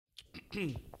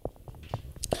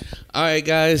All right,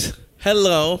 guys.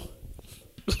 Hello.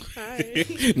 Hi.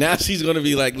 Now she's gonna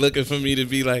be like looking for me to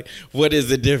be like, what is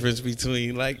the difference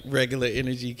between like regular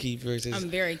energy key versus I'm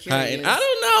very high? curious. I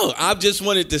don't know. I just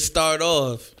wanted to start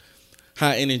off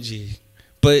high energy,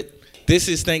 but this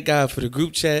is thank God for the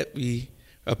group chat. We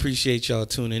appreciate y'all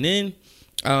tuning in.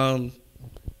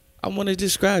 I want to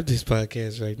describe this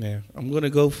podcast right now. I'm gonna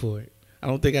go for it. I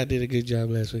don't think I did a good job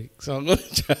last week, so I'm gonna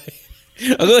try.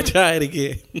 I'm gonna try it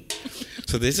again.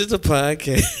 So this is a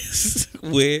podcast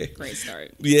where Great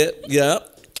start. yeah,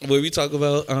 where we talk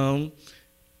about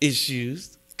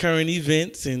issues, current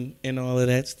events, and all of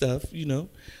that stuff. You know,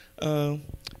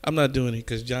 I'm not doing it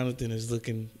because Jonathan is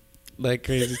looking like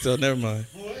crazy. So never mind.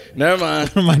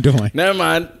 What am I doing? Never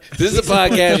mind. This is a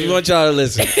podcast. We want y'all to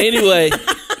listen. Anyway,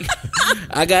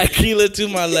 I got Keela to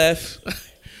my left,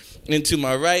 and to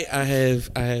my right, I have.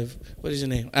 What is your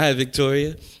name? I have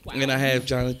Victoria, and I have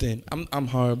Jonathan. I'm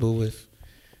horrible with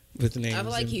names. I feel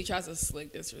like he tries to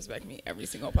slick disrespect me every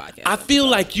single podcast. I feel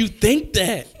like you think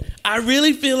that. I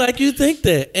really feel like you think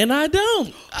that, and I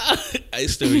don't.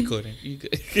 It's still recording. You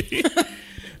good?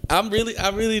 I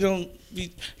really don't.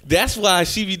 That's why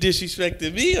she be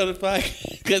disrespecting me on the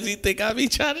podcast because he think I be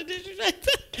trying to disrespect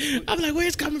her. I'm like,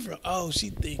 where's it coming from? Oh, she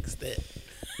thinks that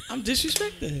I'm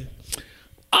disrespecting her.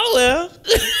 Oh well.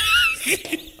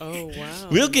 Oh, wow.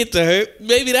 We'll get to her.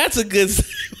 Maybe that's a good.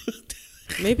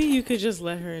 Maybe you could just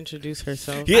let her introduce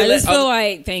herself. Yeah, I just feel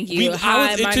like, thank you. I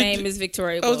Hi, was my introdu- name is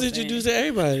Victoria I was Wilson. introduced to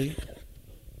everybody.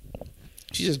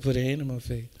 She just put her hand in my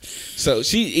face. So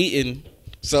she eating.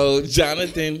 So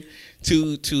Jonathan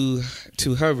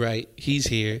to her right, he's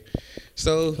here.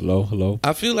 So Hello.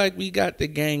 I feel like we got the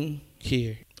gang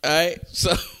here. All right.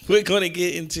 So we're gonna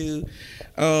get into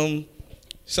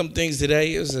some things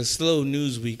today. It was a slow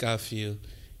news week, I feel.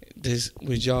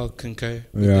 Would y'all concur?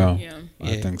 Yeah, Yeah.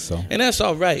 I think so. And that's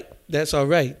all right. That's all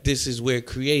right. This is where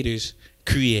creators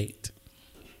create.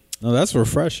 No, that's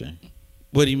refreshing.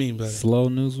 What do you mean by that? Slow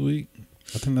news week.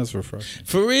 I think that's refreshing.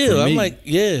 For real. For I'm me. like,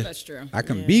 yeah. That's true. I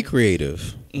can Yeah. be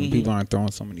creative when Mhm. people aren't throwing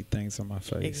so many things in my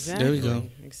face. Exactly. There we go.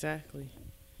 Exactly.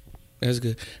 That's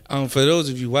good. For those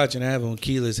of you watching, I have on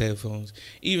Keela's headphones.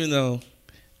 Even though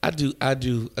I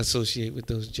do associate with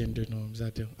those gender norms.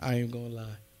 I do. I ain't gonna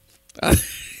lie.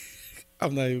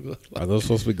 I'm not even gonna lie. Are those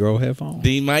supposed to be girl headphones?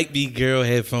 They might be girl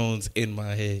headphones in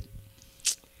my head.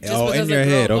 Just Oh, because in your a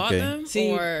girl head. bought Okay. them,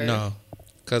 See, or No,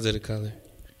 because of the color.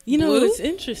 You know, Blue? it's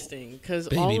interesting because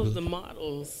Baby all blue. of the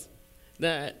models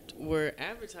that were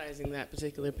advertising that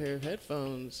particular pair of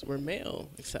headphones were male,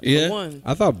 except Yeah. for one.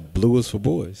 I thought blue was for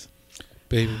boys.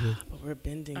 Baby blue. But we're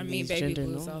bending I mean, these baby gender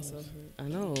blue is norms. also. I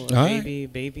know. All right.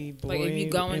 Baby boy. Like if you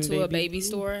go and into a baby blue.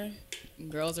 store,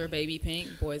 girls are baby pink,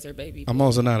 boys are baby. I'm blue.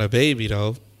 also not a baby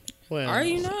though. Well, Are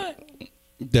you not?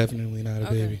 Definitely not a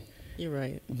Okay. baby. You're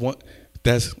right. One.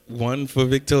 That's one for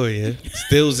Victoria.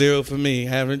 Still 0 for me.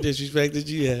 Haven't disrespected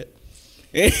you yet.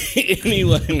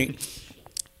 Anyway,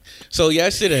 so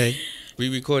yesterday we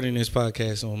recording this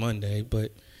podcast on Monday,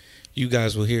 but you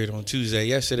guys will hear it on Tuesday.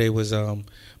 Yesterday was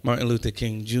Martin Luther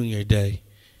King Jr. Day,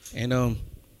 and I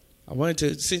wanted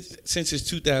to since it's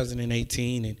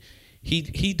 2018, and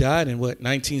he died in what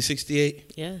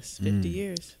 1968. Yes, 50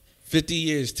 years. 50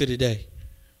 years to the day.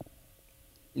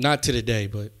 Not to the day,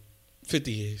 but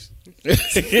 50 years.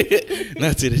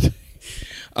 Not to the day.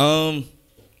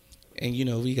 And you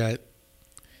know, we got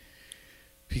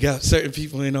certain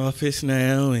people in office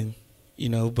now, and you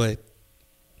know, but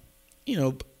you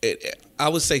know, I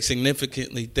would say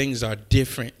significantly things are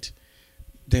different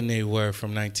than they were from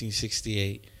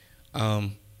 1968.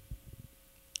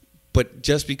 But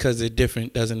just because they're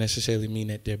different doesn't necessarily mean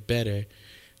that they're better.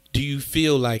 Do you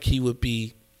feel like he would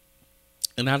be,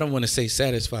 and I don't want to say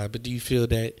satisfied, but do you feel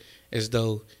that as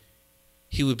though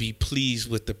he would be pleased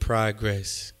with the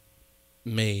progress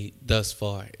made thus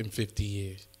far in 50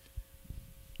 years?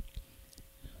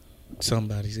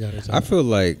 Somebody's got to talk. I feel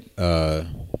like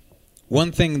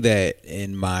one thing that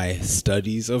in my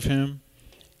studies of him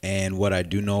and what I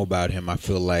do know about him, I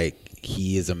feel like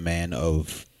he is a man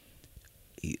of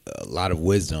a lot of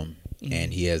wisdom,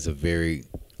 and he has a very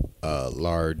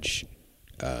large,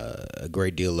 a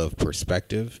great deal of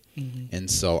perspective. And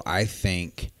so I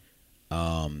think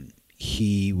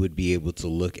he would be able to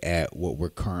look at what we're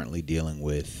currently dealing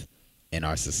with in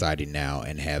our society now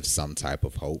and have some type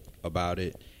of hope about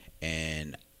it.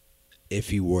 And if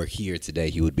he were here today,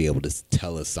 he would be able to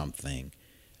tell us something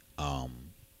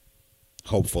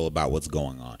hopeful about what's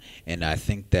going on. And I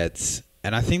think that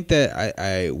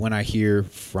I when I hear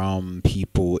from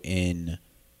people in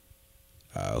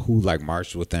who like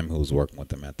marched with him, who was working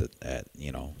with him at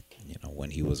when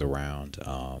he was around,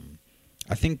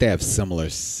 I think they have similar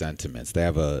sentiments. They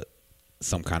have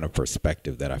some kind of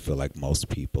perspective that I feel like most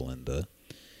people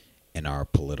in our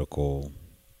political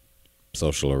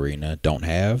social arena don't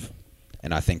have,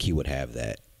 and I think he would have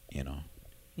that,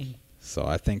 Mhm. So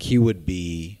I think would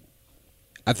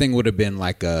have been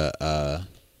like a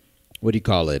what do you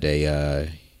call it,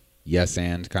 a yes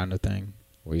and kind of thing,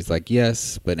 where he's like,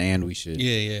 yes, but and we should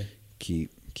Yeah. keep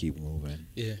moving.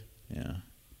 Yeah. Yeah.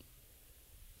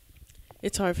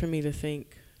 It's hard for me to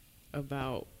think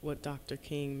about what Dr.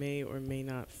 King may or may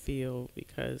not feel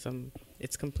because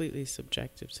it's completely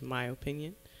subjective to my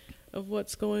opinion of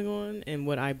what's going on and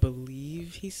what I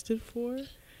believe he stood for.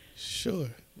 Sure.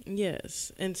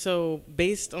 Yes. And so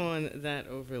based on that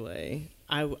overlay,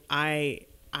 I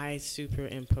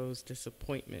superimpose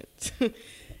disappointment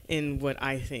in what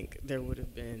I think there would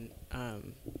have been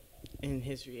in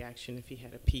his reaction if he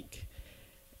had a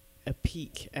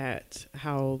peek at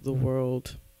how the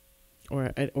world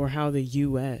or how the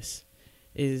U.S.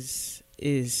 is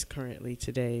currently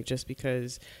today, just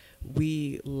because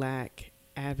we lack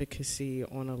advocacy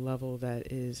on a level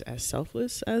that is as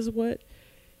selfless as what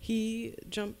he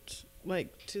jumped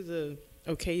to the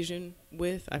occasion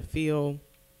with. I feel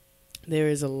there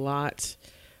is a lot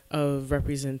of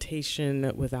representation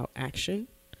without action.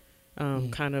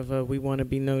 Kind of we want to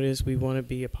be noticed, we want to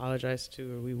be apologized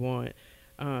to, or we want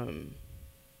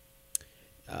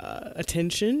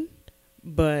attention,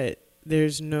 but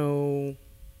there's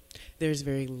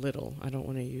very little. I don't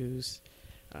want to use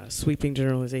sweeping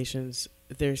generalizations.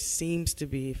 There seems to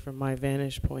be, from my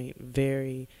vantage point,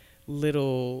 very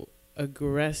little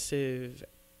aggressive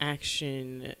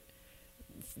action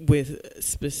with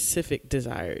specific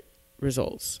desired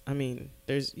results. I mean,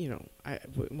 there's,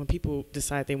 when people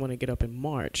decide they want to get up and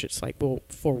march, it's like, well,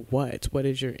 for what? What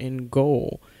is your end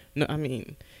goal? No, I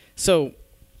mean, so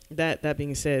that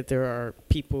being said, there are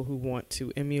people who want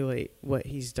to emulate what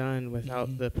he's done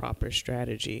without the proper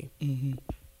strategy. Mm-hmm.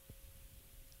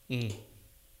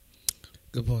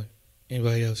 Good point.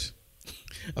 Anybody else?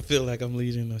 I feel like I'm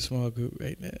leading a small group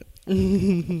right now.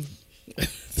 I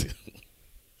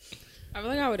feel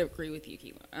like I would agree with you,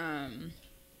 Keelan.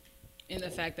 In the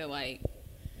fact that,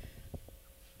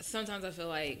 sometimes I feel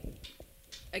like,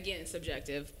 again, it's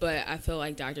subjective, but I feel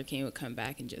like Dr. King would come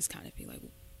back and just kind of be like,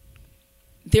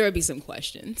 there would be some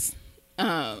questions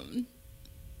as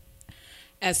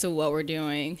to what we're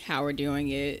doing, how we're doing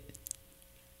it.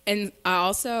 And I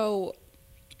also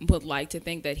would like to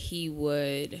think that he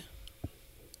would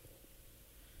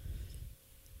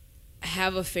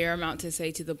have a fair amount to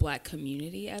say to the Black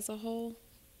community as a whole,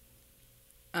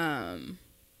 in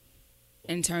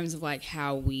terms of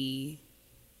how we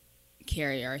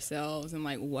carry ourselves and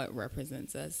what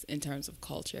represents us in terms of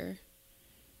culture.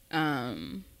 But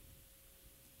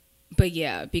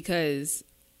yeah, because,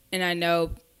 and I know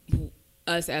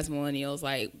us as millennials,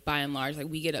 by and large,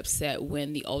 we get upset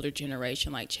when the older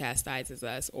generation chastises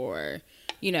us or,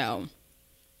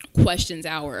 questions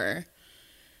our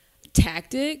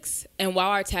tactics. And while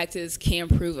our tactics can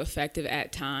prove effective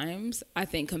at times, I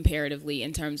think comparatively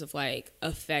in terms of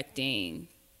affecting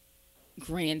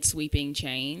grand sweeping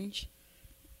change,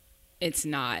 it's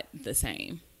not the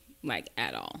same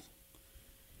at all.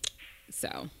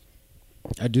 So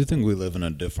I do think we live in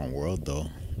a different world though,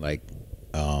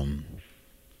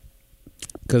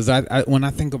 because I when I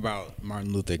think about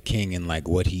Martin Luther King and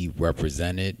what he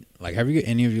represented, have you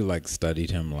any of you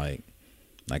studied him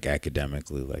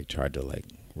academically, tried to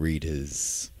read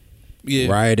his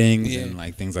writings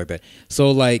and things like that?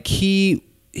 So he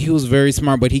was very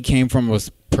smart, but he came from a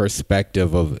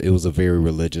perspective of, it was a very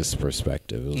religious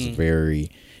perspective. It was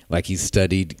very he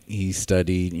studied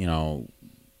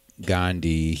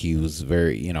Gandhi. He was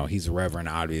very, he's a reverend,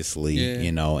 obviously,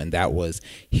 and that was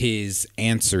his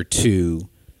answer to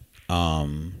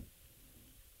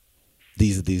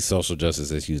these social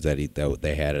justice issues that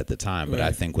they had at the time. But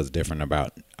I think what's different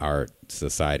about our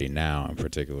society now, in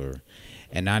particular,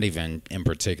 and not even in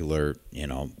particular,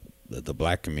 the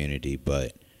Black community,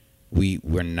 but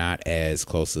we're not as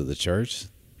close to the church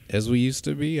as we used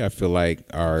to be. I feel like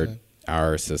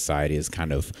our society has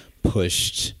kind of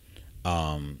pushed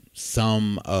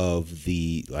some of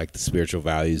the the spiritual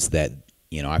values that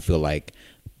I feel like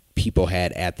people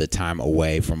had at the time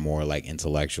away from more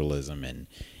intellectualism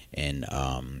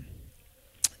and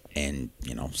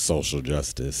social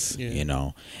justice,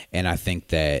 and I think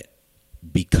that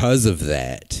because of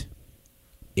that,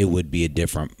 it would be a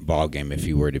different ballgame if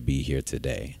he were to be here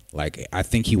today. I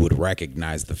think he would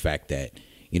recognize the fact that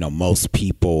most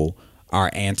people, our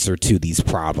answer to these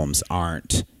problems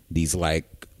aren't these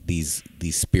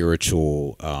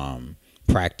spiritual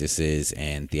practices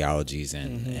and theologies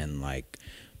and like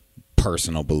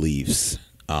personal beliefs.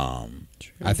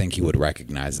 I think he would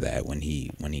recognize that when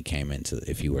he came into,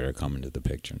 if he were to come into the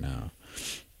picture now.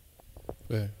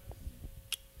 Yeah.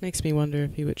 Makes me wonder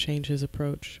if he would change his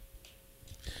approach.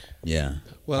 Yeah.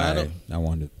 Well, I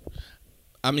wondered.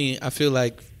 I mean, I feel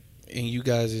like in you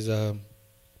guys'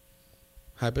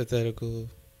 hypothetical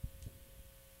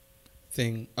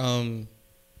thing,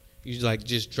 you like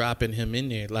just dropping him in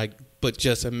there, like, but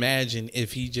just imagine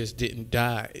if he just didn't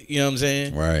die. You know what I'm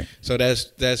saying? Right. So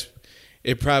that's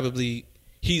it. Probably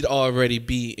he'd already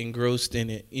be engrossed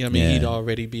in it. You know what I mean? Yeah. He'd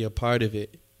already be a part of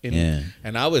it.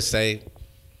 And I would say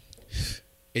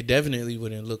it definitely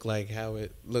wouldn't look like how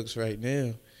it looks right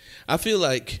now. I feel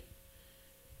like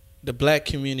the black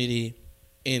community,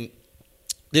 and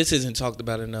this isn't talked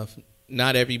about enough,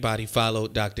 not everybody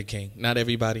followed Dr. King. Not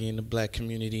everybody in the black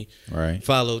community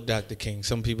followed Dr. King.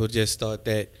 Some people just thought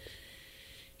that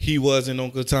he was an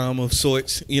Uncle Tom of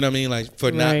sorts, you know what I mean? Like,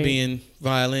 for not being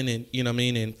violent, and, you know what I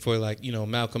mean? And for, like, you know,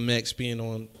 Malcolm X being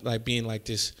on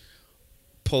this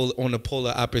on the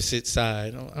polar opposite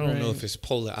side. I don't know if it's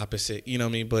polar opposite, you know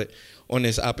what I mean? But on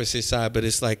this opposite side, but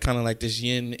it's like kind of like this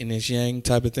yin and this yang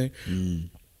type of thing. Mm.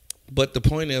 But the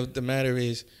point of the matter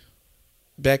is,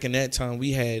 back in that time,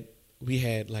 we had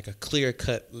like a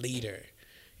clear-cut leader.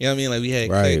 You know what I mean? Like, we had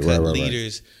clear-cut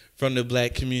leaders from the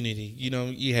black community. You know,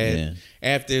 you had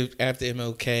after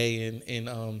MLK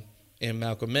and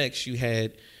Malcolm X, you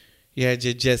had your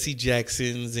Jesse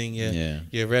Jacksons and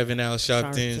your Reverend Al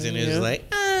Sharptons, and it was like,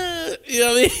 you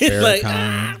know what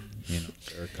I mean?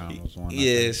 Farrakhan was one.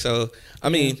 Yeah, so I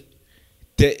mean,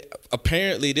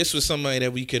 apparently this was somebody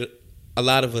that a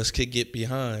lot of us could get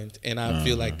behind, and I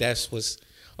feel like that's what's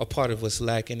a part of what's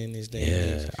lacking in this day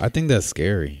and age. I think that's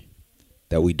scary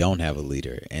that we don't have a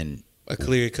leader and a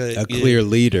clear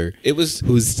leader. It was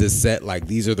who's to set like,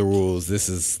 these are the rules. This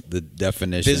is the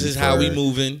definition. This is how we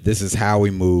moving. This is how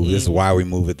we move. This is why we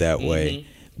move it that way.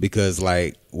 Because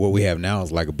like what we have now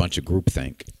is like a bunch of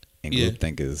groupthink, and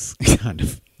groupthink is kind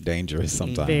of dangerous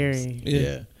sometimes. Very.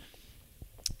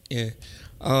 Yeah.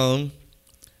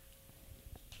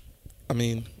 I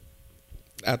mean,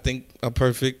 I think a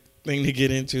perfect thing to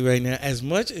get into right now. As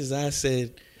much as I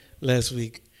said last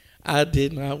week, I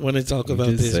did not want to talk about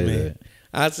this, man.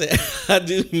 I said I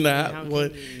do not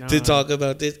want to talk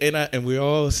about this, and we're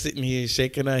all sitting here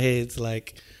shaking our heads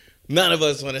like none of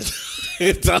us want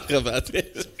to talk about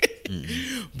this.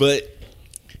 But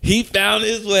he found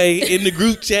his way in the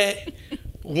group chat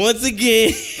once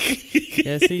again.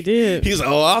 Yes, he did. He's like,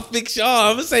 "Oh, I'll fix y'all.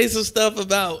 I'm gonna say some stuff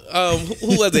about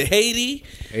who was it? Haiti,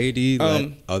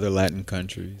 other Latin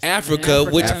countries, Africa,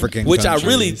 which I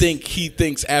really think he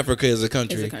thinks Africa is a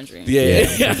country. Yeah,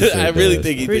 I really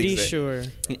think he pretty thinks sure.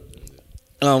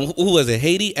 Who was it?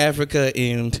 Haiti, Africa,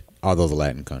 and all those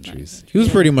Latin countries. He was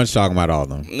pretty much talking about all of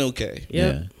them. Okay.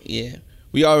 Yeah.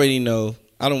 We already know.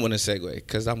 I don't want to segue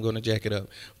because I'm going to jack it up,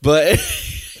 but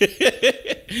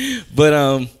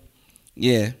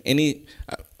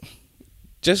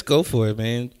just go for it,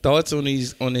 man. Thoughts on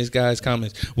this guy's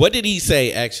comments? What did he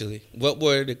say actually? What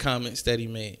were the comments that he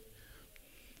made?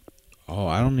 Oh,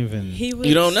 I don't even.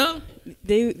 You don't know?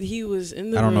 He was in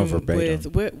the room with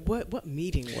what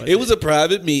meeting was it? It was a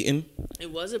private meeting.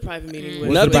 It was a private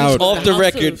meeting. Nothing's off the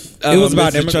record. It was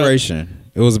about immigration. Trump.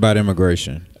 It was about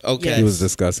immigration. Okay, yes. He was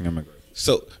discussing immigration.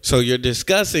 So you're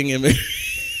discussing immigration.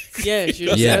 Yes,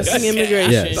 you're discussing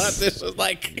immigration. Yes. I thought this was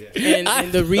like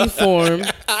and the reform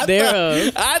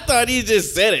thereof. I thought he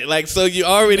just said it. Like, so you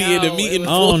already in the meeting.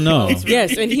 Oh no.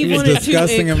 Yes, and he wanted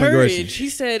to encourage. He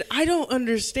said, "I don't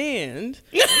understand.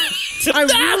 I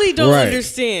really don't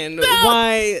understand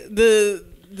why the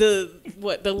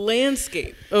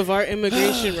landscape of our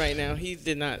immigration right now." He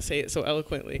did not say it so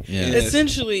eloquently. Yes.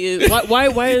 Essentially, is why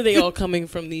are they all coming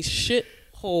from these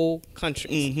shithole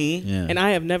countries? Mm-hmm. And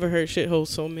I have never heard shithole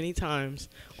so many times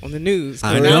on the news.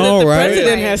 I know, that the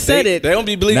president has said it. They don't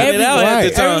be bleeping it out at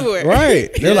the time. Everywhere. Right.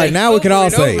 They're like, now we can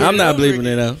all say. I'm not bleeping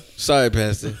it out. Sorry,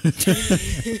 Pastor.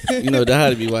 You know, the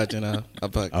how to be watching our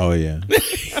podcast. Oh yeah.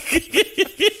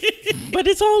 But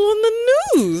it's all on the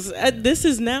news. This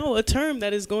is now a term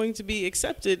that is going to be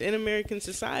accepted in American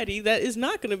society that is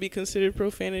not going to be considered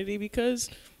profanity because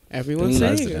everyone's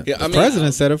saying it. The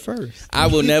president said it first. I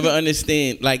will never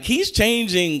understand. Like, he's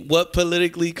changing what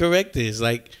politically correct is.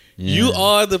 Like, you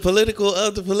are the political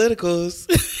of the politicals.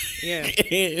 Yeah.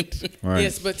 Right.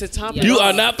 Yes, but to top it you off,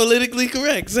 are not politically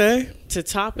correct, sir. To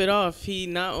top it off, he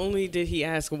not only did he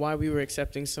ask why we were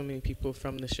accepting so many people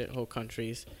from the shithole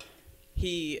countries,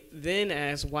 he then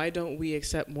asked, why don't we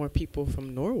accept more people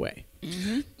from Norway?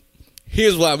 Mm-hmm.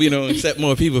 Here's why we don't accept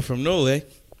more people from Norway.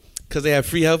 because they have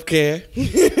free health care.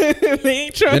 They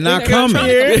ain't trying They're not to coming. come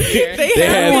here. They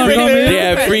have have free- they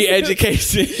have free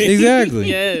education. Exactly.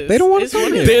 Yes. They don't want It's to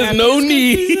come one of here. the There's no happiest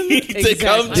need countries to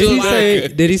come Exactly. to Did he America.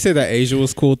 say? Did he say that Asia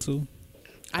was cool too?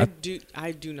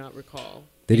 I do not recall.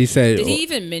 Did he say? Did he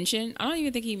even mention? I don't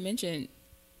even think he mentioned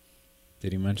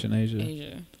Did he mention Asia?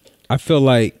 Asia. I feel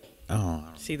like. Oh,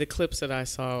 See, the clips that I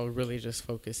saw really just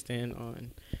focused in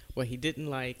on what he didn't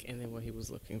like and then what he was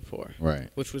looking for, right.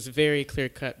 which was very clear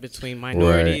cut between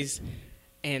minorities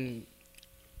and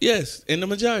Yes, in the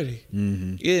majority.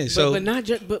 Mm-hmm. Yeah, so but not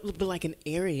just but like an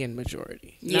Aryan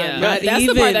majority. Yeah, not that's the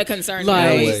even part that concerns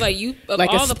like- me. It's like you, of like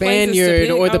all a the places to Spaniard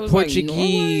pick, or I the was like,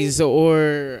 Portuguese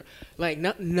or like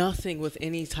nothing with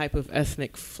any type of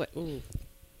ethnic. Ooh,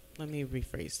 let me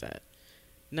rephrase that.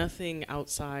 Nothing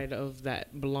outside of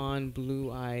that blonde,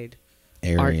 blue-eyed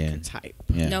Aryan. archetype.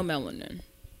 Yeah. No melanin.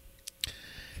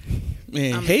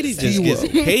 man, I'm Haiti just just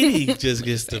saying. gets Haiti just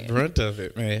gets the brunt of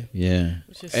it, man. Yeah.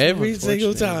 Which is so Every single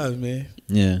unfortunate. time, man.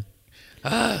 Yeah.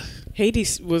 Ah, Haiti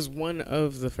was one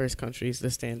of the first countries to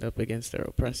stand up against their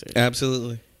oppressors.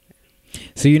 absolutely.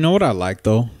 So you know what I like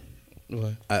though?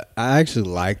 What? I actually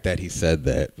like that he said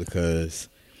that because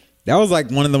that was like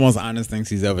one of the most honest things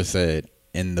he's ever said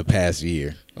in the past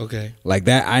year. Okay. Like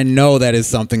that, I know that is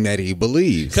something that he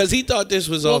believes. Because he thought this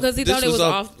was Well, off. because he this thought it was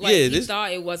off. Like, yeah, he this.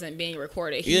 thought it wasn't being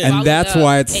recorded. Yeah. And followed that's up,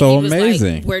 why it's and so he was like,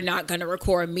 amazing. We're not going to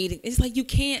record meetings. It's like you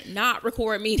can't not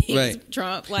record meetings, Right.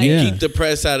 Trump. Like, Yeah. Keep the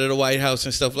press out of the White House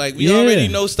and stuff. Like we Yeah. already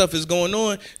know stuff is going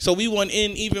on, so we want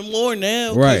in even more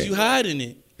now because Right. you hiding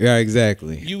it. Yeah,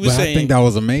 exactly. You were But I saying- think that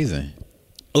was amazing.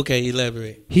 Okay,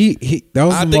 elaborate. He that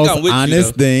was I the think most I'm with you,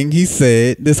 honest though. thing he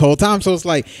said this whole time. So it's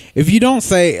like if you don't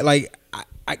say like I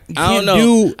I don't can't know.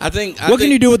 do. I think. What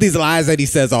can you do with these lies that he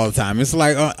says all the time? It's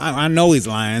like I know he's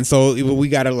lying, so we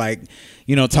gotta like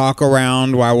talk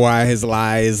around why his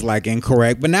lie is like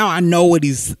incorrect. But now I know what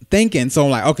he's thinking, so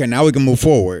I'm like, okay, now we can move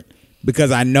forward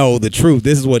because I know the truth.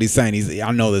 This is what he's saying.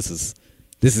 I know this is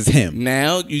him.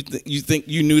 Now you think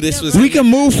you knew this was. We can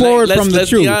move forward from the let's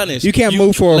truth. Be honest. You can't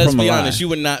move forward let's from a be lie. honest. You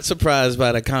were not surprised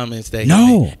by the comments that he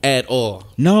No. made at all.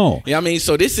 No. Yeah, I mean,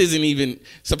 so this isn't even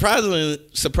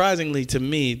surprisingly to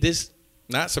me.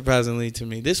 Not surprisingly to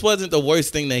me. This wasn't the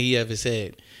worst thing that he ever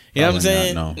said. You know what I'm Probably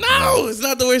saying? not, no. It's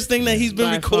not the worst thing that he's been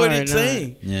By recorded far not.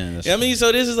 saying. Yeah, that's I mean,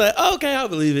 so this is like, okay, I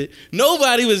believe it.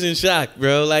 Nobody was in shock,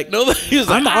 bro. Like nobody was.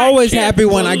 I'm like, always I can't happy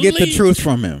when I get the believe- truth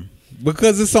from him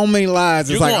because there's so many lies.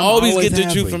 It's You're like gonna I'm always always get the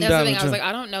happy. truth from that's the thing. Donald I was Trump. like,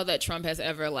 I don't know that Trump has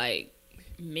ever like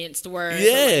minced words. Or,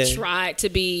 Yeah. like, tried to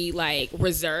be like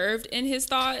reserved in his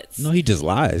thoughts. No, he just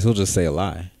lies. He'll just say a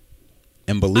lie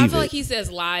and believe I feel it. like he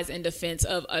says lies in defense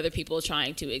of other people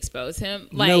trying to expose him.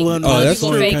 Like, No one calling knows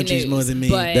people free fake countries news, more than me.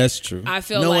 But That's true. I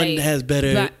feel No like one has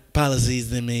better but- policies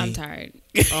than me. I'm tired.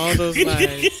 All those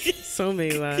lies, so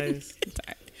many lies.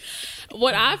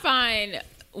 What I find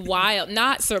wild,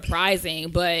 not surprising,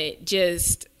 but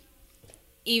just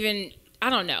even I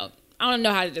don't know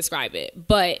how to describe it,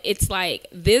 but it's like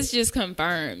this just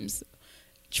confirms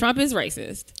Trump is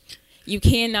racist. You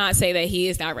cannot say that he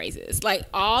is not racist. Like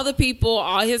all the people,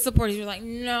 all his supporters were like,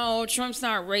 "No, Trump's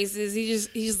not racist. He's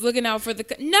just looking out for the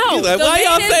no." He's like, the why man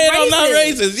y'all is saying I'm not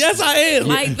racist? Yes, I am.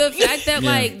 Like the fact that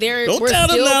like there Don't were tell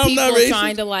them still now I'm not people racist.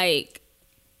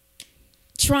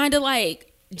 trying to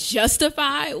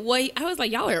justify what I was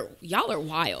like. Y'all are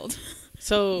wild.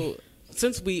 So,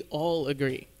 since we all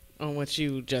agree on what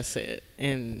you just said,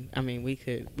 and I mean, we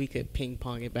could ping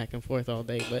pong it back and forth all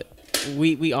day, but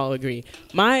we all agree.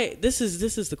 This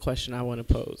is the question I want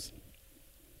to pose.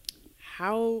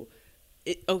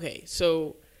 Okay,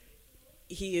 so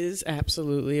he is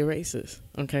absolutely a racist.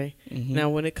 Okay, now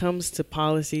when it comes to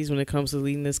policies, when it comes to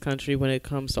leading this country, when it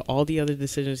comes to all the other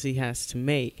decisions he has to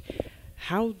make,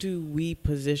 how do we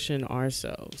position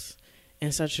ourselves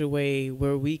in such a way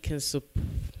where we can support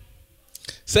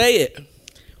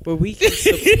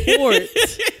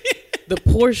the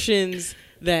portions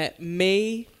that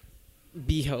may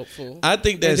be helpful, I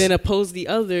think and that's then oppose the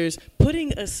others,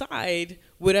 putting aside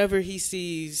whatever he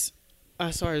sees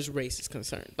as far as race is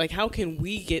concerned? Like, how can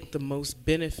we get the most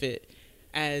benefit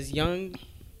as young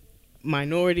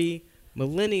minority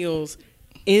millennials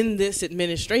in this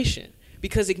administration?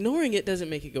 Because ignoring it doesn't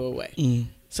make it go away.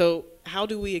 So how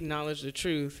do we acknowledge the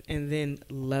truth and then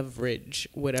leverage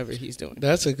whatever he's doing?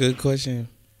 That's a good question,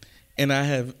 and I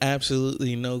have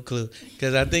absolutely no clue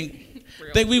because I think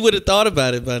we would have thought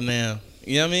about it by now.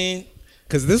 You know what I mean?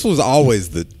 Because this was always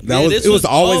the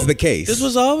case. This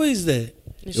was always that.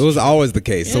 It was always the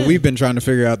case. So Yeah. we've been trying to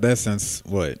figure out that since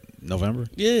what, November?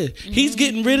 Yeah, he's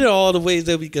getting rid of all the ways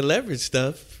that we can leverage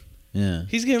stuff. Yeah.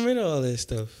 He's getting rid of all that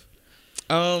stuff.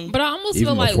 But I almost Even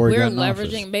feel like before he we're got in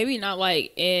office. leveraging, maybe not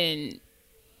like in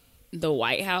the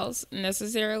White House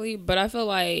necessarily, but I feel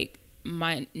like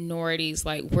minorities,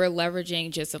 like we're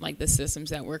leveraging just in like the systems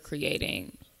that we're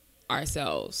creating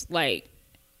ourselves, like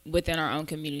within our own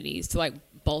communities to like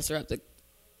bolster up the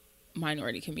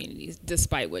minority communities,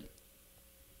 despite what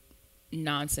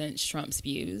nonsense Trump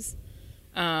spews.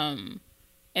 And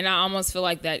I almost feel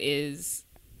like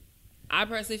I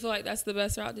personally feel like that's the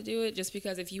best route to do it, just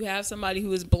because if you have somebody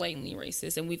who is blatantly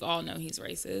racist, and we've all known he's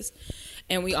racist,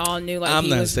 and we all knew like I'm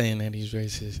not saying that he's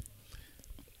racist,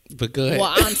 but go ahead.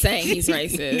 Well, I'm saying he's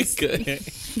racist. Go ahead.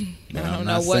 I don't I'm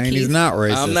know not what saying he's not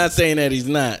racist. I'm not saying that he's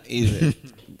not either.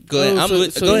 Go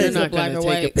ahead. So Go you're ahead. not Black going or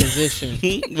to take a white. position.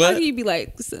 How What? can you be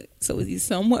like, so is he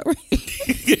somewhat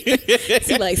racist? Is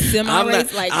he like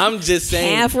semi-racist, like I'm just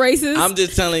saying. half racist? I'm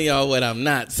just telling y'all what I'm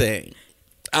not saying.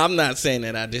 I'm not saying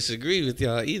that I disagree with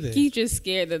y'all either. He's just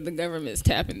scared that the government's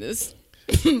tapping this.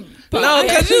 No,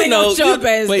 because They you gonna know. show up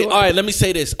at his Wait, door. all right. Let me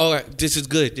say this. All right, this is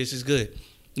good. This is good.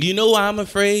 You know why I'm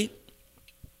afraid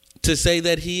to say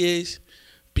that he is?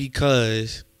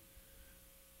 Because,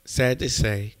 sad to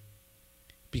say,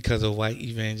 because of white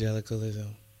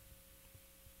evangelicalism.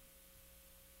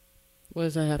 What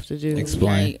does that have to do?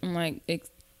 Explain. Right. I'm like,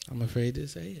 I'm afraid to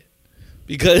say it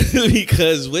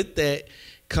because with that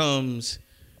comes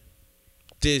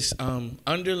this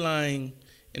underlying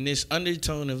and this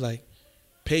undertone of like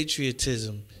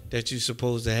patriotism that you're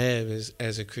supposed to have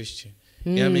as a Christian.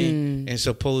 You know what I mean? And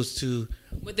supposed to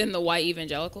within the white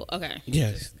evangelical. Okay.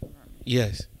 yes.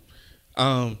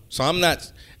 So I'm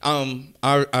not.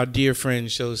 Our dear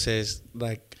friend show says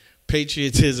like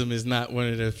patriotism is not one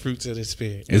of the fruits of the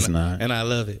spirit. It's And not. and I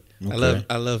love it. Okay.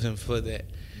 I love him for that,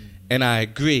 and I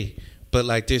agree. But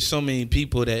like, there's so many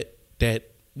people that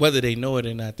whether they know it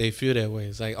or not, they feel that way.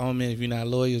 It's like, oh man, if you're not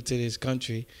loyal to this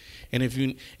country, and if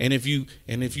you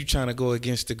trying to go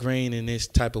against the grain in this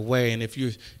type of way, and if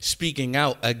you're speaking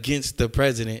out against the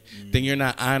president, then you're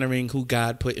not honoring who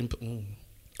God put in.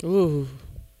 Ooh.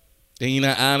 Then you're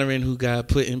not honoring who God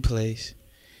put in place,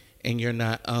 and you're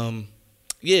not, and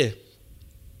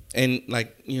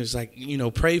like, it's like,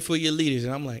 pray for your leaders,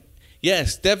 and I'm like,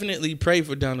 yes, definitely pray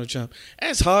for Donald Trump.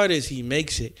 As hard as he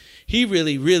makes it, he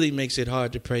really, really makes it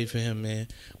hard to pray for him, man.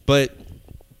 But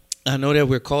I know that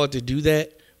we're called to do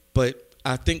that, but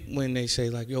I think when they say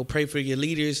like, yo, pray for your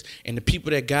leaders and the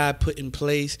people that God put in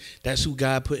place, that's who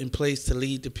God put in place to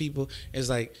lead the people. It's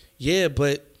like, yeah,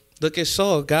 but look at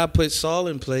Saul. God put Saul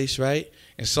in place, right?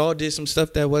 And Saul did some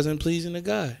stuff that wasn't pleasing to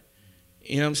God.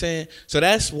 You know what I'm saying? So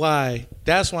that's why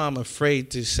I'm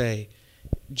afraid to say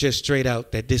just straight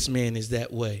out that this man is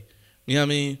that way. You know what I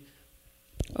mean?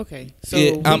 Okay. So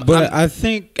Yeah, I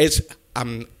think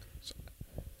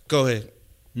go ahead.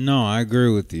 no, I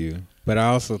agree with you, but I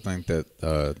also think that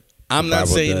I'm the not Bible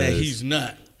saying that does- he's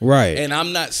not. right. And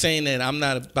I'm not saying that I'm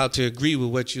not about to agree with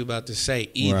what you're about to say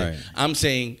either. Right. I'm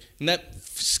saying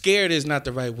scared is not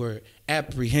the right word.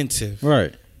 Apprehensive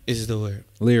Right. is the word.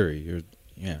 Leary,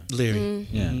 yeah. Leary.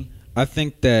 Yeah. Mhm. I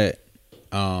think that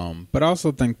but I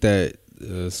also think that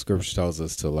scripture tells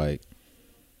us to like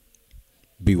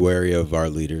be wary of our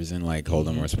leaders and like hold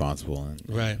them responsible and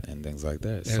Right. and things like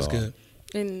that. That's So, good.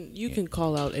 and you can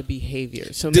call out a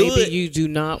behavior. So Do maybe it. you do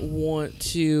not want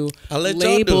to I'll let y'all do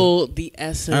label the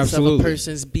essence Absolutely. of a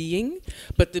person's being,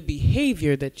 but the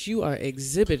behavior that you are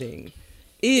exhibiting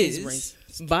is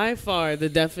racist. by far the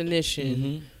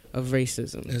definition of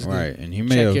racism. That's Right. And he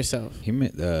may Check have yourself. he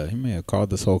may have called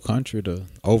this whole country to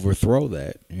overthrow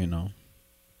that,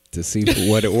 to see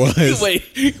what it was. Wait.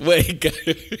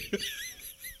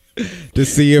 To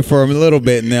see it for a little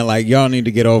bit and then like y'all need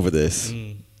to get over this.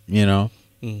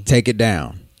 Mm. Take it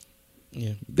down.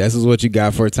 Yeah. This is what you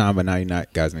got for a time, but now you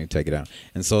guys need to take it down.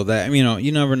 And so that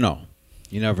you never know.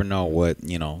 You never know what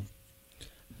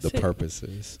the Say- purpose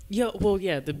is. Yeah,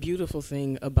 the beautiful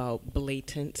thing about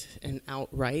blatant and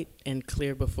outright and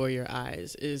clear before your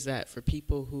eyes is that for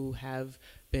people who have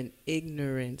been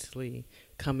ignorantly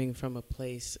coming from a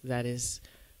place that is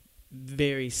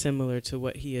very similar to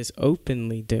what he is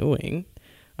openly doing,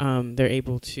 they're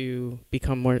able to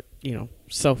become more,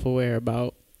 self-aware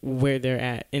about where they're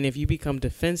at. And if you become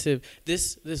defensive,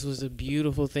 this was a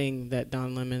beautiful thing that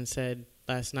Don Lemon said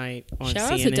last night on CNN.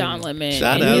 Shout out to Don Lemon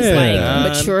Shout and out his to like Don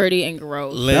maturity and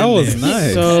growth. That was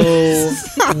nice.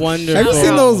 So wonderful. Have you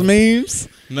seen those memes?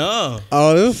 No.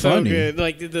 Oh, it was So funny. good.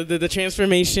 Like the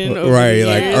transformation. Over Right, the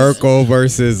like years. Urkel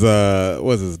versus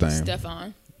what's his name?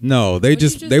 Stefan. No, they What'd you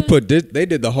just just they say? they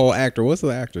did the whole actor. What's the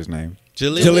actor's name?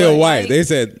 Jaleel White. White. They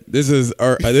said this was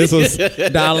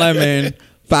Don Lemon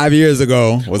 5 years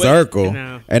ago was Wait, Urkel,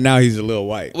 no. and now he's a little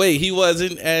white. Wait, he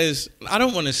wasn't as, I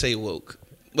don't want to say woke.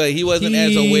 But he wasn't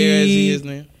as aware as he is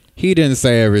now. He didn't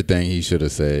say everything he should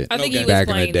have said. I think Okay. he was Back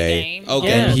in playing the day. game. Okay.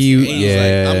 Yeah. And He- was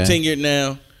yeah. like, I'm tenured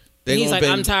now. They're He's gonna like, pay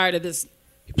I'm me. tired of this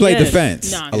He played Yes.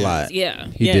 defense nonsense. a lot. Yeah.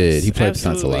 He did. He played defense a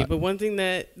absolutely. lot. But one thing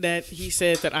that he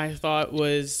said that I thought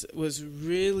was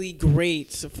really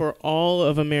great for all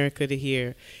of America to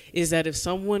hear is that if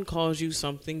someone calls you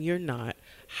something you're not,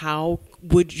 how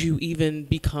would you even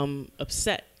become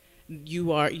upset?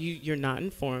 You're not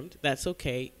informed. That's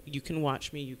okay. You can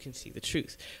watch me. You can see the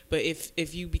truth. But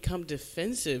if you become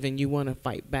defensive and you want to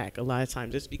fight back, a lot of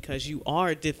times it's because you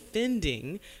are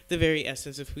defending the very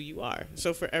essence of who you are.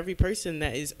 So for every person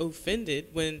that is offended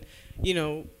when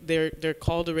they're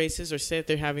called a racist or said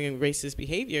they're having a racist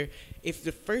behavior, if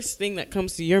the first thing that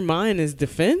comes to your mind is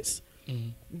defense,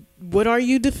 what are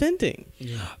you defending?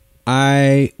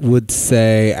 I would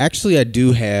say, actually, I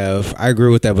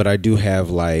agree with that, but I do have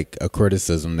like a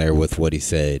criticism there with what he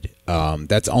said.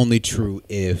 That's only true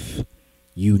if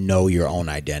you know your own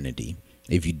identity.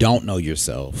 If you don't know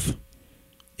yourself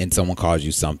and someone calls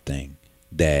you something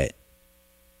that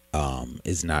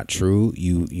is not true,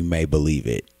 you may believe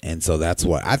it. And so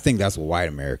I think that's what white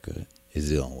America is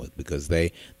dealing with, because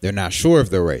they're not sure if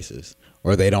they're racist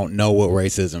or they don't know what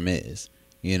racism is,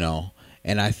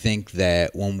 And I think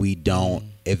that when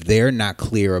if they're not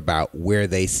clear about where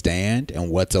they stand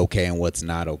and what's okay and what's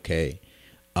not okay,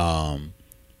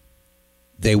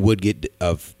 they would get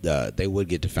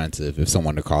defensive if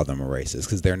someone to call them a racist,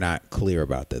 because they're not clear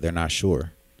about that. They're not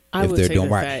sure I if would they're say doing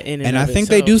that right. in And I of think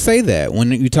they do itself- say that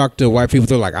when you talk to white people.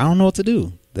 They're like, I don't know what to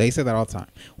do. They say that all the time.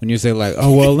 When you say like,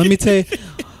 oh well, let me tell you.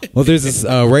 Well, there's this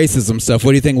racism stuff.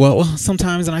 What do you think? Well,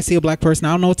 sometimes when I see a black person,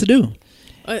 I don't know what to do.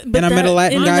 And I met a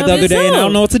Latin guy the other day, and I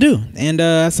don't know what to do. And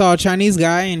I saw a Chinese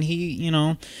guy, and he,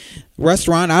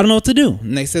 restaurant, I don't know what to do.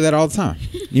 And they say that all the time.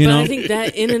 But I think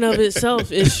that in and of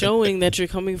itself is showing that you're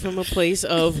coming from a place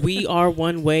of we are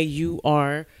one way, you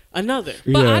are another.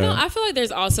 But Yeah. I feel like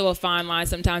there's also a fine line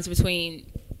sometimes between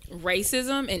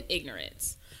racism and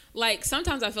ignorance. Like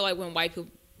sometimes I feel like when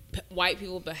white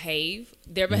people behave,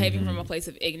 they're behaving from a place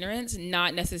of ignorance,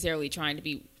 not necessarily trying to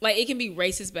be like, it can be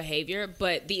racist behavior,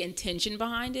 but the intention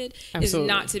behind it Absolutely. is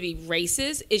not to be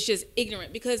racist. It's just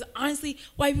ignorant, because honestly,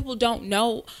 white people don't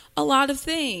know a lot of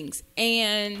things,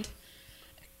 and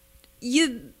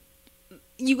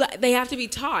they have to be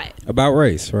taught. About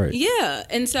race, right? Yeah.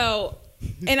 And so,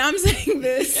 and I'm saying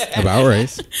this About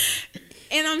race.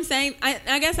 and I'm saying,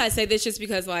 I guess I say this just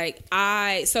because, like,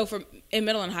 in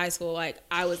middle and high school, like,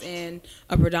 I was in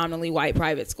a predominantly white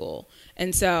private school.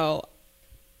 And so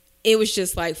it was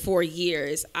just like 4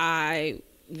 years, I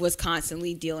was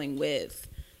constantly dealing with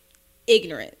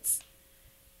ignorance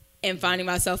and finding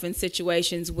myself in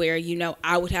situations where,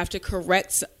 I would have to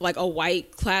correct like a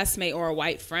white classmate or a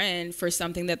white friend for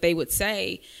something that they would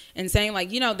say, and saying like,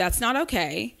 that's not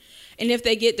okay. And if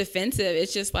they get defensive,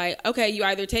 it's just like, okay, you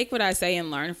either take what I say and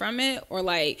learn from it, or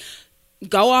like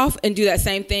go off and do that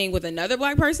same thing with another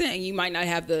black person, and you might not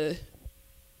have the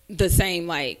same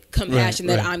like compassion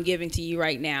that I'm giving to you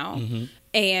right now. Mm-hmm.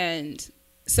 And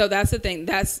so that's the thing.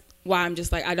 That's why I'm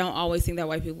just like, I don't always think that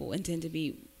white people intend to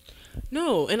be.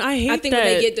 No, and I hate I think that.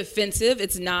 when they get defensive,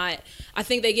 it's not. I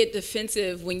think they get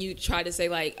defensive when you try to say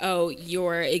like, oh,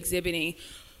 you're exhibiting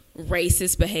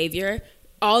racist behavior.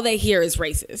 All they hear is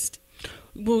racist.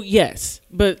 Well, yes,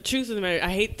 but truth of the matter, I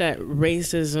hate that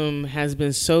racism has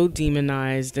been so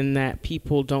demonized and that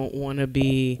people don't want to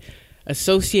be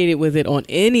associated with it on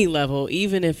any level,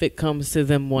 even if it comes to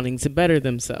them wanting to better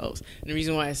themselves. And the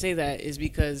reason why I say that is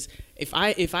because if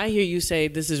I hear you say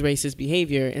this is racist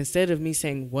behavior, instead of me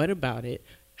saying what about it,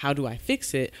 how do I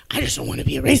fix it, I just don't want to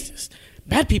be a racist.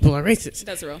 Bad people are racist.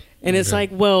 That's real. And it's like,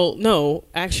 well, no,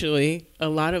 actually, a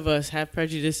lot of us have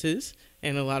prejudices,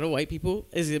 and a lot of white people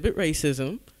exhibit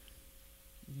racism.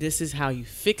 This is how you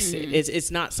fix it.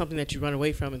 It's not something that you run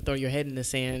away from and throw your head in the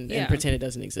sand and pretend it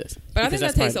doesn't exist. But I think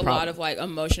Because that that's takes a part lot of of like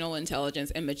emotional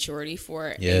intelligence and maturity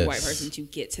for Yes. a white person to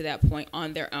get to that point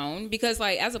on their own. Because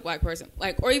like as a black person,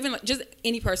 like, or even like just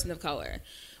any person of color,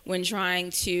 when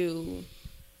trying to,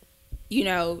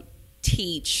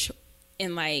 teach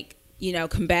and like,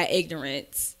 combat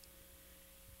ignorance,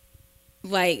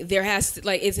 like there has to,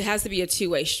 like it has to be a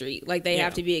two-way street. Like they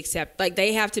have to be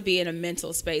they have to be in a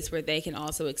mental space where they can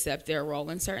also accept their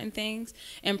role in certain things.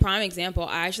 And prime example,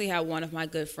 I actually had one of my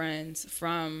good friends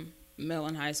from middle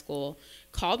and high school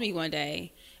called me one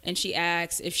day, and she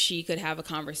asked if she could have a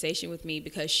conversation with me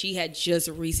because she had just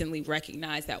recently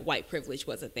recognized that white privilege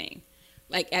was a thing.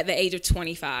 Like at the age of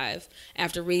 25,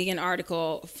 after reading an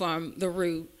article from The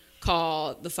Root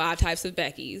called The 5 Types of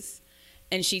Beckys.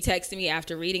 And she texted me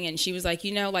after reading it, and she was like,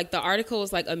 like the article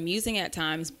was like amusing at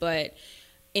times, but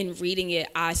in reading it,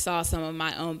 I saw some of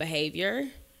my own behavior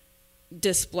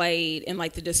displayed in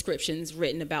like the descriptions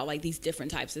written about like these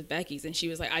different types of Beckys. And she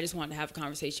was like, I just wanted to have a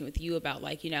conversation with you about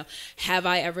like, you know, have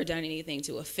I ever done anything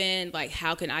to offend? Like,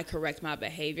 how can I correct my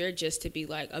behavior just to be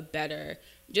like a better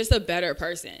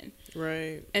person?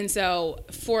 Right. And so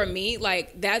for me,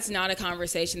 like, that's not a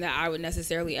conversation that I would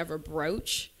necessarily ever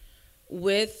broach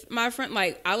with my friend.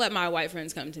 Like, I let my white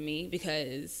friends come to me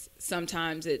because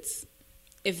sometimes it's,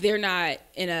 if they're not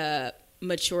in a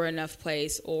mature enough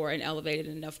place or an elevated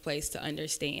enough place to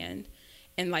understand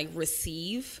and like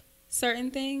receive certain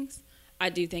things, I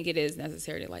do think it is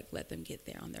necessary to like let them get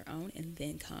there on their own and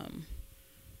then come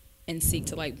and seek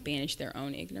to like banish their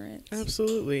own ignorance.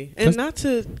 Absolutely. And not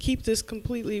to keep this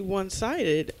completely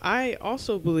one-sided, I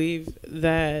also believe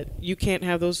that you can't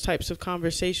have those types of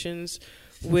conversations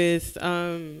with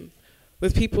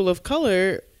people of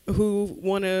color who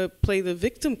want to play the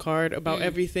victim card about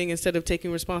everything instead of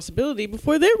taking responsibility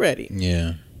before they're ready.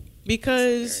 Yeah.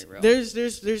 Because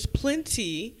there's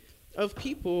plenty of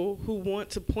people who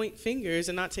want to point fingers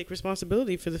and not take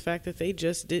responsibility for the fact that they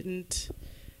just didn't,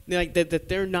 like that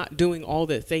they're not doing all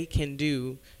that they can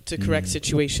do to correct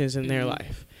situations in their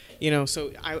life. You know,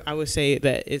 so I would say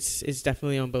that it's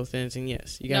definitely on both ends, and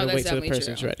yes, you gotta wait till the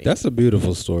person's ready. That's a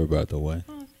beautiful story, by the way.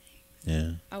 Oh,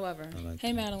 yeah. However, like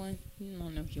hey Madeline, I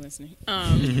don't know if you're listening.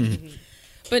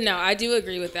 But no, I do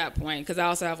agree with that point because I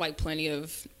also have like plenty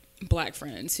of black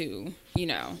friends who, you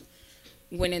know,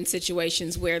 when in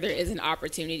situations where there is an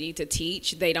opportunity to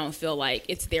teach, they don't feel like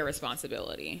it's their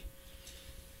responsibility.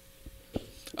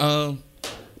 I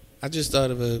just thought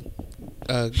of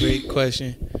a great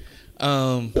question.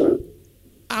 I'm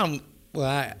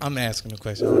asking a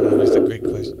question. I don't know if it's a great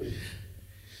question.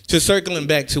 Just circling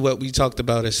back to what we talked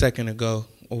about a second ago,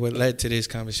 or what led to this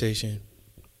conversation,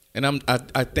 and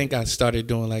I think I started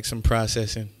doing like some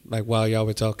processing, like while y'all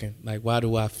were talking, like why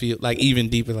do I feel like even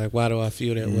deeper, like why do I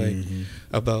feel that way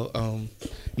about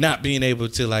not being able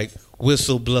to like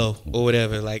whistle blow or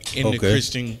whatever, like in the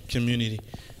Christian community,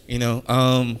 you know?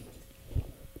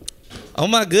 Oh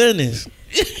my goodness.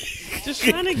 Just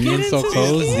trying to get into so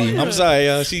cozy. I'm sorry,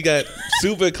 y'all. She got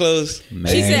super close.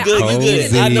 Man, She said, You good? You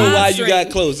good? I know why you got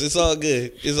Straight. close. It's all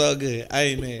good. It's all good. I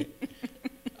ain't mad.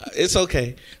 It's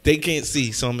okay. They can't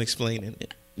see, so I'm explaining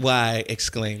it, why I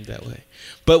exclaimed that way.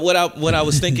 But what I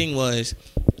was thinking was,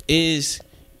 is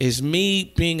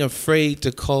me being afraid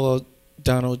to call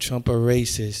Donald Trump a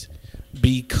racist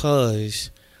because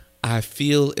I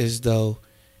feel as though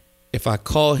if I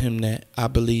call him that, I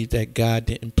believe that God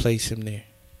didn't place him there.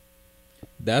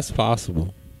 That's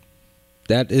possible.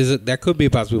 That could be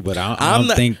possible, but I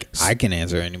don't think I can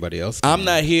answer anybody else. I'm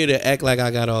not here to act like I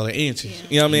got all the answers. Yeah.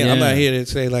 You know what I mean? Yeah. I'm not here to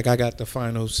say like I got the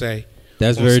final say.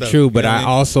 That's on very stuff, true, but you know what I mean?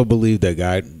 also believe that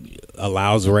God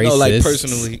allows racists. No, like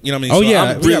personally. You know what I mean? Oh So yeah,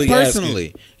 I'm really yeah, personally,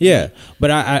 asking. yeah.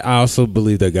 But I also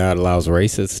believe that God allows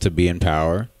racists to be in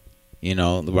power. You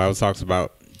know, the Bible talks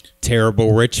about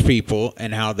terrible rich people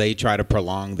and how they try to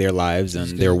prolong their lives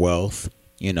and their wealth.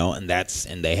 You know, and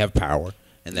they have power,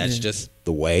 and that's just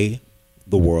the way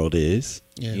the world is.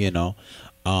 Yeah. You know,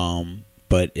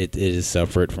 but it is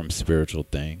separate from spiritual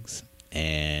things,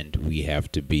 and we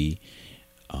have to be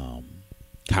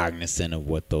cognizant of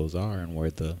what those are and where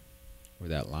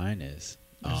that line is.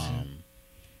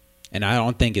 And I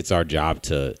don't think it's our job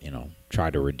to, you know, try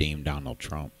to redeem Donald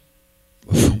Trump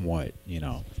from what, you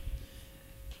know.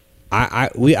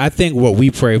 I think what we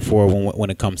pray for when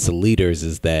it comes to leaders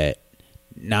is that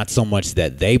not so much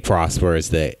that they prosper as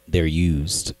that they're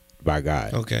used by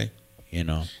God. Okay. You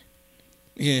know.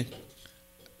 Yeah.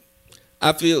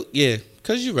 I feel, yeah,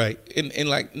 because you're right. And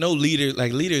like no leader,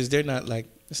 like leaders, they're not like,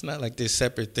 it's not like this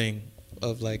separate thing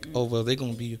of like, oh, well, they're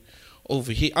going to be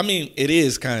over here. I mean, it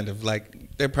is kind of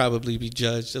like they'll probably be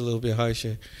judged a little bit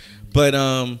harsher. But,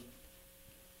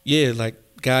 yeah, like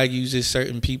God uses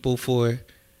certain people for,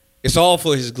 it's all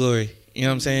for his glory. You know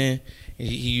what I'm saying?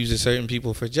 He uses certain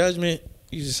people for judgment.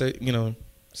 Uses certain, you know,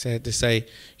 sad to say,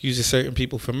 uses certain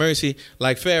people for mercy.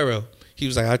 Like Pharaoh. He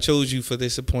was like, I chose you for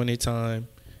this appointed time.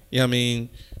 You know what I mean?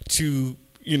 To,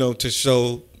 you know, to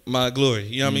show my glory.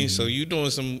 You know what I mean? So you doing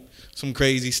some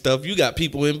crazy stuff. You got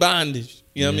people in bondage.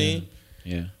 You know what I mean?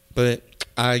 Yeah. But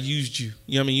I used you.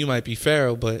 You know what I mean? You might be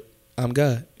Pharaoh, but I'm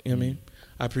God. You know what I mean?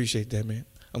 I appreciate that, man.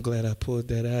 I'm glad I pulled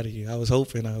that out of you. I was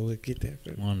hoping I would get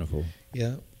that. Wonderful.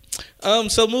 Yeah.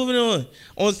 So moving on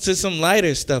to some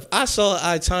lighter stuff. I saw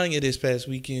I, Tonya this past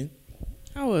weekend.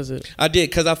 How was it? I did,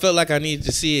 because I felt like I needed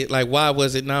to see it. Like, why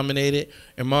was it nominated?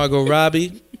 And Margot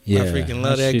Robbie, Yeah. I freaking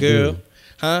love How'd that she girl. do?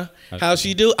 Huh? How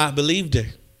she do? I believed her.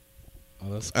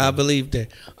 Oh, that's I believed her.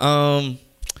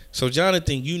 So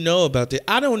Jonathan, you know about that.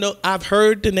 I don't know. I've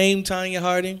heard the name Tanya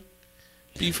Harding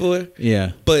before,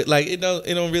 Yeah. but like it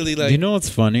don't really like. You know what's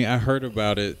funny? I heard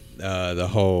about it, the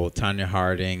whole Tanya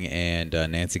Harding and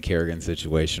Nancy Kerrigan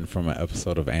situation from an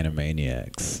episode of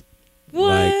Animaniacs. What?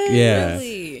 Like, yeah.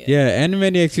 Really? Yeah,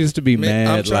 Animaniacs used to be Man,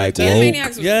 I'm mad, trying like to tell you. woke. Animaniacs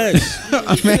was Yes.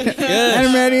 Yes.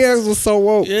 Animaniacs was so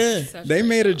woke. Yeah. They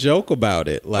made a joke about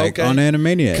it, like Okay. on 'Cause-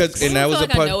 Animaniacs. and that I was feel a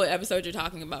like part. I know what episode you're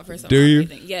talking about for some Do you?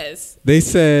 reason. Yes. They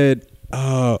said,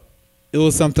 it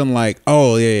was something like,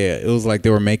 oh, yeah. It was like they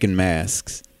were making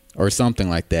masks or something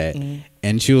like that. Mm-hmm.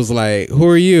 And she was like, who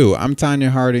are you? I'm Tanya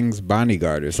Harding's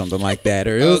bodyguard or something like that.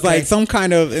 Or it was Okay. like some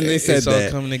kind of, and they said it's all that.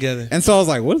 coming together. And so I was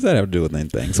like, what does that have to do with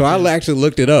anything? So I actually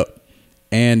looked it up.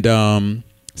 And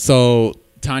so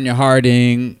Tanya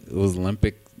Harding was an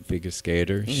Olympic figure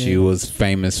skater. She was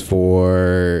famous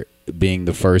for being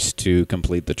the first to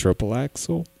complete the triple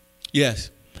axel.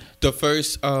 Yes, the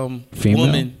first Female?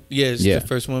 woman. Yes, Yeah. the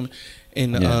first woman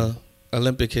in Yeah.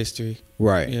 Olympic history.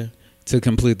 Right. Yeah. To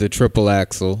complete the triple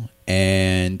axel.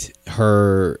 And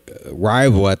her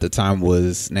rival at the time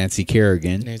was Nancy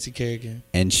Kerrigan. Nancy Kerrigan.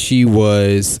 And she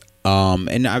was,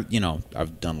 and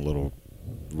I've done a little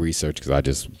research because I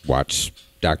just watch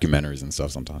documentaries and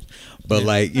stuff sometimes. But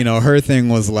her thing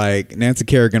was like Nancy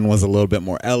Kerrigan was a little bit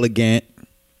more elegant,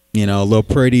 a little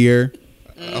prettier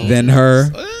than her.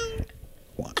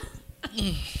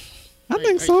 I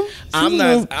think so. I'm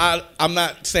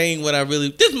not saying what I really.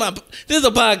 This is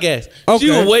a podcast. Okay.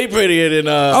 She was way prettier than.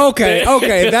 Okay.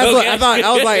 That's what I thought.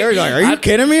 I was like, are you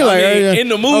kidding me? Like, in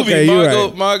the movie, okay, you're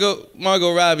right.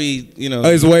 Margot Robbie,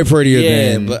 It's way prettier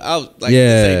yeah, than. but I was like,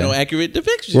 Yeah. this ain't no accurate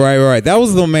depiction. Right. That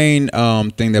was the main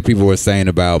thing that people were saying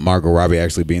about Margot Robbie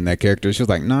actually being that character. She was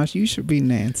like, "Nah, you should be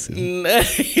Nancy. You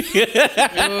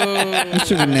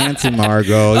should be Nancy,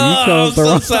 Margot. You I'm chose the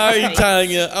so wrong." sorry,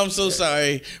 Tanya. I'm so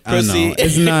sorry. I know Proceed.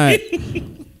 it's not.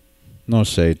 No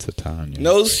shade to Tanya.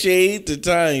 No shade to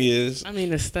Tanya's. I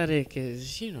mean, aesthetic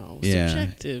is, Yeah.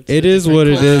 subjective. to It is different what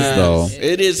it is, classes. though.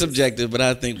 It is subjective, but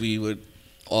I think we would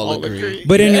all agree.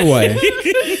 But anyway,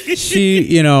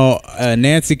 she,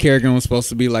 Nancy Kerrigan was supposed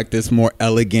to be like this more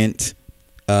elegant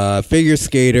figure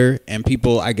skater, and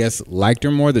people, I guess, liked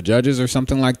her more, the judges or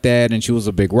something like that, and she was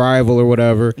a big rival or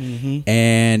whatever. Mm-hmm.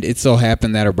 And it so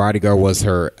happened that her bodyguard was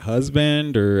her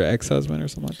husband or ex-husband or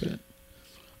something like that.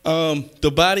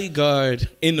 The bodyguard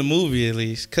in the movie, at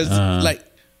least, because I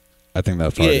think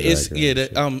that's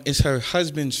it's her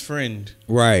husband's friend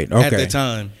right. Okay. at the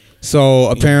time. So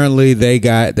apparently they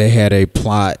had a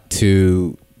plot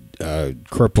to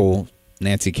cripple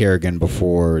Nancy Kerrigan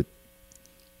before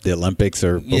the Olympics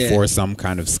or before some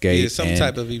kind of skate. Yeah, some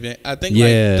type of event. I think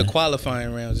Yeah. like the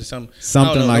qualifying rounds or something.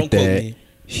 something like Don't quote that. me.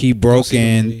 He broke see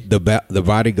the movie. in the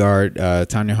bodyguard.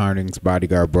 Tanya Harding's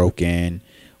bodyguard broke in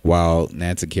while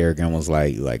Nancy Kerrigan was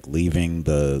like leaving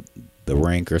the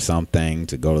rink or something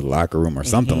to go to the locker room or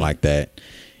something like that,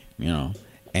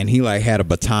 And he had a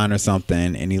baton or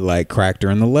something, and he cracked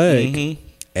her in the leg, Mm-hmm.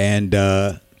 and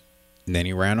then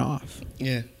he ran off.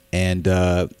 Yeah. And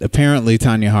apparently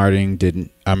Tanya Harding didn't.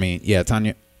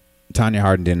 Tanya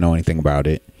Harding didn't know anything about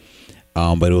it,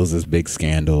 but it was this big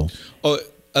scandal. Or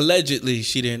allegedly,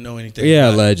 she didn't know anything. Yeah,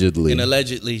 about it. allegedly. And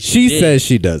allegedly, She did. says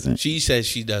she doesn't. She says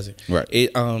she doesn't. Right.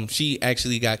 She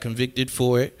actually got convicted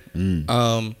for it.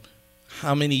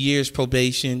 How many years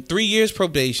probation? 3 years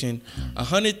probation,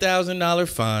 $100,000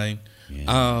 fine,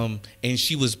 and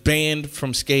she was banned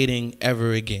from skating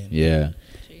ever again. Yeah.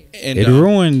 And It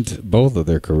ruined both of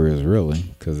their careers, really,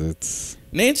 because it's.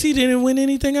 Nancy didn't win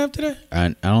anything after that.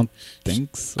 I don't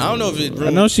think so. I don't know if it ruined.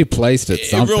 I know she placed at It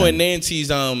something. ruined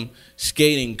Nancy's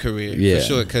skating career Yeah. for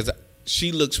sure because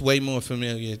she looks way more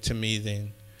familiar to me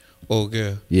than old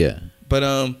girl. Yeah.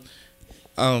 But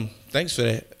thanks for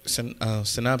that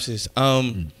synopsis.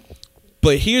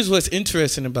 But here's what's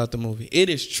interesting about the movie. It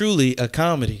is truly a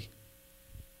comedy.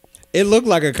 It looked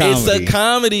like a comedy. It's a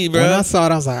comedy, bro. When I saw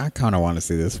it, I was like, I kind of want to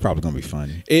see this. It's probably gonna be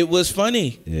funny. It was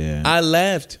funny. Yeah. I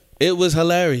laughed. It was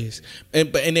hilarious.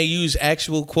 And they used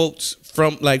actual quotes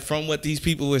from what these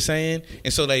people were saying.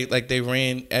 And so they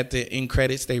ran at the end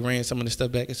credits, they ran some of the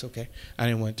stuff back. It's okay. I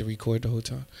didn't want to record the whole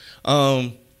time.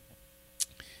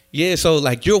 Yeah, so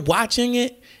you're watching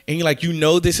it and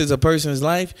you're this is a person's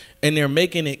life and they're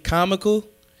making it comical.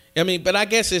 I mean, but I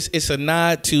guess it's a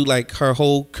nod to her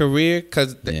whole career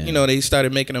because they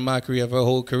started making a mockery of her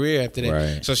whole career after that.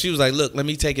 Right. So she was like, "Look, let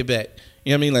me take it back."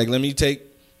 You know what I mean?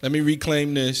 Let me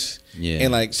reclaim this. Yeah.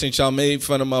 And since y'all made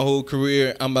fun of my whole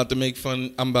career, I'm about to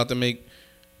make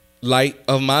light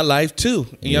of my life too.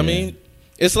 You know what I mean?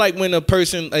 It's like when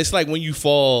when you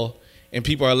fall and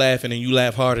people are laughing and you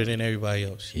laugh harder than everybody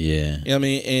else. Yeah. You know what I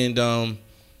mean? And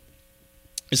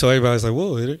And so everybody's like,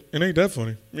 "Whoa, it ain't that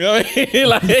funny." You know what I mean?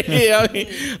 Like, you know what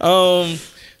I mean?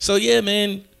 So yeah,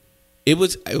 man, it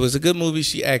was a good movie.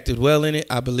 She acted well in it.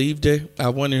 I believed her. I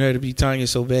wanted her to be Tanya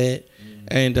so bad,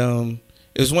 and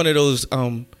it was one of those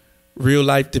real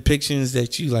life depictions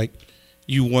that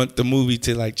you want the movie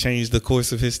to like change the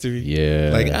course of history.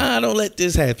 Yeah. Like, don't let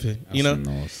this happen. You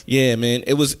know? Yeah, man.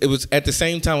 It was at the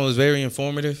same time it was very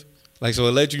informative. Like, so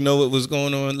it let you know what was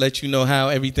going on, let you know how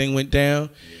everything went down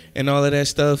and all of that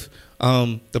stuff.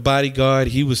 The bodyguard,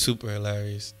 he was super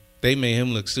hilarious. They made him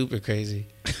look super crazy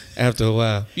after a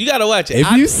while. You got to watch it.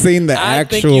 If you've seen the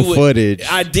actual footage.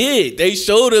 I did. They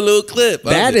showed a little clip.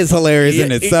 That is hilarious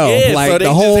in itself. Yeah, like so they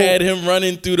the whole just had him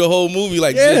running through the whole movie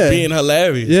like just being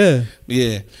hilarious.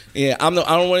 Yeah. Yeah. I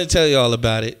don't want to tell you all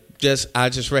about it. I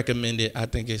just recommend it. I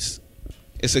think it's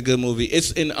a good movie.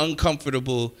 It's an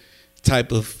uncomfortable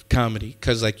type of comedy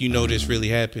because like this really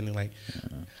happened. And, like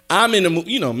I'm in the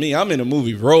movie. You know me. I'm in the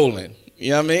movie rolling.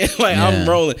 You know what I mean? Like I'm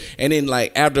rolling, and then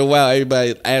like after a while,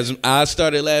 everybody, as I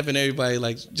started laughing, everybody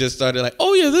like just started like,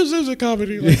 "Oh yeah, this is a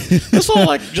comedy. Like, let's all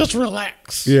like just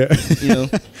relax." Yeah,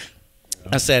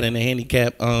 I sat in the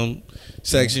handicap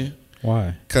section.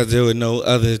 Why? Because there were no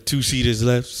other 2-seaters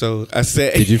left, so I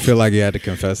sat. Did you feel like you had to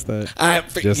confess that?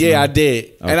 I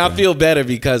did, and I feel better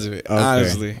because of it. Okay.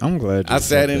 Honestly, I'm glad. I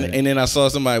sat in, and then I saw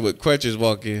somebody with crutches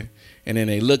walk in. And then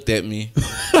they looked at me,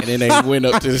 and then they went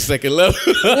up to the second level.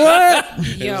 What?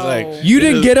 Yo. Like, you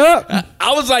didn't get up?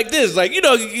 I was like this, like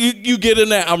you get in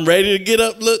that. I'm ready to get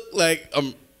up. Look, like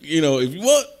I'm, if you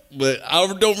want, but I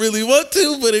don't really want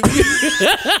to. But if you,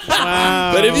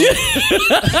 but if you,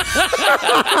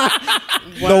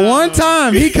 the one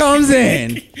time he comes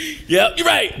in, yep, you're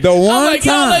right. The one like,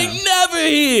 time, y'all ain't never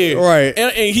here, right?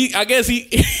 And he, I guess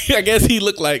he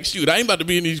looked like, shoot, I ain't about to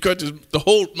be in these crutches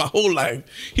my whole life.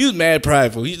 He was mad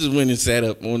prideful. He just went and sat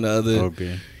up on the other.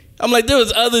 Okay. I'm like, there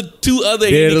was two other.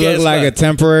 Did it look like a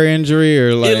temporary injury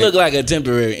or like? It looked like a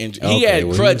temporary injury. He had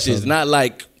crutches, not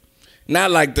like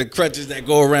the crutches that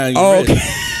go around your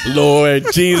wrist. Lord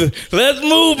Jesus, let's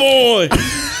move on.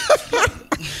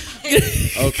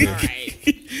 Okay.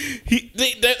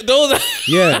 Those are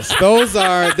those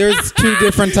are. There's two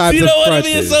different types of crutches. You don't want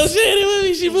to be associated with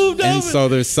me. She moved over. And so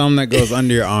there's some that goes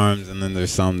under your arms, and then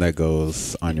there's some that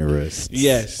goes on your wrists.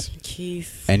 Yes,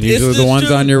 Keith. And usually the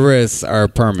ones on your wrists are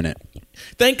permanent.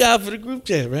 Thank God for the group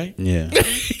chat, right? Yeah.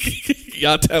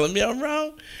 Y'all telling me I'm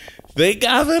wrong? Thank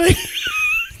God for that.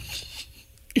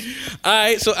 All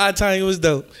right, so I Tanya was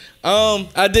dope.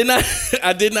 I did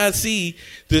not see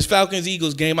this Falcons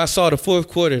Eagles game. I saw the fourth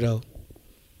quarter though.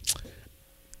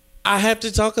 I have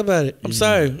to talk about it. I'm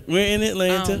sorry. We're in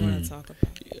Atlanta. I don't want to talk about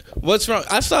it. What's wrong?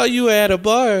 I saw you at a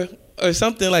bar or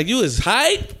something. Like you was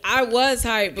hype. I was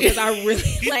hype because I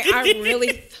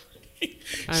really.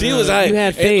 She was hype. You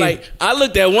had faith. And, like I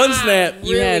looked at one snap.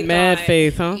 You had mad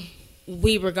faith, huh?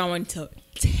 We were going to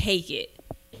take it,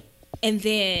 and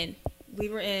then we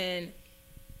were in.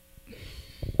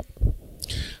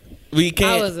 We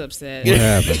can't. I was upset. What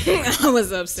happened? I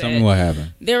was upset. Tell me what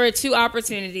happened. There were two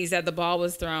opportunities that the ball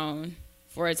was thrown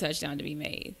for a touchdown to be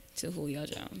made to Julio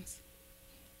Jones.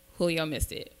 Julio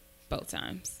missed it both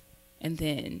times. And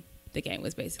then the game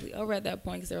was basically over at that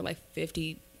point because there were like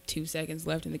 52 seconds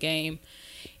left in the game.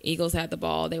 Eagles had the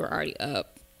ball. They were already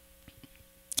up.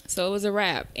 So it was a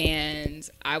wrap. And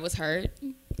I was hurt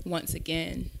once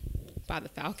again by the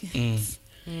Falcons.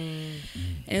 And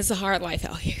it's a hard life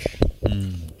out here.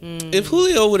 If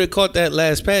Julio would have caught that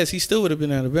last pass, he still would have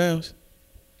been out of bounds.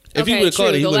 If he would have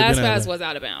caught it, he would have been out of bounds. The last pass was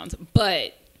out of bounds.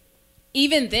 But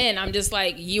even then, I'm just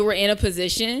like, you were in a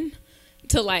position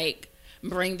to like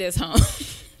bring this home.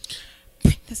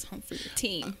 Bring this home for your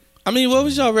team. I mean, what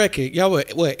was y'all record? Y'all were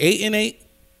what, 8-8?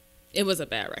 It was a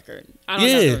bad record. I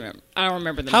don't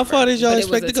remember the How number, far did y'all but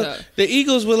expect to go? The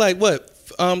Eagles were like what,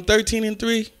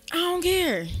 13-3. I don't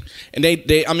care. And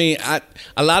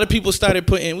a lot of people started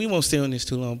putting. We won't stay on this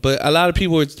too long, but a lot of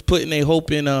people were putting their hope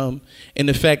in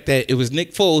the fact that it was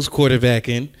Nick Foles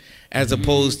quarterbacking as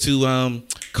opposed to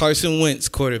Carson Wentz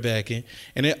quarterbacking.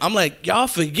 And I'm like, y'all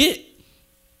forget,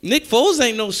 Nick Foles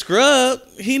ain't no scrub.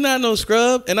 He not no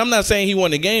scrub. And I'm not saying he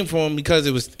won the game for him because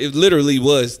it literally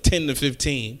was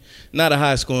 10-15, not a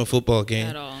high scoring football game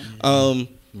At all.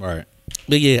 Right.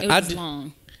 But yeah, It was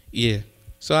long. Yeah.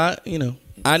 So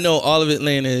I know all of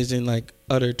Atlanta is in like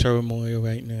utter turmoil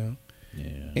right now.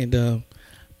 Yeah. And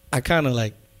I kind of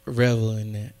like revel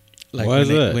in that. Like Why is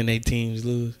that? When they teams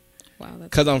lose. Wow.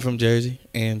 Because I'm from Jersey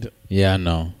and Yeah, I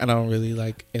know. I don't really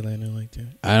like Atlanta like that.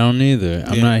 I don't either.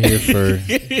 I'm not here for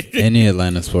any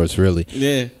Atlanta sports, really.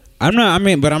 Yeah. I'm not. I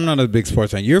mean, but I'm not a big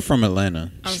sports fan. You're from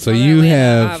Atlanta, I'm so from you Atlanta.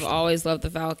 have I've always loved the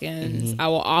Falcons. I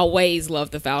will always love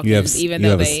the Falcons, you have even you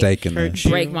though have a they stake in hurt this.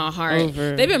 you break my heart.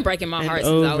 over They've been breaking my and heart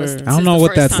since I was. over. I don't know since what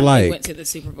the that's first time they like. went to the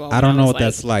Super Bowl. I don't when know was what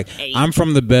that's like. 8. I'm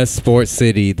from the best sports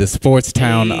city, the sports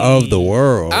town of the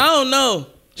world, I don't know.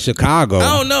 Chicago.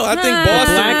 I don't know. I think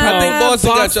Boston. I think Boston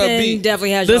got y'all beat.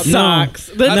 Definitely has The y'all beat. Sox.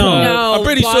 The No. I'm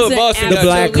pretty sure Boston The got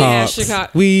y'all beat. Blackhawks. Chicago.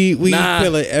 We Nah.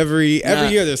 feel it every Nah.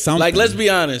 year. There's something. Like, let's be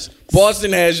honest.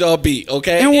 Boston has y'all beat,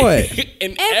 okay? And what?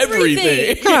 In Everything.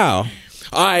 everything. How?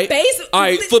 All right. All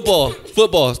right, football.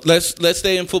 Let's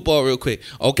stay in football real quick.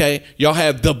 Okay? Y'all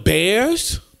have the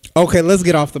Bears. Okay, let's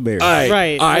get off the Bears. All right.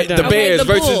 Right, All right, we're the done. Bears Okay,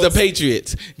 the versus the Bulls.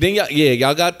 Patriots. Then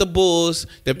y'all got the Bulls,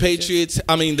 the Patriots.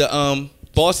 I mean the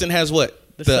Boston has what?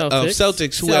 The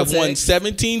Celtics who have won Celtics.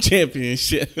 17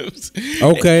 championships.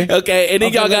 Okay. Okay, and then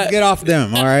Okay, y'all let's got get off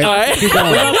them. All right. all right. Keep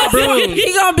going.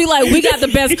 He gonna be like, we got the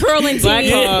best curling team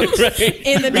Blackhawks. Right.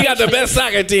 in the We got the best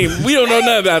soccer team. We don't know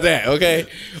nothing about that, okay?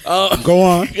 Go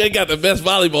on. They got the best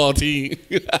volleyball team.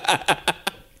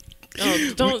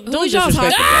 Don't Who's y'all's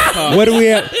disrespect the hockey? Blackhawks. What do we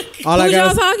have? All I Who's got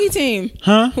y'all's is, hockey team?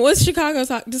 huh? What's Chicago's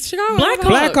hockey? Does Chicago have a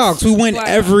Blackhawks, who win Blackhawks.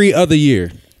 every other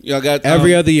year. Y'all got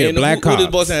Every other year, and who does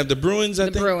Blackhawks. Boston have? The Bruins, I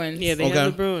The think. Bruins. Yeah, they Okay. have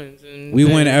the Bruins. And We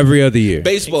win every other year.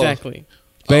 Baseball. Exactly.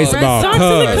 Baseball, Red Sox and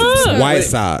the Cubs, Cubs. White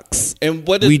Sox. And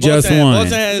what does We Boston just have? won.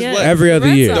 Boston has Yeah. what? Every other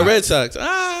Red year. The Red Sox.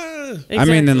 Ah. I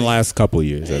mean, in the last couple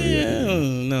years, every Yeah, year. I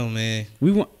don't know, man.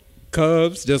 We won.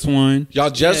 Cubs just won. Y'all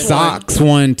just won. Sox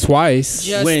won twice.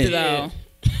 Just Win. though.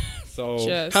 So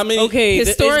Just. How many? Okay,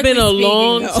 it's been Historically a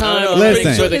long speaking, though. time.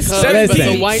 Listen. for the Cubs, Listen. but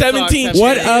the White Sox 17 have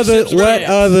what been-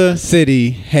 other Rams. city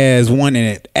has won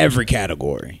in every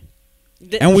category?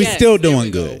 And we still there doing we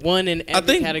go. good. One in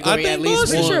every think- category I think at least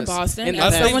Boston. Pretty sure once. Boston. in the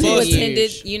As I past someone think who 10 Boston. attended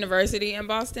years. university in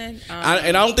Boston,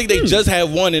 And I don't think they just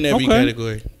have one in every Okay.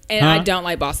 category. and I Huh? don't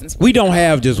like Boston sports. We don't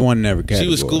have just one in every category. She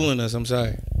was schooling us. I'm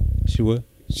sorry. She what?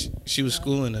 She was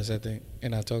schooling us, I think,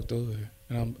 and I talked over her.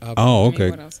 And I'll Oh, I mean, okay.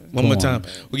 what else is- one more Go on.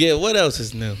 time. Well, yeah. What else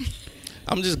is new?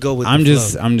 I'm just go with. I'm the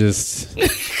just, flow. I'm just.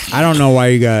 I don't know why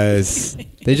you guys.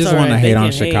 They just It's all want to right, hate they on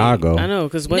can hate. Chicago. I know,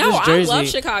 because what No, is I Jersey? love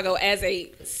Chicago as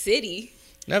a city,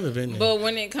 Never been there. but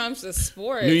when it comes to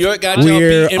sports, New York got y'all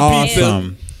We're beating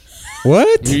awesome.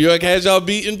 What? pizza. New York has y'all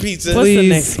beating pizza. What's the Please.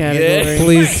 next category?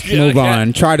 Please Yeah, move yeah.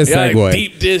 on. Try to Yeah, like segue.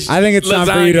 deep dish I think it's time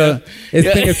for you to. lasagna.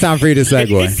 I think it's time for you to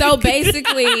segue. So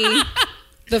basically,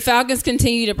 the Falcons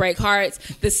continue to break hearts.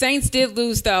 The Saints did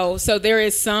lose, though, so there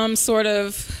is some sort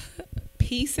of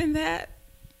peace in that.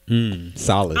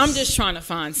 Solid. I'm just trying to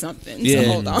find something Yeah. to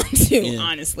hold on to, Yeah.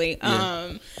 honestly.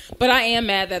 Yeah. But I am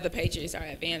mad that the Patriots are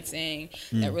advancing.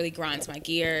 That really grinds my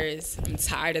gears. I'm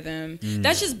tired of them.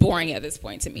 That's just boring at this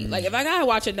point to me. Like, if I gotta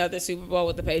watch another Super Bowl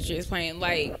with the Patriots playing,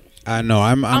 like, I know.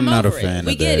 I'm not a over fan it.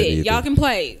 We of get that it. either. Y'all can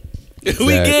play. We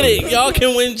get it. Y'all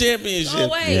can win championships. Oh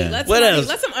wait, Yeah. let What else?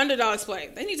 some underdogs play.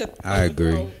 They need to. I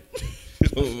agree.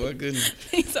 Oh my goodness.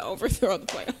 They need to overthrow the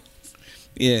playoffs.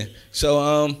 Yeah.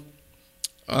 So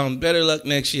better luck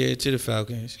next year to the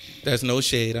Falcons. That's no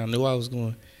shade. I knew I was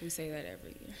going. We say that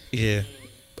every year. Yeah.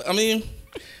 But, I mean,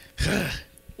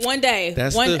 One day,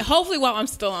 That's hopefully while I'm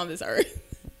still on this earth.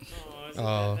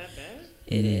 oh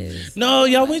It is no,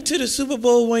 y'all went to the Super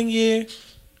Bowl one year.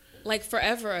 like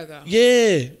forever ago.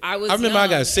 Yeah. I was remember I young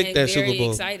got sick and that very Super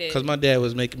Bowl excited. because my dad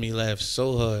was making me laugh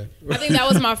so hard. I think that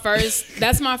was my first.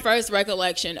 That's my first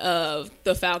recollection of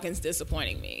the Falcons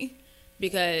disappointing me,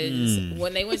 because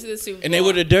when they went to the Super Bowl, And they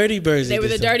were the Dirty Birds. They at were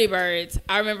the this time. Dirty Birds.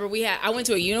 I remember I went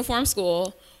to a uniform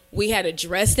school. We had a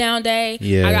dress down day.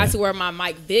 Yeah. I got to wear my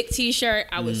Mike Vick T-shirt.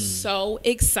 I was so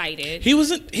excited. He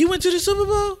went to the Super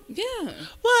Bowl? Yeah.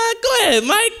 What? Go ahead,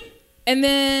 Mike. And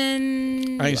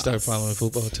then I ain't started following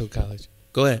football until college.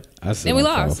 Go ahead. I still Then we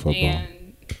don't follow lost. football. And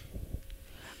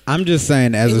I'm just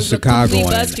saying, as It a was a complete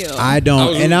Chicagoan, buzzkill. I I don't,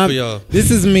 was and rooting I'm. for y'all.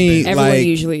 This is me, Everyone like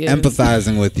usually is.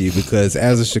 empathizing with you because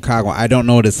as a Chicagoan, I don't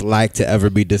know what it's like to ever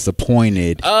be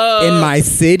disappointed Oh. in my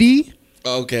city.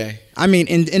 Okay. I mean,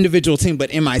 in individual team, but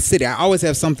in my city, I always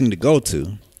have something to go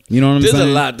to. You know what I'm There's saying?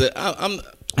 a lot that I'm.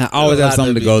 I always there's a have lot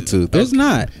something to be- go to. There's Okay.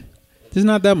 not. There's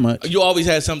not that much. You always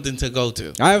had something to go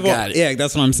to. Got it. Yeah,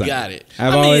 that's what I'm saying. Got it.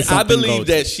 I've I mean, always I something to go believe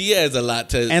to. that she has a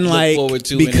lot to And look like forward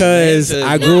to. because in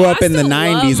I Atlanta. grew No, up I in the still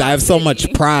love 90s, my I have so much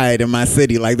city. pride in my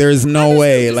city. Like there's no do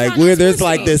way. too. Like It's not there's a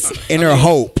like sports this inner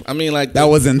hope I mean, like that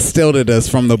was instilled in us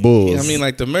from the Bulls. I mean,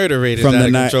 like the murder rate is From out the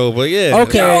of night- control. But yeah.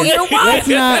 okay, let's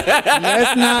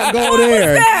not go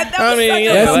there. I mean,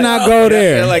 yeah, Let's like, not go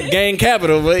there. like gang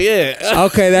capital, but yeah.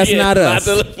 Okay, that's Yeah, not lot us.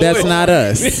 to look That's forward not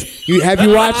us. Have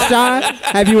you watched Shy?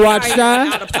 Have you watched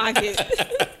out Shy? of pocket.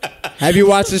 Have you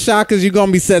watched the Shot? Because you're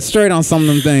gonna be set straight on some of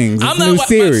them things. It's I'm a new not.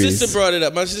 series. My sister brought it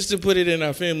up. My sister put it in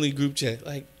our family group chat.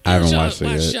 Like, I haven't "Yo, watched it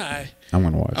watch yet. Shy." I'm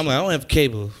gonna watch. I'm it. like, I don't have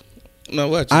cable. No,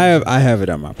 watch. I have it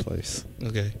at my place.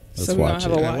 Okay, Let's So we're gonna watch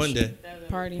have it. a Yeah, watch one day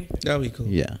party. that'll be cool.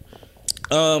 Yeah.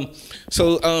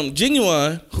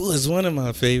 Genuine, who is one of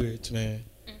my favorites, man.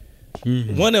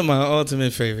 Mhm. One of my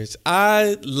ultimate favorites.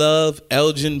 I love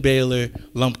Elgin Baylor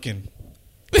Lumpkin.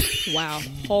 Wow,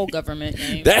 whole government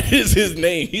name. That is his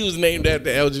name. He was named after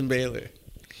Elgin Baylor.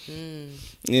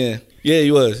 Yeah,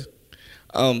 he was.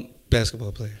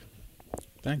 Basketball player.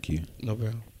 Thank you. No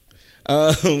problem.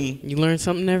 You learn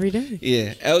something every day.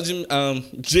 Yeah, Elgin.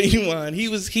 Genuine.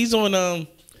 He's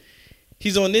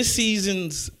on this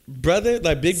season's brother,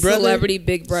 like Big Brother. Celebrity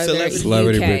Big Brother.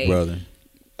 Celebrity UK. Big Brother.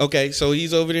 Okay, so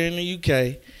he's over there in the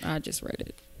UK. I just read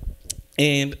it.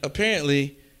 And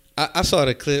apparently, I saw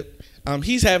the clip.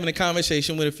 He's having a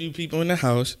conversation with a few people in the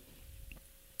house,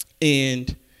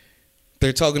 and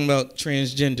they're talking about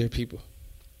transgender people.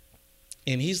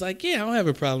 And he's like, "Yeah, I don't have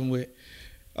a problem with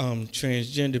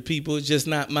transgender people. It's just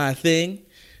not my thing,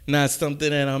 not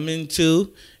something that I'm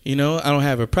into. You know, I don't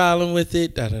have a problem with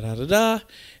it." Da da da da da.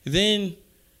 Then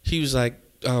he was like,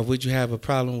 "Would you have a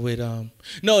problem with?"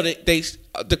 No,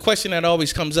 the question that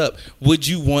always comes up: would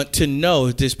you want to know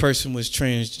if this person was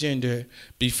transgender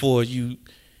before you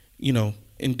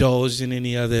indulged in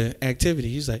any other activity?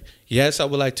 He's like, "Yes, I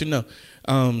would like to know."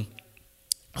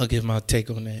 I'll give my take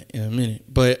on that in a minute,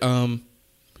 but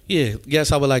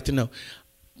yes, I would like to know.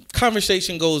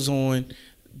 Conversation goes on.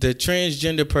 The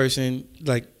transgender person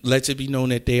lets it be known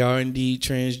that they are indeed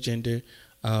transgender,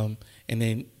 and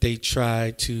then they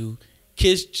try to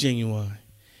kiss Genuine,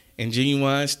 and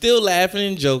Genuine, still laughing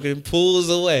and joking, pulls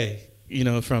away,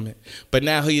 from it. But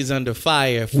now he is under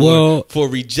fire for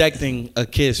rejecting a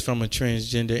kiss from a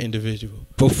transgender individual.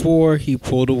 Before he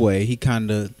pulled away, he kind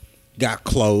of got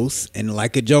close and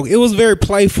like a joke. It was very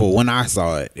playful when I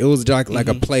saw it. It was like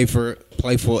a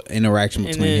playful interaction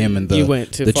between him and the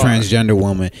transgender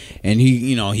woman. And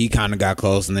he kind of got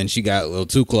close, and then she got a little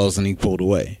too close, and he pulled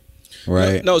away.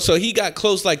 Right? No, so he got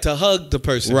close to hug the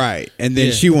person. Right. And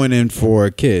then she went in for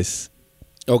a kiss.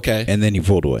 Okay. And then he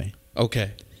pulled away.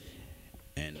 Okay.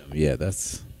 And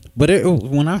that's... But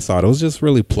when I saw it, it was just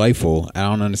really playful. I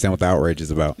don't understand what the outrage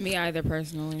is about. Me either,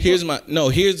 personally. I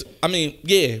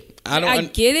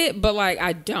get it, but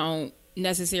I don't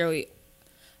necessarily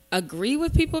agree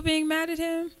with people being mad at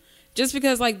him. Just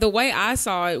because the way I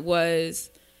saw it was,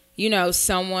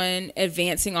 someone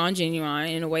advancing on Genuine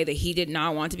in a way that he did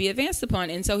not want to be advanced upon.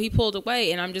 And so he pulled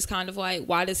away, and I'm just kind of like,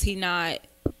 why is he not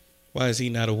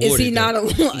awarded? Is he not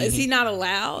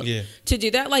allowed to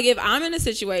do that? If I'm in a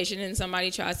situation and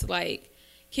somebody tries to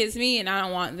kiss me and I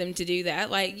don't want them to do that,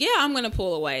 I'm going to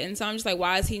pull away. And so I'm just like,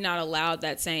 why is he not allowed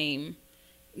that same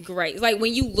grace?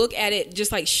 When you look at it,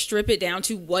 just strip it down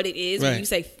to what it is. Right. When you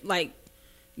say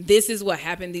this is what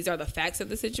happened, these are the facts of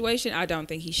the situation, I don't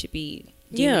think he should be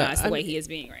demonized the way he is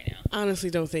being right now. I honestly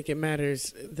don't think it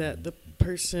matters that the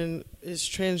person is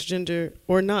transgender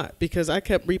or not, because I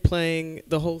kept replaying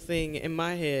the whole thing in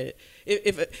my head.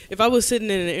 If I was sitting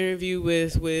in an interview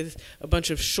with a bunch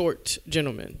of short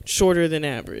gentlemen, shorter than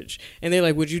average, and they're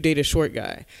like, "Would you date a short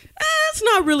guy?" That's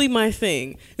not really my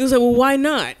thing. It was like, well, why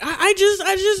not? I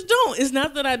just don't. It's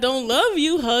not that I don't love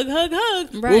you. Hug.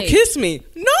 Right. Well, kiss me.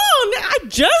 No, I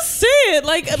just said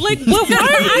what? Why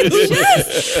I just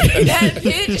that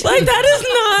bitch? That is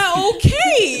not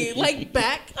okay.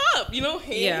 Back up.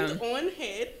 Hand on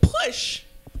head push.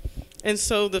 And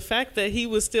so the fact that he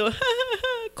was still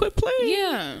quit playing.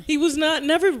 Yeah. He was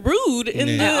never rude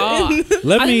at all. I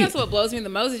think that's what blows me the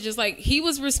most. Is just he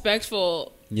was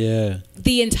respectful. Yeah.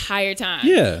 The entire time.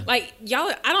 Yeah.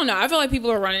 Y'all, I don't know. I feel like people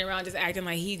are running around just acting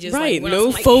like he just went no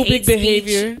on some, phobic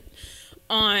behavior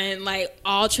on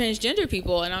all transgender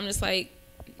people, and I'm just like,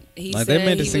 he said they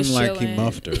made it seem like he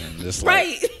muffed her and just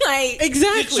right,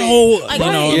 exactly. So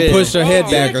pushed her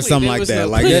head back or something like that.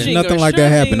 There's nothing like that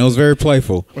happened. It was very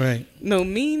playful. Right. No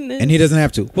meanness. And he doesn't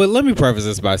have to. Well, let me preface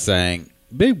this by saying,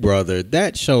 Big Brother,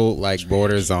 that show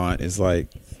borders on is I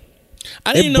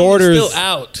didn't know it was still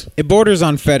out. It borders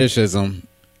on fetishism.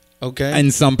 Okay.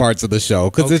 In some parts of the show,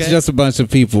 because it's just a bunch of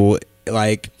people.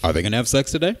 Are they gonna have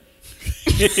sex today?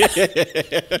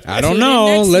 I don't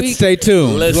know. Let's stay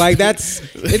tuned. That's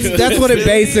what it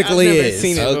basically is.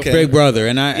 Big Brother,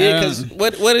 and because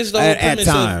what is the whole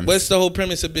premise? What's the whole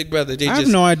premise of Big Brother? I have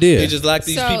no idea. They just lock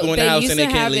these people in the house and they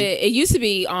can't leave. It used to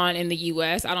be on in the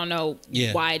U.S. I don't know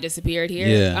why it disappeared here.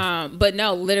 Yeah. But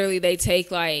no, literally they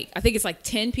take I think it's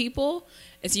 10 people.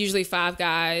 It's usually 5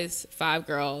 guys, 5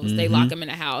 girls. Mm-hmm. They lock them in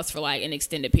a house for an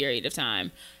extended period of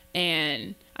time.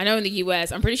 And I know in the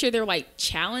U.S., I'm pretty sure there were like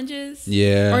challenges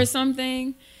or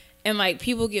something. And like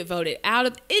people get voted out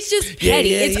of. It's just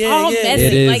petty. It's all messy.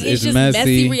 It is. Like it's just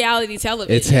messy reality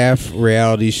television. It's half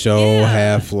reality show,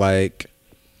 half like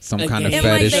some kind of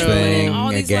fetish thing,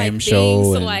 a game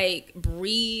show, to like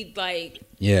breed like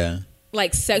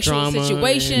like sexual drama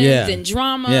situations and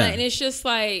drama, and it's just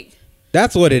like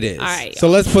that's what it is. All right, so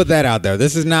let's put that out there.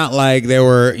 This is not like they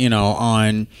were,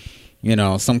 on,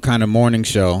 some kind of morning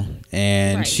show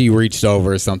and she reached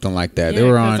over or something like that. They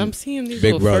were on I'm seeing these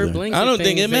Big Brother. I don't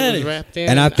think it matters.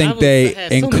 And I think they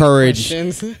encourage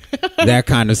that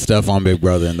kind of stuff on Big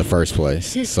Brother in the first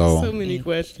place. So many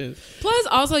questions. Plus,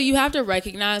 also, you have to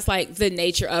recognize like the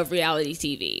nature of reality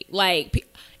TV. Like,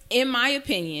 in my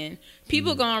opinion,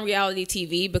 people go on reality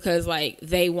TV because like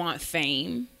they want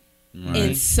fame.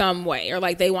 In some way, or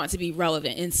like they want to be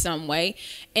relevant in some way.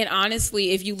 And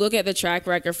honestly, if you look at the track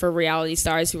record for reality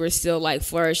stars who are still like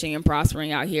flourishing and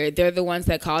prospering out here, they're the ones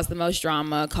that cause the most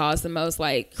drama, cause the most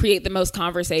like create the most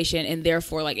conversation, and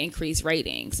therefore like increase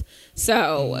ratings.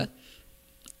 So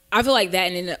I feel like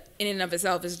that in and of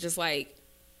itself is just like,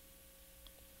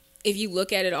 if you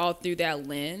look at it all through that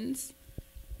lens,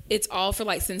 it's all for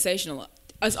like sensational.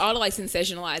 Us all to like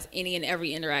sensationalize any and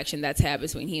every interaction that's had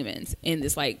between humans in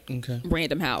this like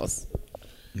random house.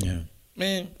 Yeah,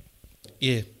 man.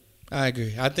 Yeah, I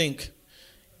agree. I think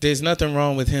there's nothing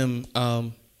wrong with him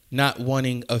not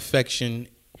wanting affection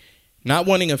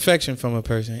from a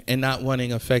person, and not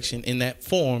wanting affection in that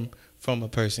form from a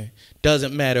person.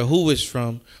 Doesn't matter who it's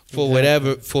from, for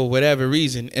whatever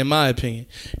reason. In my opinion,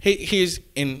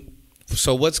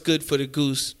 so what's good for the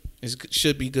goose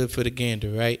should be good for the gander,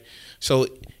 right? So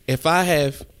if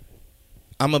I'm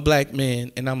a black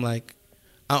man and I'm like,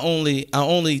 I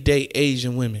only date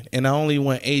Asian women and I only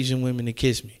want Asian women to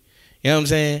kiss me. You know what I'm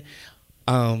saying?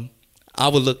 I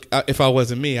would look, if I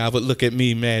wasn't me, I would look at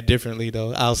me mad differently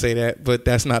though. I'll say that, but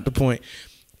that's not the point.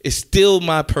 It's still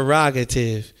my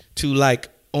prerogative to like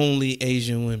only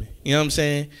Asian women. You know what I'm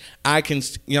saying? I can,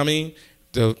 you know what I mean?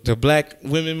 The black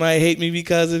women might hate me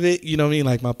because of it. You know what I mean?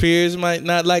 Like my peers might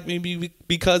not like me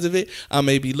because of it. I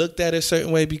may be looked at a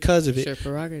certain way because of it. It's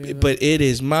your prerogative. But it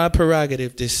is my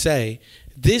prerogative to say,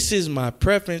 this is my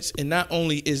preference. And not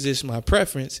only is this my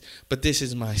preference, but this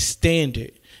is my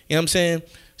standard. You know what I'm saying?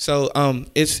 So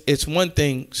it's one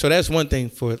thing. So that's one thing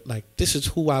for like, this is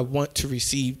who I want to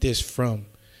receive this from.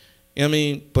 You know what I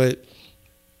mean? But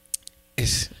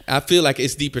I feel like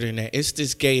it's deeper than that. It's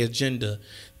this gay agenda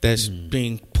that's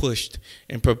being pushed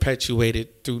and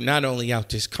perpetuated through not only out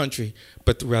this country,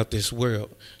 but throughout this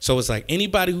world. So it's like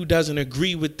anybody who doesn't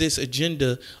agree with this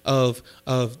agenda of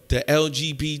the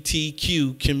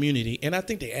LGBTQ community, and I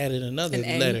think they added another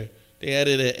letter. They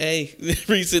added an A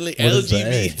recently.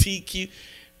 LGBTQ,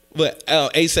 but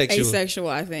asexual. Asexual,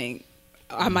 I think.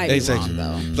 I might be wrong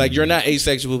though. Like you're not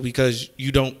asexual because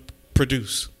you don't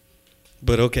produce.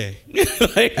 But okay.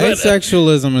 Like,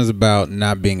 asexualism is about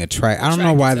not being attracted. I don't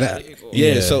know why that.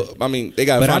 Yeah, so I mean, they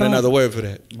gotta find another word for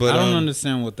that. But I don't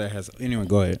understand what that has. Anyway,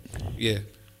 go ahead. Yeah.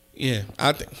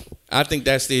 I think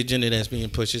that's the agenda that's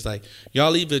being pushed. It's like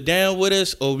y'all either down with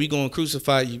us or we gonna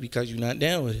crucify you because you're not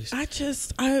down with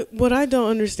us. What I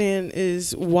don't understand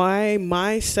is why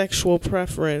my sexual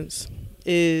preference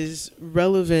is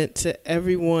relevant to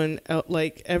everyone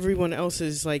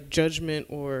else's like judgment,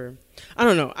 or I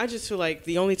don't know. I just feel like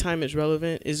the only time it's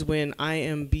relevant is when I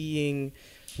am being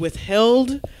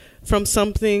withheld from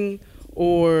something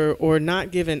or not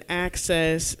given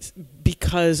access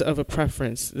because of a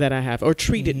preference that I have, or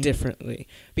treated differently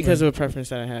because of a preference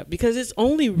that I have. Because it's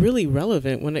only really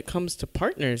relevant when it comes to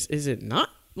partners, is it not?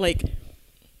 Like,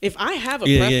 if I have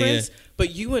a preference,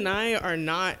 but you and I are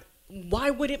not, why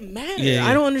would it matter?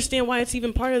 I don't understand why it's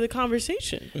even part of the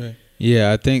conversation. Right.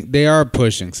 Yeah, I think they are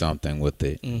pushing something with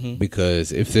it,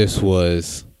 because if this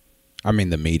was, I mean,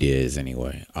 the media is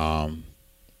anyway.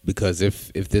 Because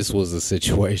if this was a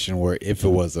situation where if it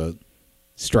was a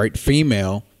straight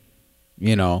female,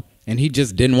 and he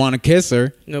just didn't want to kiss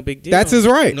her, no big deal. That's his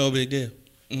right. No big deal.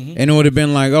 Mm-hmm. And it would have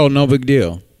been like, oh, no big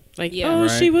deal. Like,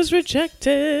 she was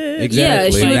rejected. Exactly. Yeah,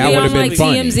 she would that be would on have been like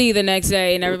funny. TMZ the next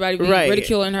day, and everybody would be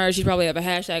ridiculing her. She'd probably have a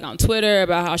hashtag on Twitter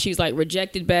about how she's like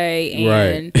rejected bae,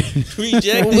 and we'd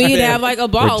have like a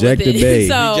ball Rejected with it.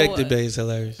 bae. So, Rejected bae is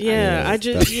hilarious. Yeah, I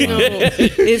just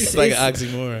it's like an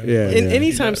oxymoron. Yeah.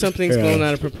 Anytime something's blown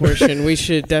out of proportion, we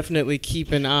should definitely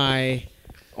keep an eye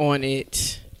on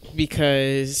it,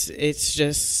 because it's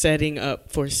just setting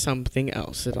up for something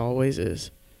else. It always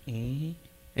is. Mm-hmm.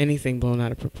 Anything blown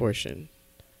out of proportion.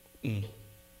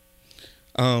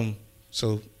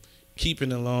 So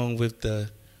keeping along with the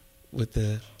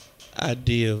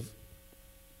idea of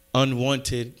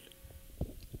unwanted.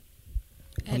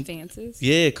 Advances.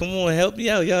 Yeah, come on, help me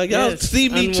out, y'all. Y'all Yes, see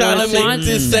me trying to make unwanted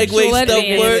this sexual segue stuff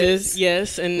work. advances.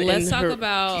 Yes, and Let's and talk her-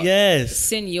 about Yes.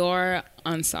 Senor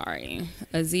Ansari.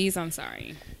 Aziz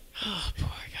Ansari. Oh, poor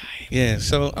guy. Yeah.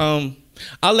 So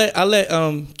I'll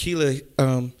let Keela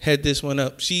head this one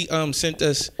up. She sent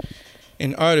us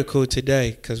an article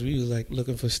today because we was like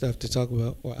looking for stuff to talk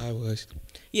about, or I was.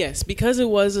 Yes, because it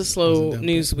was a slow Wasn't done,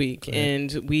 news but week, go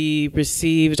ahead. and we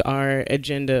received our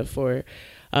agenda for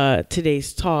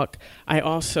today's talk. I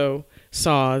also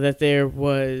saw that there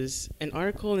was an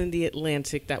article in The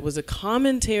Atlantic that was a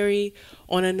commentary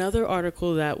on another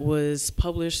article that was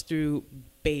published through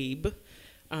Babe.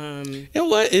 And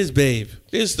what is Babe?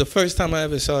 This is the first time I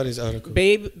ever saw this article.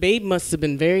 Babe must have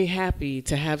been very happy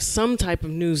to have some type of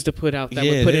news to put out that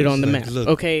Yeah, would put they it was on the like, map. look,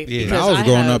 okay, yeah. When because I was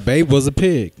growing have- up, Babe was a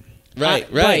pig. Right.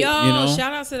 right. Yo, You know?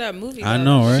 shout out to that movie. I though.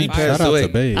 know, right? She Fire. passed Shout out away. to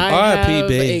Babe. I R.I.P. have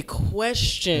Babe. a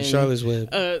question Charlotte's Web.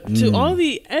 to all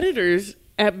the editors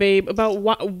at Babe about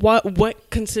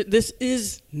this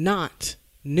is not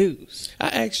news. I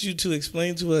asked you to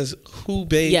explain to us who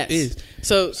Babe Yes. is.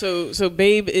 So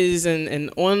Babe is an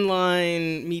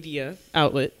online media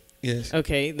outlet. Yes.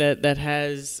 Okay, that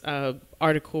has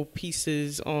article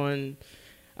pieces on.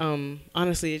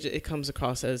 Honestly, it comes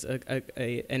across as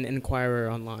an Inquirer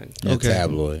online. Yeah, Okay.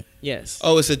 tabloid. Yes.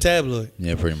 Oh, it's a tabloid.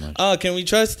 Yeah, pretty much. Can we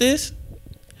trust this?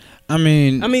 I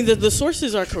mean, The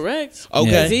sources are correct.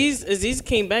 Okay. Aziz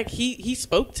came back. He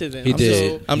spoke to them. He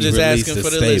did. So, I'm He just released asking a for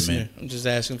the statement. listener. I'm just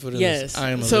asking for the yes. listener. I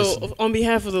am a So listener. on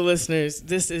behalf of the listeners,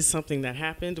 this is something that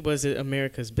happened. Was it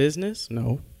America's business?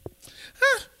 No.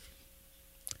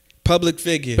 Public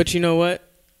figure. But you know what?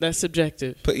 That's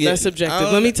subjective. But yeah, That's I subjective.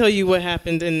 don't- Let me tell you what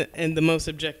happened in the most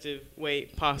objective way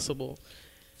possible.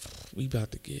 we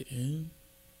about to get in.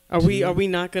 Are we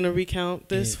not going to recount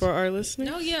this Yes. for our listeners?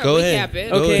 No, yeah, Go recap ahead.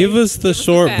 it. Okay. give us the Give us the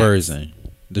short facts. version.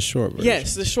 The short version.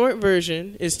 Yes, the short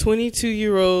version is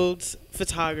 22-year-old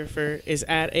photographer is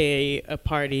at a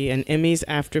party, an Emmys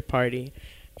after party,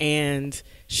 and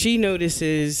she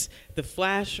notices the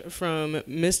flash from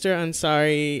Mr.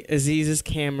 Ansari Aziz's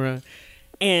camera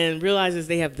and realizes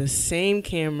they have the same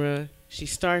camera.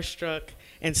 She's starstruck,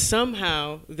 and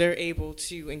somehow they're able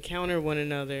to encounter one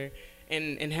another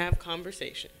and have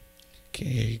conversation. Okay,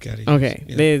 you got it. Okay,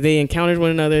 Yeah. they encountered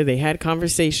one another. They had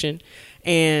conversation,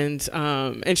 and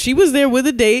she was there with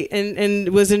a date and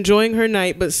was enjoying her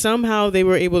night. But somehow they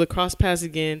were able to cross paths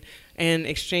again and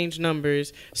exchange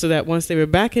numbers, so that once they were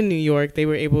back in New York, they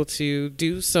were able to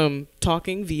do some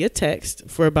talking via text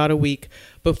for about a week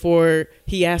before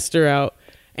he asked her out,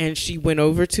 and she went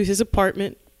over to his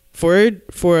apartment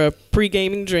for a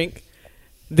pre-gaming drink.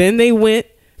 Then they went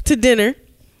to dinner.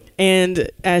 And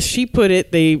as she put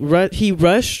it, he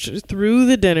rushed through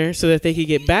the dinner so that they could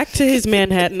get back to his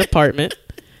Manhattan apartment.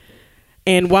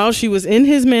 And while she was in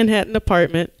his Manhattan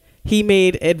apartment, he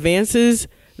made advances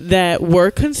that were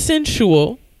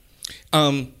consensual,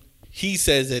 He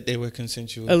says that they were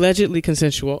consensual. allegedly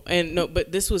consensual. And no,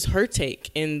 but this was her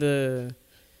take in the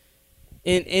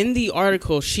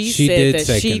article. She said did that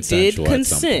say she did consensual at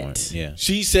some point. consent. Yeah.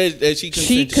 She said that she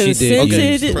She consented.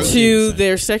 consented Okay. to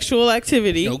their sexual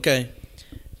activity, Okay.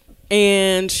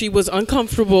 and she was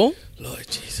uncomfortable. Lord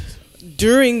Jesus.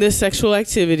 During this sexual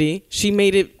activity, she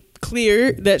made it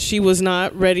clear that she was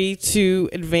not ready to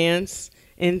advance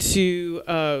into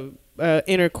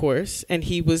intercourse, and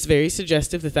he was very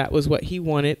suggestive that was what he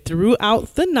wanted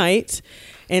throughout the night.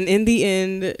 And in the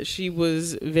end, she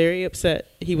was very upset.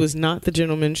 He was not the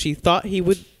gentleman she thought he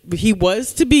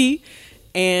was to be,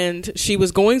 and she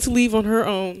was going to leave on her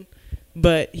own,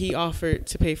 but he offered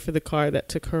to pay for the car that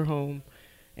took her home,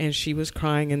 and she was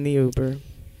crying in the Uber.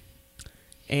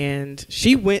 And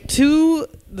she went to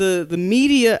the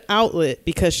media outlet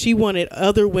because she wanted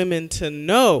other women to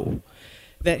know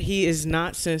that he is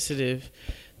not sensitive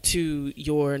to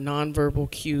your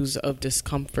nonverbal cues of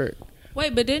discomfort.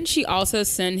 Wait, but didn't she also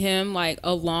send him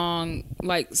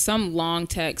some long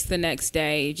text the next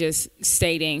day, just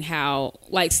stating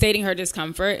her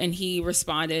discomfort, and he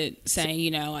responded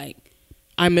saying,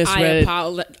 I misread.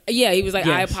 he was like,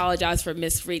 I Yes. apologize for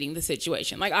misreading the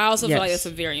situation. Like, I also feel like Yes.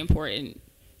 that's a very important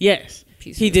Yes,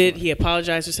 piece. he of did. info. He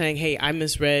apologized for saying, "Hey, I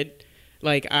misread.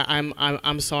 Like,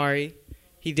 I'm sorry."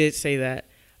 He did say that.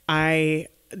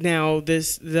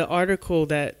 The article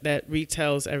that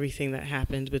retells everything that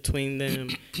happened between them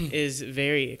is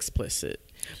very explicit.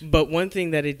 But one thing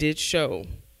that it did show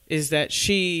is that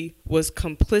she was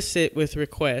complicit with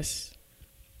requests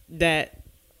that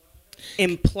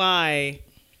imply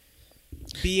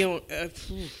beyond.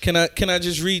 Can I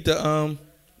just read the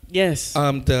Yes.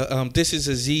 this is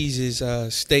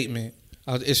Aziz's statement.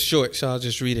 It's short, so I'll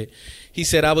just read it. He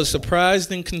said, I was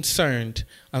surprised and concerned,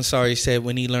 he said,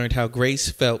 when he learned how Grace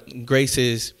felt. Grace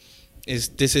is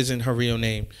this isn't her real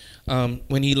name.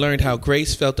 When he learned how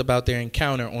Grace felt about their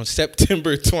encounter on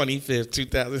September 25th,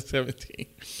 2017.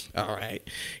 All right.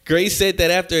 Grace said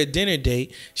that after a dinner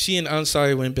date, she and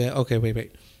Ansari went back. Okay,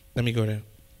 wait. Let me go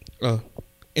down.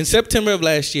 In September of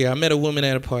last year, I met a woman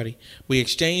at a party. We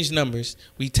exchanged numbers.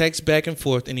 We texted back and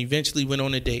forth and eventually went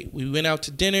on a date. We went out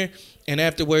to dinner, and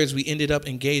afterwards we ended up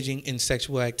engaging in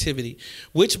sexual activity,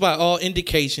 which by all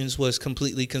indications was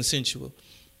completely consensual.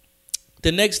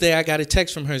 The next day, I got a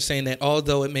text from her saying that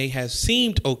although it may have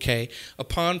seemed okay,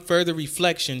 upon further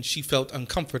reflection, she felt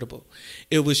uncomfortable.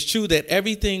 It was true that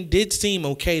everything did seem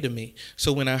okay to me.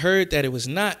 So when I heard that it was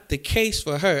not the case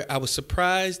for her, I was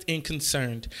surprised and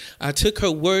concerned. I took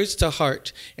her words to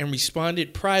heart and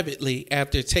responded privately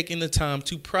after taking the time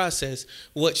to process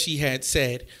what she had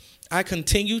said. I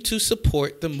continue to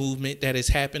support the movement that is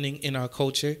happening in our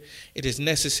culture. It is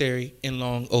necessary and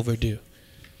long overdue.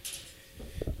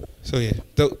 So yeah,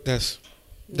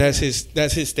 that's his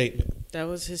statement. That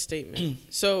was his statement.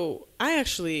 So I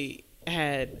actually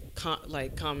had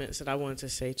comments that I wanted to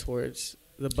say towards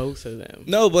the both of them.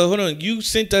 No, but hold on. You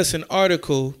sent us an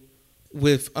article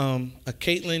with a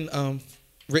Caitlin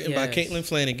written by Caitlin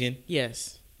Flanagan.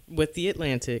 Yes, with The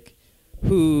Atlantic,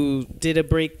 who did a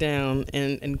breakdown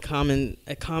and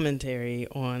a commentary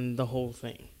on the whole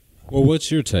thing. Well,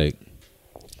 what's your take?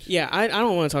 Yeah, I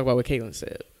don't want to talk about what Caitlin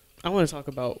said. I want to talk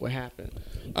about what happened.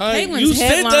 You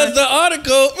sent us the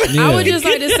article. Yeah. I would just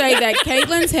like to say that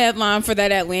Caitlin's headline for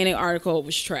that Atlantic article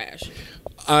was trash.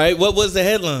 All right, what was the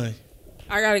headline?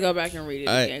 I got to go back and read it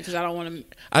again because I don't want to.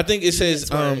 I think it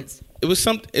says it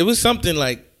was something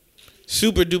like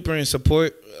super duper in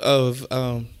support of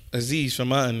Aziz, from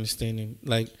my understanding.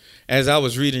 Like, as I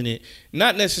was reading it,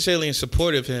 not necessarily in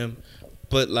support of him,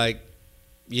 but like,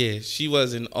 yeah, she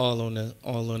wasn't all on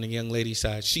the young lady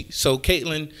side. So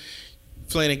Caitlin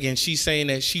Flanagan, she's saying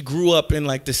that she grew up in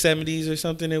like the 70s or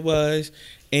something it was,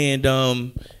 and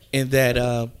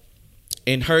that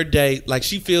in her day, like,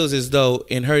 she feels as though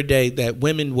in her day that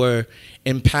women were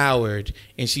empowered,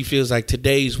 and she feels like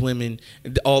today's women,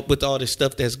 with all the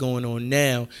stuff that's going on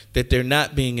now, that they're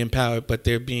not being empowered, but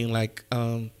they're being like,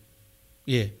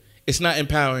 it's not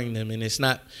empowering them, and it's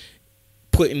not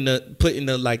putting them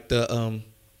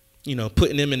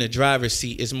in the driver's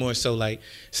seat. Is more so like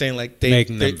saying like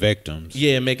making them victims.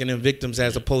 Yeah, making them victims,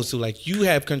 as opposed to like you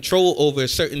have control over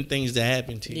certain things that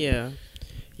happen to you.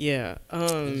 Yeah.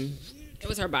 It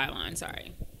was her byline,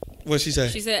 sorry. What'd she say?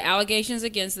 She said, allegations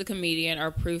against the comedian are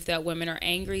proof that women are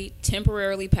angry,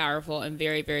 temporarily powerful, and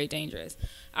very, very dangerous.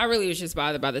 I really was just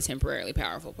bothered by the temporarily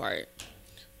powerful part.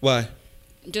 Why?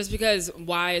 Just because,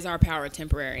 why is our power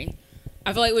temporary?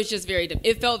 I feel like it was just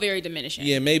it felt very diminishing.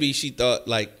 Yeah, maybe she thought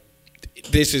like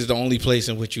this is the only place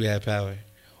in which you have power.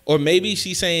 Or maybe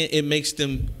she's saying it makes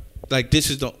them like this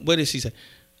is the, what did she say?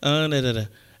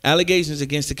 Allegations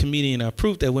against the comedian are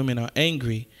proof that women are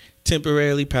angry,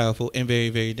 temporarily powerful, and very,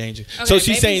 very dangerous. Okay, so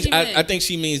she's saying, I think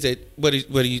she means that, what do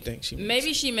you think she means?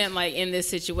 Maybe she meant like in this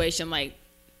situation, like,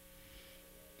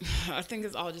 I think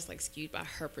it's all just like skewed by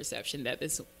her perception that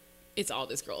it's all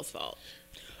this girl's fault.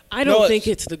 I don't think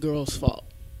it's the girl's fault.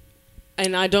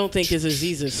 And I don't think it's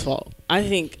Aziz's fault. I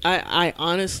think, I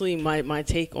honestly, my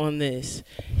take on this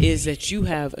is that you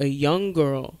have a young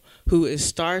girl who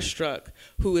is starstruck,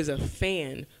 who is a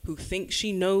fan, who thinks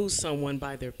she knows someone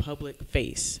by their public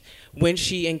face. When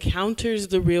she encounters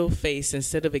the real face,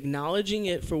 instead of acknowledging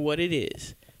it for what it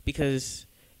is, because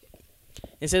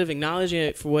instead of acknowledging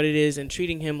it for what it is and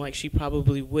treating him like she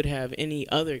probably would have any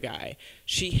other guy,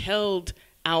 she held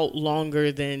out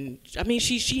longer than, I mean,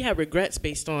 she had regrets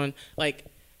based on like,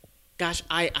 gosh,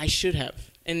 I should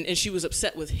have. And she was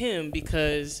upset with him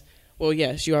because, well,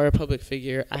 yes, you are a public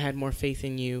figure. I had more faith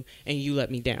in you, and you let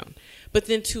me down. But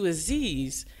then to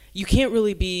Aziz, you can't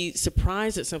really be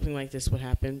surprised that something like this would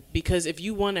happen, because if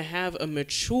you want to have a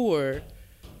mature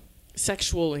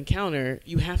sexual encounter,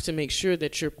 you have to make sure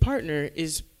that your partner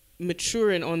is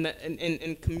mature and on that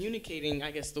and communicating,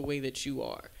 I guess, the way that you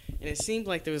are. And it seemed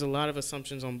like there was a lot of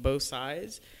assumptions on both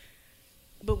sides.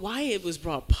 But why it was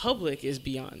brought public is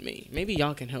beyond me. Maybe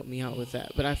y'all can help me out with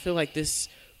that. But I feel like this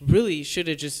really should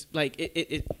have just, like,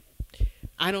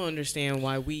 I don't understand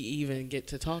why we even get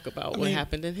to talk about what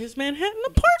happened in his Manhattan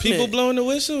apartment. People blowing the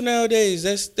whistle nowadays.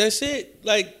 That's it.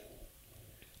 Like,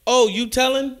 oh, you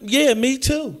telling? Yeah, me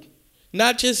too.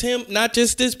 Not just him, not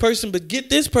just this person, but get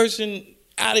this person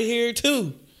out of here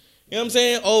too. You know what I'm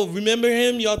saying? Oh, remember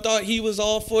him? Y'all thought he was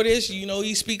all for this. You know,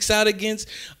 he speaks out against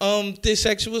this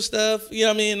sexual stuff. You know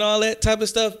what I mean? And all that type of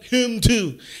stuff. Him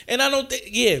too. And I don't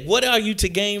think, what are you to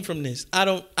gain from this? I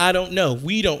don't know.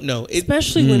 We don't know.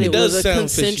 Especially when it does was a sound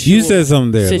consensual fishy. You said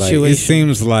something there. Like, situation. it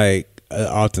seems like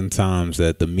oftentimes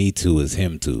that the Me Too is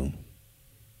him too.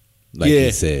 Like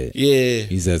you said. Yeah.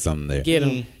 You said something there. Get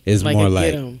him. It's Like more a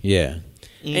like, get 'em. yeah.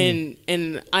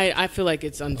 And I feel like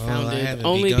it's unfounded haven't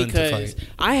only begun to because fight.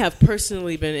 I have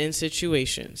personally been in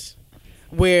situations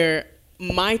where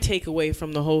my takeaway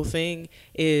from the whole thing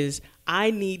is I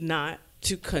need not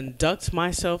to conduct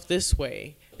myself this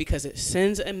way because it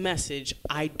sends a message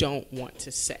I don't want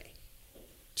to say.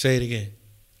 Say it again.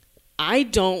 I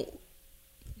don't.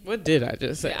 What did I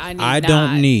just say? I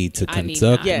don't need to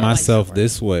conduct Yeah. myself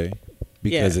this way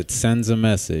because Yeah. it sends a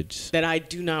message. That I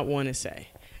do not want to say.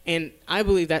 And I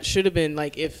believe that should have been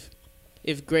like if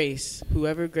Grace,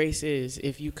 whoever Grace is,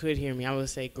 if you could hear me, I would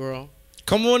say, girl.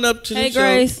 Come on up to the Hey, show.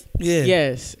 Grace. Yeah.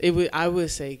 Yes, I would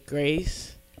say,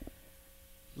 Grace,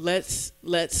 let's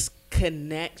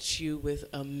connect you with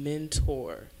a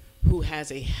mentor who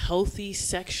has a healthy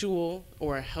sexual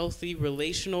or a healthy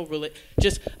relational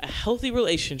just a healthy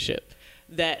relationship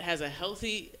that has a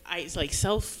healthy it's like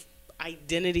self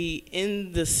identity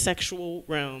in the sexual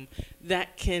realm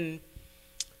that can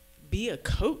be a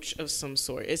coach of some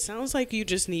sort. It sounds like you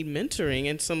just need mentoring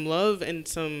and some love and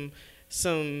some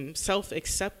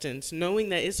self-acceptance, knowing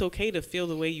that it's okay to feel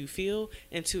the way you feel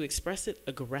and to express it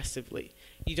aggressively.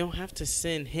 You don't have to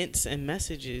send hints and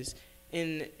messages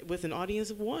with an audience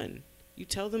of one. You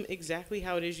tell them exactly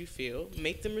how it is you feel,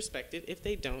 make them respect it. If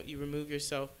they don't, you remove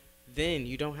yourself. Then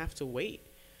you don't have to wait.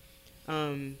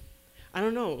 I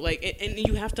don't know. Like, and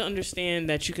you have to understand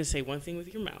that you can say one thing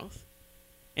with your mouth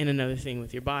and another thing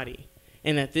with your body,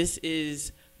 and that this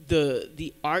is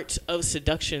the art of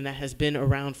seduction that has been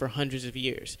around for hundreds of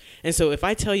years. And so if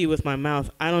I tell you with my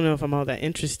mouth, I don't know if I'm all that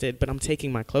interested, but I'm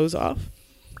taking my clothes off,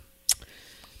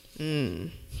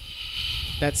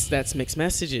 that's mixed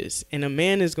messages. And a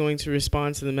man is going to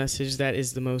respond to the message that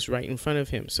is the most right in front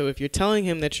of him. So if you're telling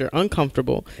him that you're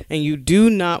uncomfortable and you do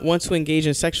not want to engage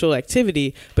in sexual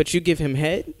activity, but you give him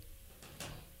head,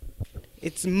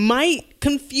 it might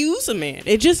confuse a man.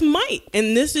 It just might.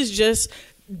 And this is just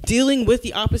dealing with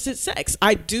the opposite sex.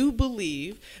 I do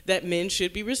believe that men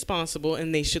should be responsible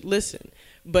and they should listen.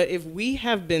 But if we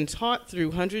have been taught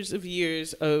through hundreds of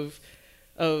years of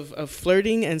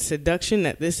flirting and seduction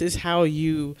that this is how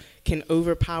you can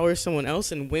overpower someone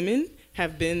else, and women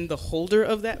have been the holder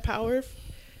of that power,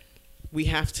 we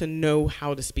have to know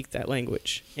how to speak that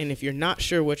language. And if you're not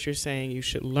sure what you're saying, you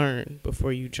should learn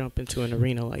before you jump into an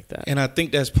arena like that. And I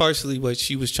think that's partially what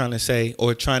she was trying to say,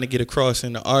 or trying to get across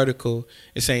in the article,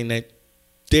 is saying that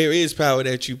there is power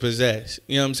that you possess.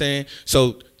 You know what I'm saying?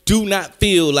 So do not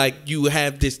feel like you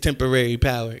have this temporary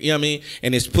power. You know what I mean?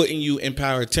 And it's putting you in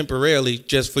power temporarily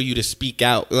just for you to speak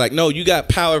out. Like, no, you got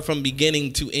power from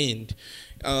beginning to end.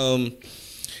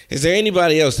 Is there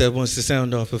anybody else that wants to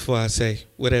sound off before I say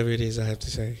whatever it is I have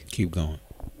to say? Keep going.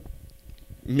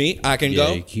 Me? I can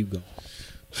Yeah, go? keep going.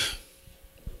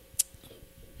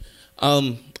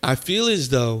 I feel as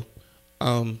though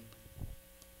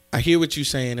I hear what you're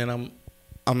saying, and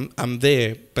I'm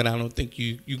there, but I don't think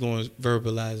you going to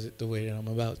verbalize it the way that I'm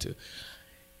about to.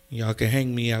 Y'all can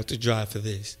hang me out to dry for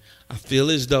this. I feel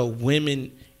as though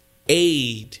women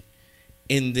aid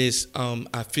in this.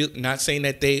 I feel, not saying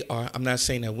that they are. I'm not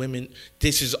saying that women,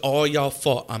 this is all y'all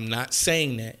fault. I'm not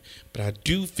saying that. But I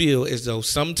do feel as though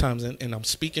sometimes, and I'm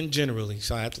speaking generally,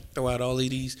 so I have to throw out all of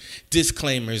these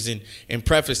disclaimers and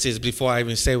prefaces before I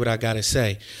even say what I got to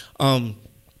say. I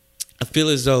feel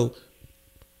as though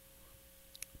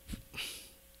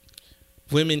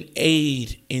women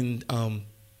aid in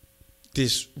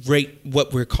this rape,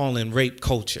 what we're calling rape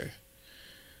culture.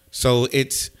 So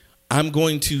I'm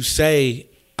going to say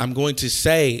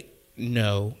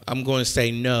no.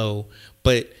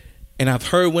 And I've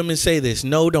heard women say this,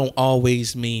 no don't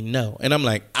always mean no. And I'm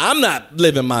like, I'm not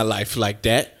living my life like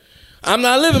that. I'm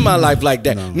not living my life like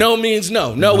that. No means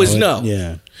no. No is no.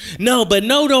 Yeah. No, but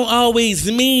no don't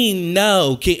always mean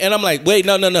no. And I'm like, wait,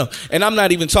 no. And I'm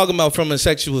not even talking about from a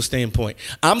sexual standpoint.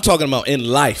 I'm talking about in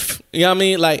life. You know what I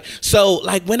mean? Like, so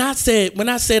like when I said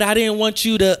I didn't want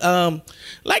you to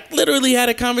like literally had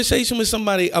a conversation with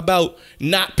somebody about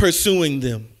not pursuing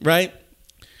them, right?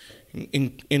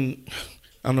 In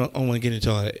I don't want to get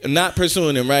into all that. Not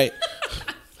pursuing them, right?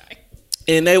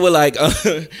 And they were like,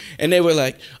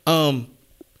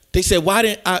 they said, why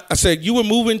didn't I said, you were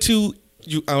moving to,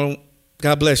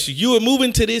 God bless you. You were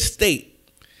moving to this state.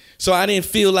 So I didn't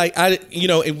feel like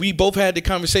and we both had the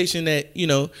conversation that,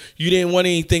 you didn't want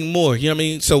anything more. You know what I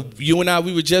mean? So you and I,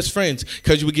 we were just friends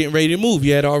because you were getting ready to move.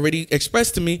 You had already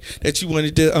expressed to me that you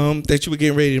wanted to, that you were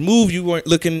getting ready to move. You weren't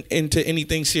looking into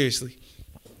anything seriously.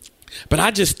 But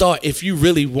I just thought if you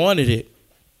really wanted it,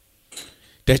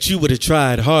 that you would have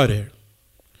tried harder.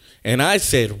 And I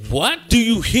said, what? Do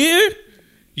you hear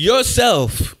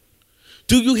yourself?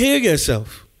 Do you hear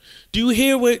yourself? Do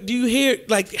you hear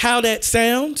like how that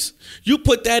sounds? You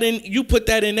put that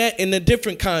in a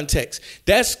different context.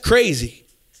 That's crazy.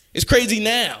 It's crazy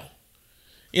now.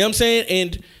 You know what I'm saying?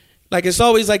 And like it's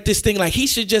always like this thing, like he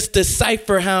should just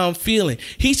decipher how I'm feeling.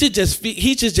 He should just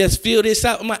feel this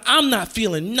out. I'm like, I'm not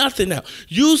feeling nothing now.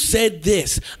 You said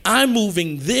this. I'm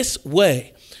moving this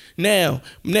way. Now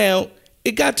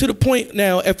it got to the point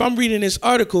now, if I'm reading this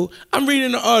article, I'm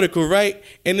reading the article, right?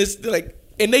 And it's like,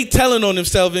 and they telling on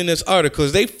themselves in this article,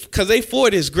 because they for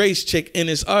this Grace chick in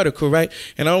this article, right?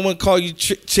 And I don't want to call you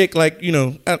chick like,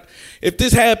 if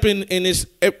this happened in this,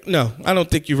 no, I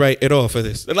don't think you're right at all for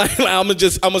this. Like, I'm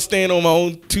gonna stand on my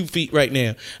own 2 feet right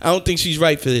now. I don't think she's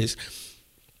right for this.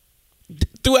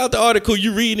 Throughout the article,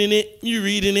 you reading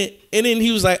it, and then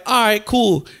he was like, all right,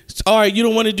 cool. All right, you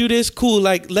don't want to do this? Cool,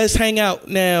 like, let's hang out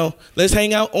now. Let's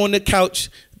hang out on the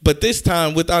couch, but this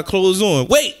time with our clothes on.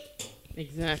 Wait.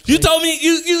 Exactly. You told me,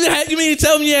 you mean to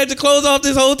tell me you had your clothes off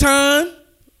this whole time?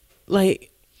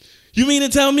 Like. You mean to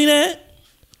tell me that?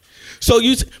 So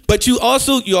you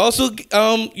also gave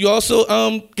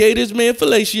this man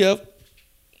fellatio.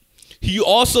 You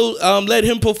also let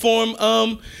him perform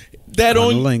that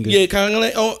on, yeah, kind of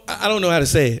like, I don't know how to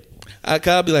say it.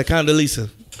 I'll be like Condoleezza.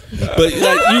 But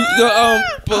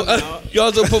like you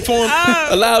also perform,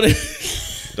 allowed him.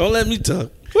 Don't let me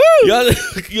talk.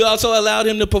 You also allowed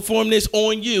him to perform this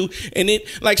on you, and it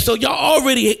like so y'all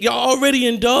already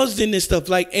indulged in this stuff,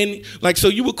 like, and like so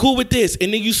you were cool with this,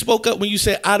 and then you spoke up when you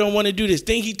said I don't want to do this.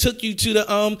 Then he took you to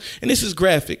the and this is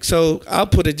graphic, so I'll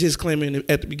put a disclaimer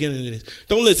at the beginning of this.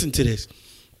 Don't listen to this.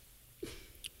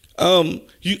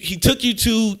 He took you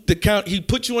to the count. He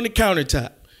put you on the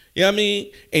countertop. You know what I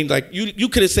mean? And like you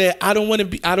could have said, I don't want to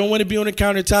be on the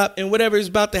countertop, and whatever is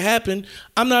about to happen,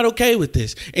 I'm not okay with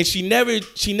this. And she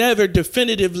never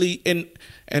definitively,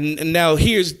 and now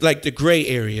here's like the gray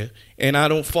area, and I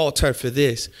don't fault her for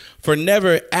this, for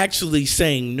never actually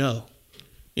saying no.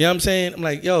 You know what I'm saying? I'm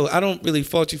like, yo, I don't really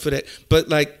fault you for that. But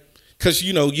like, cause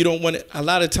you don't want to, a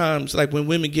lot of times, like when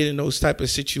women get in those type of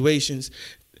situations,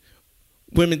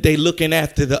 women, they looking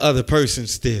after the other person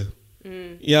still.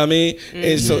 You know what I mean? Mm-hmm.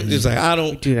 And so it's like I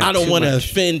don't want to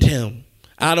offend him.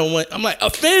 I'm like,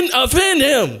 offend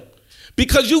him.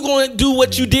 Because you going to do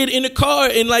what you did in the car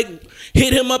and like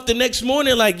hit him up the next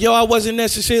morning like, yo, I wasn't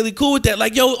necessarily cool with that.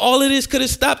 Like, yo, all of this could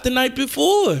have stopped the night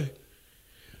before.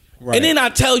 Right. And then I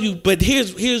tell you, but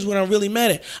here's what I'm really mad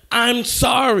at. I'm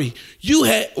sorry. You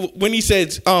had, when he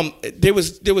said there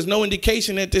was no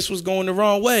indication that this was going the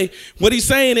wrong way. What he's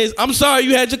saying is, I'm sorry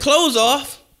you had your clothes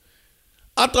off.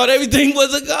 I thought everything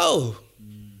was a go.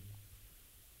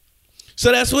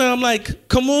 So that's where I'm like,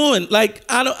 come on, like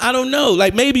I don't know,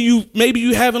 like maybe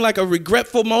you having like a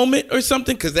regretful moment or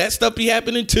something, because that stuff be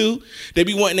happening too. They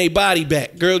be wanting their body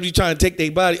back. Girls be trying to take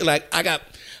their body. Like I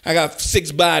got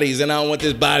 6 bodies and I don't want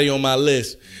this body on my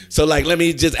list. So like let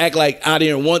me just act like I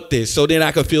didn't want this, so then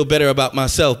I can feel better about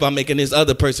myself by making this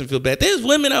other person feel bad. There's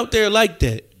women out there like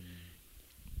that.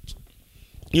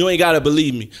 You ain't gotta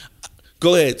believe me.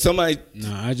 Go ahead. Somebody.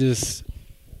 No,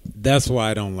 that's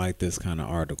why I don't like this kind of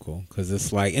article. Because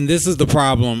it's like, and this is the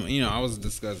problem. I was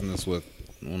discussing this with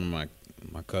one of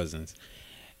my cousins.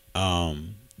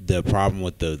 The problem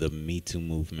with the Me Too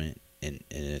movement in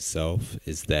itself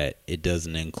is that it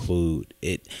doesn't include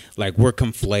it. Like, we're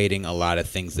conflating a lot of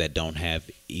things that don't have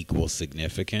equal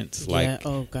significance. Like, yeah.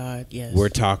 Oh God, yes. We're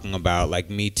talking about, like,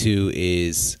 Me Too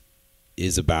is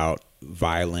about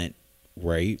violent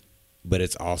rape. But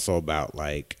it's also about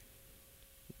like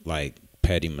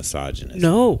petty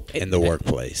misogynism in the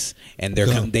workplace, and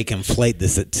they conflate the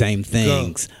same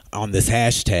things on this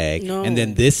hashtag, and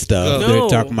then this stuff they're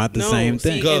talking about the same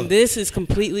thing. And this is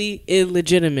completely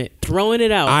illegitimate. Throwing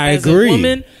it out. I As agree. a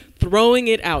woman, throwing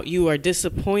it out. You are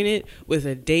disappointed with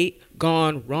a date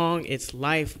gone wrong. It's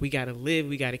life. We got to live.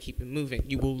 We got to keep it moving.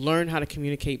 You will learn how to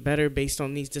communicate better based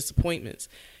on these disappointments.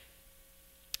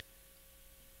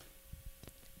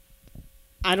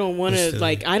 I don't want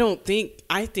to,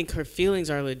 I think her feelings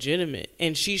are legitimate,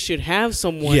 and she should have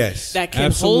someone that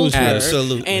can hold her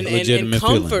and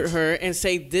comfort her and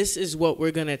say, this is what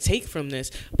we're going to take from this.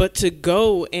 But to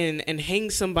go and hang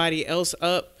somebody else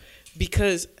up,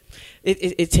 because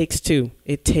it takes two.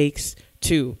 It takes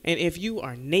too. And if you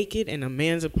are naked in a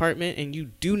man's apartment and you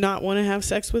do not want to have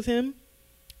sex with him,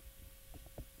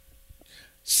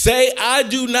 say I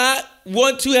do not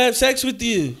want to have sex with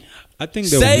you. I think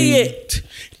that Say it.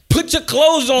 Put your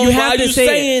clothes on you have while to you say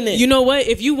saying it. You know what?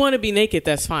 If you want to be naked,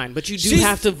 that's fine. But you do She's-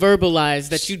 have to verbalize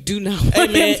that you do not want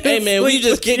Hey man, we sleep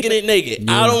just with kicking you. it naked.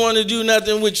 Yeah. I don't want to do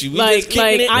nothing with you. We Like- just kicking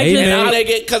like, it. I and just- I'm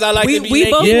naked because I like We to be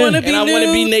both naked. want to be and I want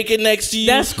to be nude. naked next to you.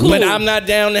 That's cool. But I'm not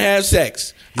down to have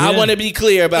sex. I Yeah. want to be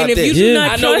clear about And if this. you do Yeah.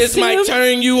 not I know this trust him, might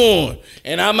turn you on,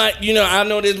 and I might, I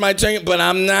know this might turn you, but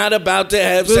I'm not about to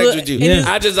have But sex look, with you. Yeah.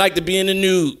 I just like to be in the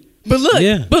nude. But look,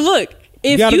 Yeah.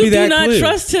 if gotta you be do that not clear.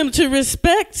 trust him to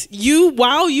respect you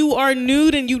while you are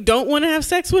nude and you don't want to have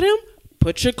sex with him,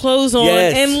 put your clothes on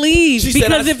Yes. and leave. She said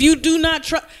Because I- if you do not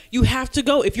trust, you have to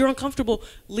go. If you're uncomfortable,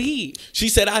 leave. She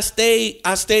said, I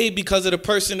stayed because of the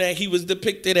person that he was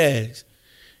depicted as.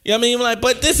 You know what I mean? Like,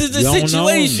 but this is the You don't know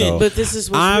him, situation. though. But this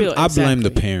is what's real. I blame the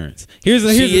Exactly. parents. Here's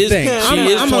the She thing.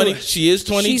 is 20. She is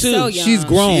 22. She's so young. She's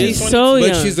grown. She is She's so but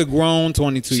young. she's a grown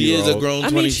 22 She year is old. a grown I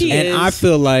 22. mean, she And is. I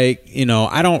feel like,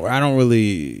 I don't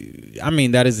really,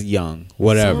 that is young,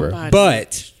 whatever. Somebody.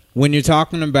 But when you're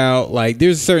talking about, like,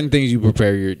 there's certain things you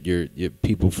prepare your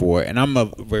people for. And I'm a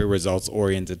very results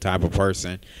oriented type of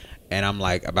person. And I'm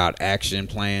like about action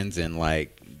plans and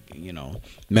like,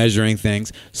 measuring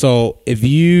things. So if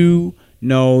you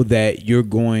know that you're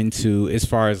going to, as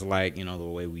far as like, the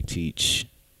way we teach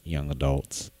young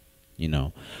adults,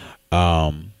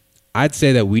 I'd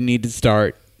say that we need to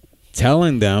start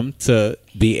telling them to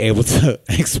be able to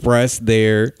express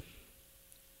their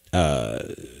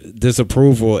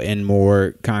disapproval in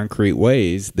more concrete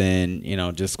ways than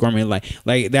just squirming.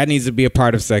 Like that needs to be a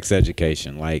part of sex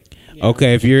education. Like,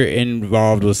 okay, if you're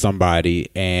involved with somebody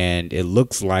and it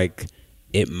looks like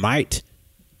it might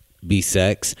be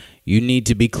sex, you need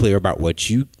to be clear about what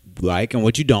you like and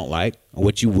what you don't like,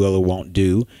 what you will or won't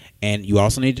do, and you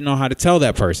also need to know how to tell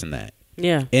that person that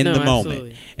Yeah, in no, the moment.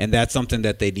 absolutely. And that's something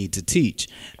that they need to teach,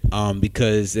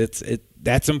 because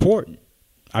that's important.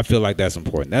 I feel like that's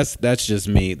important. That's just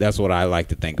me. That's what I like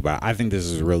to think about. I think this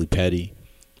is really petty,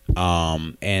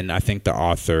 and I think the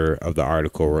author of the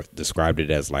article described it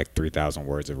as like 3,000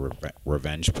 words of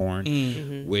revenge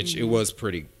porn, which it was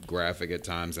pretty graphic at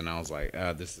times, and I was like,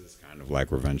 this is kind of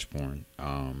like revenge porn.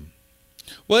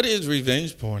 What is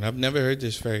revenge porn? I've never heard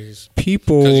this phrase.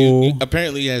 People, Because you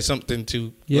apparently has something to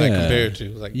like Yeah. compare it to.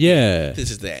 Like, yeah,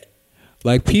 this is that.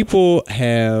 like people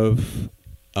have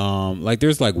like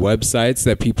there's like websites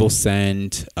that people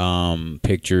send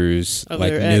pictures Of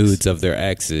like their ex. nudes of their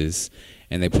exes,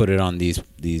 and they put it on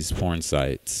these porn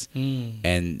sites, and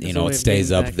That's a way it of stays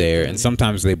getting up back there, at them. and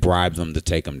sometimes they bribe them to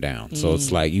take them down. So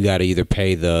it's like you got to either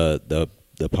pay the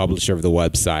publisher of the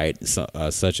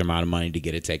website such amount of money to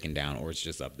get it taken down, or it's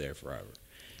just up there forever,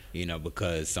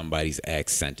 because somebody's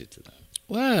ex sent it to them.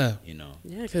 Wow.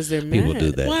 Yeah, because they're mad. People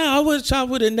do that. Wow, I wish I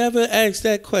would have never asked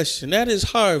that question. That is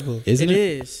horrible. Isn't It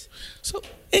it? is. So,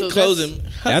 in So closing,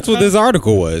 That's what this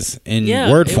article was in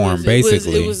Yeah, word it form, was-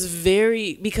 basically. It was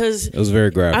very, because It was very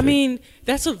graphic. I mean,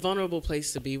 that's a vulnerable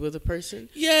place to be with a person.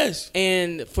 Yes.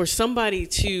 And for somebody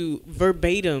to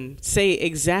verbatim say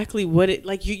exactly what it,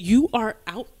 like you are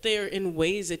out there in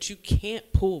ways that you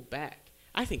can't pull back.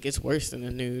 I think it's worse than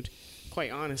a nude,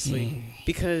 quite honestly,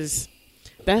 because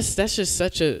that's just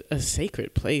such a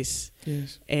sacred place.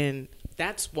 Yes. And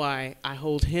that's why I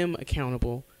hold him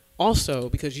accountable. Also,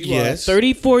 because you Yes. are a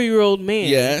 34-year-old man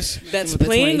Yes. that's With a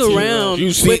playing 22-year-old. around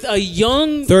You see- with a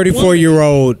young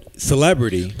 34-year-old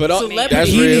celebrity. But Celebrity. that's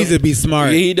He real. needs to be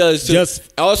smart. Yeah, he does too.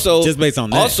 Just based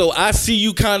on that. Also, I see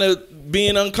you kind of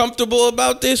being uncomfortable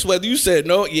about this. Whether you said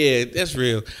no, yeah, that's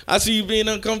real. I see you being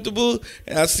uncomfortable,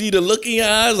 and I see the look in your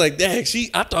eyes like, dang,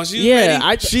 I thought she was Yeah,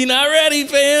 ready. She not ready,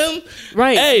 fam.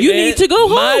 Right. Hey, You man, need to go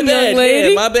my home, bad, young lady.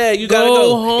 man, my bad. You Go gotta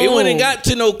go. It home. wouldn't got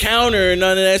to no counter or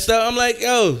none of that stuff. I'm like,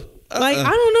 yo. Like, I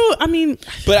don't know. I mean,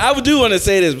 But I do want to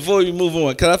say this before we move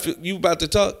on, because I feel you about to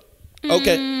talk.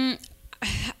 Okay.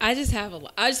 I just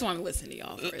want to listen to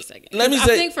y'all for a second. Let me I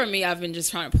say- think for me, I've been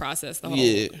just trying to process the whole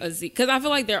Yeah. because I feel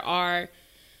like there are.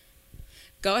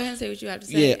 Go ahead and say what you have to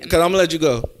say. Yeah, because I'm going to let you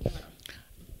go.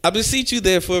 I beseech you,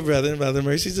 therefore, brethren, by the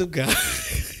mercies of God,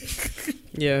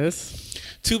 yes.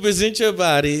 to present your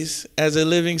bodies as a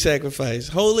living sacrifice,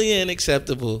 holy and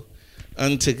acceptable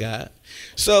unto God.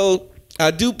 So,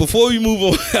 before we move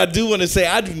on, I do want to say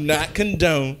I do not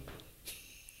condone,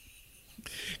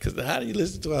 because how do you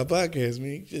listen to our podcast,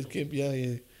 man? You just can't be out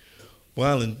here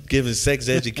wilding, giving sex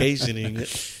education, and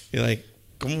you're like,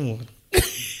 come on.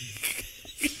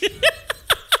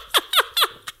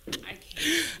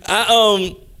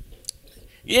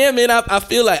 Yeah, man, I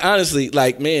feel like, honestly,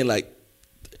 like, man, like,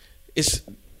 it's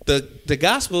the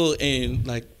gospel and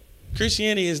like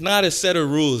Christianity is not a set of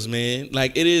rules, man.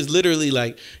 Like it is literally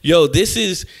like, yo, this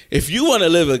is if you want to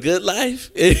live a good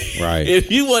life, Right. If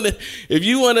you want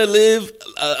to live,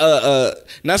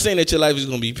 not saying that your life is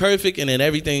going to be perfect and that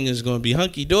everything is going to be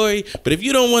hunky dory, but if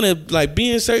you don't want to like be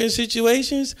in certain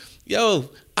situations, yo,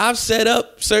 I've set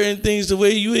up certain things to where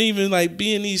you even like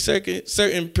be in these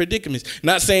certain predicaments.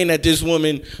 Not saying that this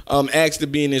woman asked to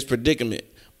be in this predicament,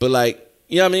 but like,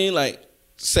 you know what I mean, like.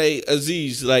 Say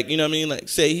Aziz, like, you know what I mean? Like,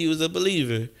 say he was a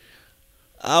believer.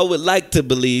 I would like to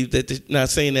believe that, not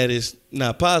saying that it's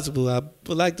not possible, I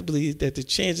would like to believe that the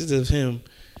chances of him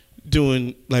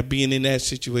being in that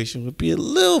situation would be a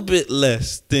little bit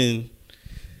less than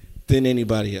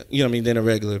anybody else. You know what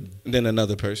I mean? Than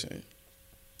another person.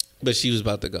 But she was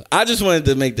about to go. I just wanted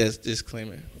to make that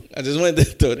disclaimer. I just wanted to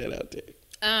throw that out there.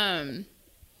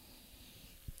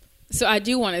 So I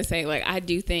do want to say, like, I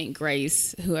do think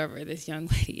Grace, whoever this young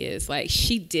lady is, like,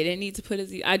 she didn't need to put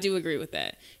Aziz. I do agree with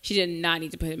that. She did not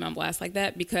need to put him on blast like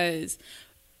that because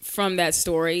from that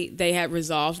story, they had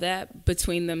resolved that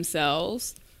between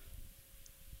themselves.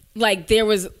 Like, there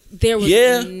was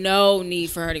no need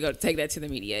for her to go take that to the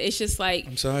media. It's just like,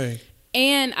 I'm sorry.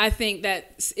 And I think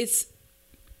that it's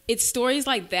stories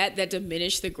like that that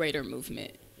diminish the greater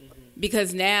movement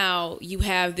because now you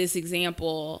have this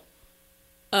example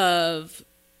of,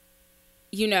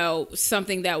 you know,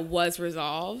 something that was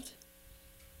resolved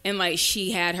and like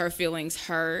she had her feelings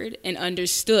heard and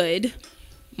understood,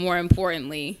 more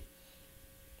importantly,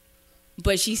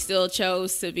 but she still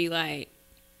chose to be like,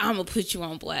 I'm gonna put you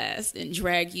on blast and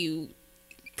drag you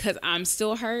because I'm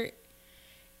still hurt.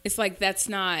 It's like, that's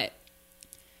not,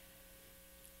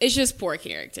 it's just poor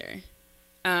character.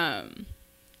 But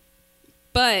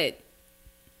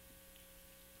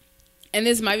and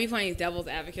this might be playing devil's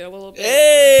advocate a little bit.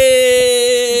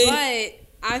 Hey!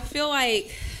 But I feel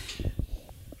like,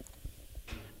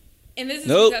 and this is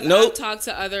because I've talked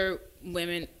to other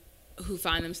women who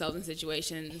find themselves in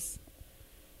situations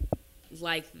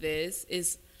like this,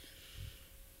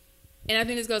 and I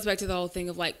think this goes back to the whole thing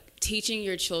of like teaching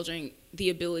your children the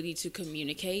ability to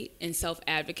communicate and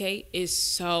self-advocate is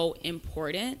so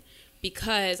important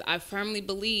because I firmly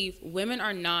believe women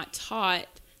are not taught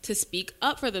to speak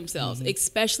up for themselves,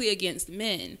 especially against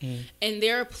men. And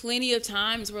there are plenty of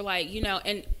times where, like, you know,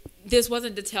 and this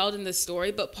wasn't detailed in the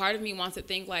story, but part of me wants to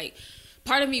think, like,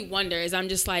 part of me wonders, I'm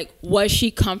just like, was she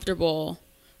comfortable?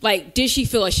 Like, did she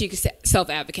feel like she could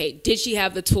self-advocate? Did she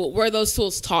have the tool? Were those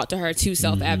tools taught to her to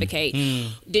self-advocate?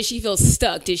 Did she feel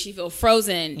stuck? Did she feel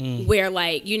frozen? Where,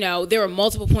 like, you know, there were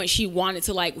multiple points she wanted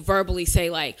to, like, verbally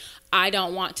say, like, I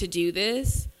don't want to do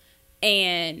this.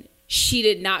 And she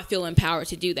did not feel empowered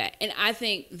to do that. And I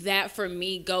think that for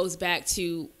me goes back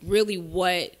to really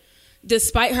what,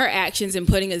 despite her actions in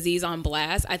putting Aziz on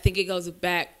blast, I think it goes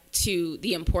back to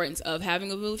the importance of having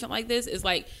a movement like this is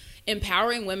like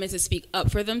empowering women to speak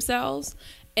up for themselves.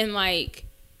 And like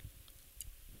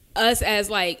us as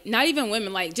like, not even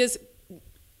women, like just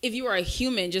if you are a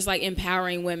human, just like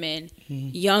empowering women,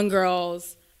 young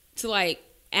girls to like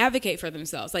advocate for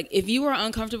themselves. Like if you are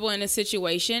uncomfortable in a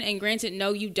situation, and granted,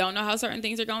 no, you don't know how certain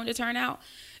things are going to turn out,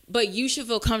 but you should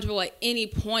feel comfortable at any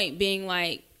point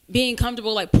being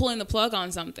comfortable, like pulling the plug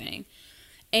on something.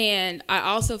 And I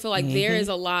also feel like there is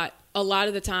a lot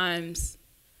of the times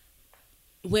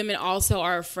women also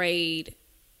are afraid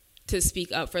to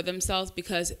speak up for themselves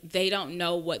because they don't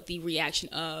know what the reaction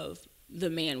of the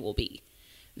man will be.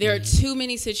 There are too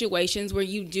many situations where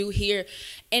you do hear,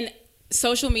 and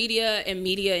social media and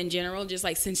media in general just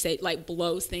like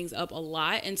blows things up a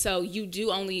lot. And so you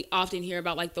do only often hear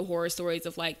about like the horror stories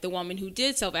of like the woman who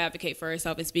did self-advocate for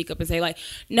herself and speak up and say like,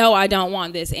 no, I don't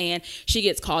want this. And she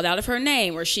gets called out of her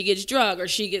name, or she gets drugged, or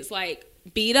she gets like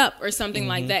beat up or something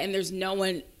like that. And there's no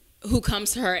one who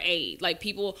comes to her aid. Like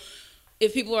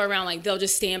if people are around, like they'll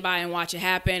just stand by and watch it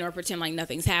happen or pretend like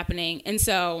nothing's happening. And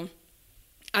so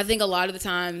I think a lot of the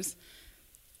times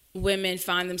women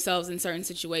find themselves in certain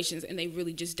situations and they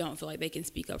really just don't feel like they can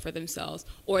speak up for themselves,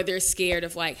 or they're scared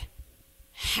of like,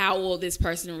 how will this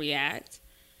person react?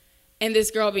 And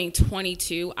this girl being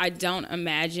 22, I don't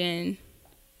imagine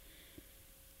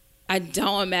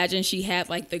she had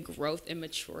like the growth and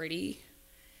maturity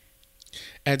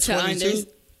at 22.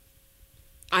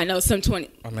 I know some 20.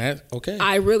 I'm at okay.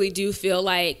 I really do feel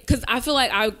like, because I feel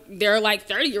like there are like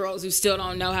 30-year-olds who still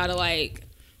don't know how to like.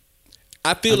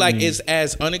 I feel like it's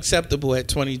as unacceptable at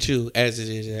 22 as it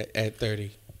is at 30.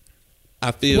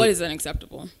 I feel. What is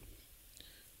unacceptable?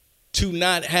 To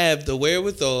not have the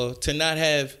wherewithal, to not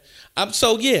have. I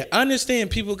understand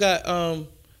people got.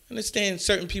 understand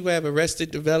certain people have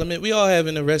arrested development. We all have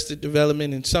an arrested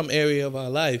development in some area of our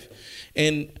life.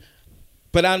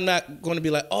 But I'm not going to be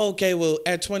like, oh, okay, well,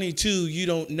 at 22, you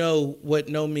don't know what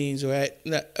no means, or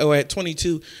at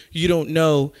 22, you don't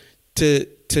know to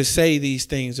say these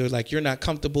things, or like you're not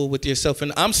comfortable with yourself.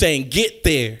 And I'm saying get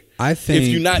there. I think if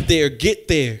you're not there, get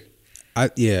there. I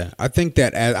think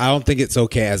that I don't think it's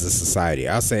okay as a society.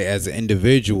 I'll say as an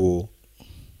individual.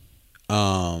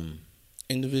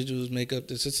 Individuals make up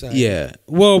the society. Yeah.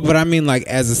 Well, but I mean, like,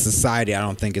 as a society, I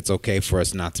don't think it's okay for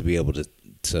us not to be able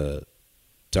to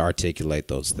articulate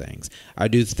those things. I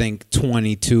do think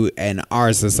 22 and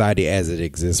our society as it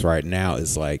exists right now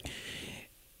is like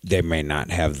they may not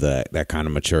have that kind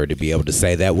of maturity to be able to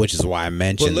say that, which is why I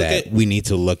mentioned that we need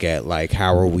to look at like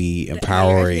how are we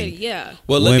empowering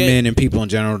women and people in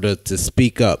general to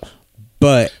speak up.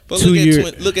 But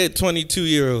look at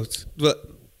 22-year-olds.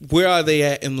 Where are they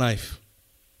at in life?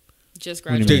 Just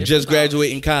graduating. They're just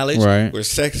graduating college, right? Where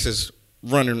sex is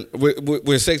running,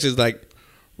 where sex is like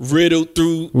riddled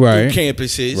through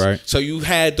campuses. Right. So you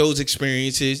had those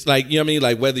experiences, like, you know what I mean,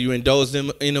 like whether you indulge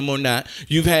in them or not.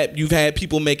 You've had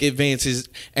people make advances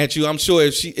at you. I'm sure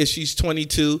if she's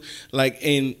 22, like,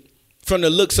 and from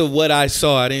the looks of what I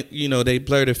saw, they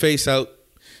blurred her face out.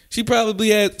 She probably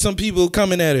had some people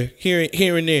coming at her here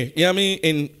and there. You know what I mean?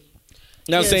 And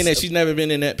not saying that she's never been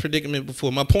in that predicament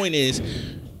before. My point is,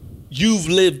 you've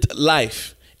lived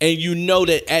life, and you know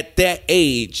that at that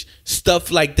age,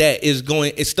 stuff like that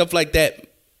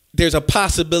there's a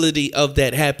possibility of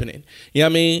that happening. You know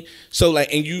what I mean? So like,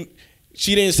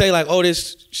 she didn't say like,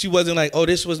 she wasn't like, oh,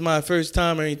 this was my first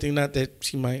time or anything. Not that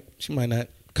she might not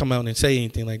come out and say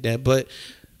anything like that. But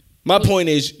my point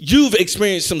is, you've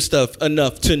experienced some stuff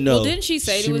enough to know. Well, didn't she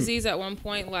say to Aziz at one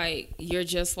point, like, you're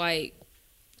just like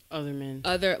other men,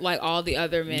 like all the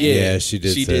other men? Yeah, she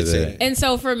did say that. And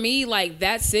so for me, like,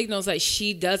 that signals like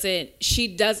she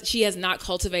has not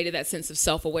cultivated that sense of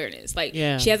self-awareness. Like,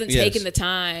 she hasn't taken the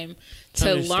time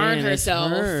to learn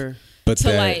herself. But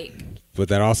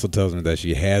that also tells me that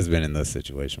she has been in this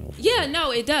situation before. Yeah,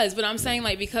 no, it does. But I'm saying,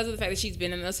 like, because of the fact that she's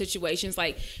been in those situations,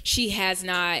 like, she has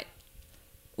not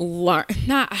learned.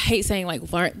 I hate saying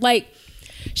like learned. Like,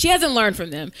 she hasn't learned from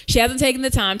them. She hasn't taken the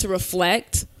time to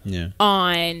reflect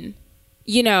on,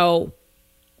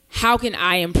 how can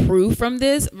I improve from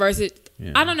this versus,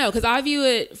 I don't know, because I view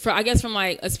it from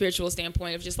like a spiritual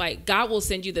standpoint of just like, God will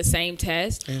send you the same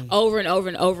test over and over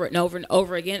and over and over and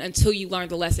over again until you learn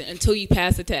the lesson, until you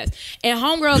pass the test. And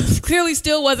homegirl clearly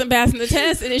still wasn't passing the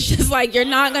test, and it's just like, you're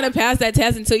not going to pass that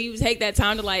test until you take that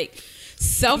time to like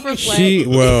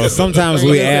self-reflect. Sometimes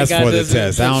we ask for the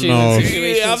test. I don't know.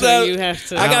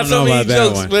 I got so many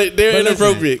jokes, but they're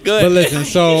inappropriate. Go ahead. But listen,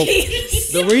 so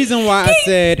the reason why I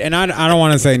said, and I don't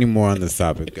want to say any more on this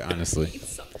topic, honestly.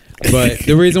 But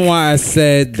the reason why I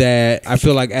said that I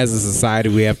feel like as a society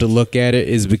we have to look at it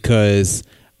is because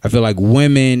I feel like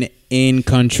women in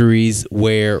countries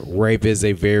where rape is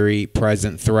a very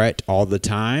present threat all the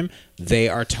time, they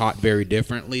are taught very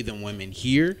differently than women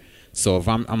here. So if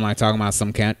I'm like talking about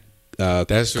some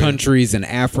countries in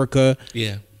Africa,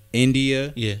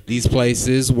 India, these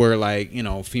places where like,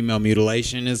 female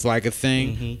mutilation is like a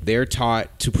thing, they're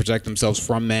taught to protect themselves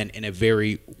from men in a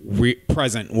very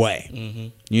present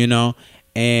way,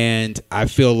 and I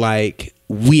feel like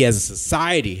we as a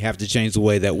society have to change the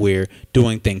way that we're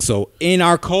doing things. So in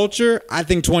our culture, I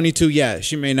think 22,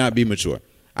 she may not be mature.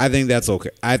 I think that's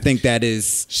okay. I think that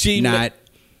is not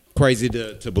crazy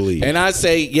to believe. And I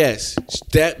say, yes,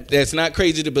 that's not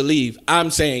crazy to believe. I'm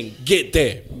saying get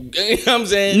there. You know what I'm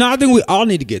saying? No, I think we all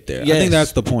need to get there. Yes. I think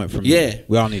that's the point for me. Yeah.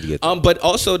 We all need to get there. But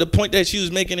also the point that she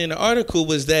was making in the article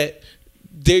was that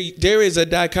there is a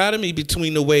dichotomy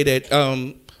between the way that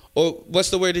or what's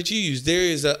the word that you use? There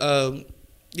is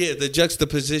the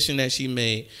juxtaposition that she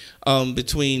made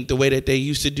between the way that they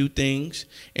used to do things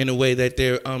and the way that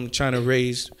they're trying to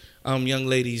raise young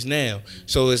ladies now.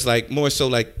 So it's like more so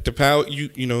like the power,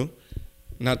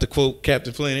 not to quote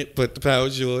Captain Planet, but the power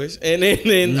is yours. And then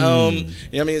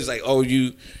it's like, oh,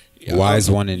 you wise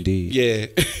one indeed. Yeah,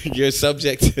 you're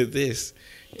subject to this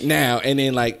now. And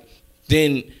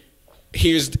then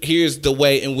here's the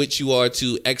way in which you are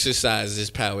to exercise this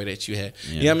power that you have.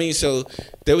 You know what I mean? So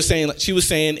she was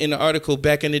saying in the article,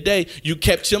 back in the day, you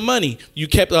kept your money. You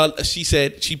kept, she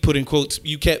said, she put in quotes,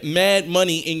 you kept mad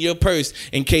money in your purse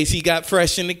in case he got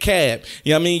fresh in the cab.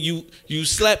 You know what I mean? You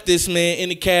slapped this man in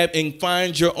the cab and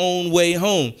find your own way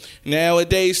home.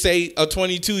 Nowadays, say a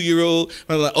 22-year-old,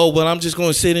 I'm like, oh, well, I'm just going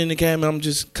to sit in the cab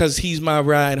because he's my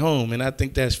ride home. And I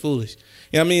think that's foolish.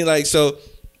 You know what I mean? Like, so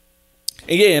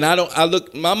And yeah, and I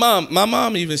look, my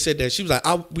mom even said that. She was like,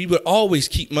 we would always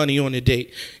keep money on the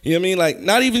date. You know what I mean? Like,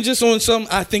 not even just on some,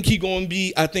 I think he gonna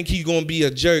be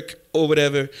a jerk or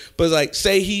whatever. But like,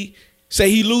 say he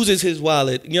loses his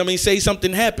wallet. You know what I mean? Say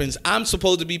something happens. I'm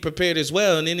supposed to be prepared as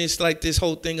well. And then it's like this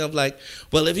whole thing of like,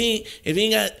 well, if he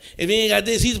ain't got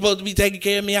this, he's supposed to be taking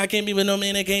care of me. I can't be with no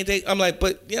man that can't take. I'm like,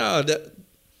 but yeah,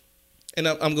 and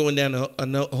I'm going down a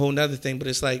whole nother thing. But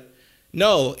it's like,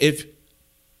 no, if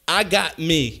I got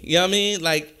me, you know what I mean?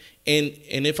 Like, and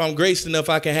if I'm graced enough,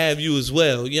 I can have you as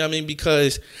well. You know what I mean?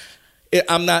 Because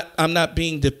I'm not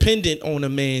being dependent on a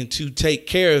man to take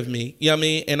care of me. You know what I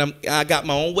mean? And I got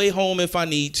my own way home if I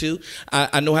need to.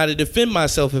 I know how to defend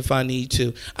myself if I need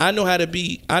to. I know how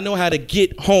to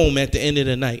get home at the end of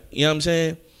the night. You know what I'm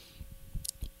saying?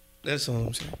 That's all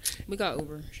I'm saying. We got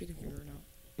Uber. She can figure it out.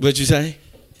 What you say?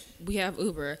 We have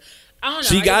Uber. I don't know.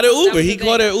 She got an Uber. He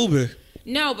called her Uber.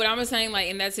 No, but I'm saying, like,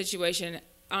 in that situation,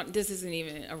 this isn't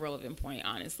even a relevant point,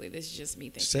 honestly. This is just me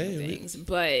thinking of things.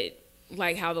 But,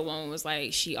 like, how the woman was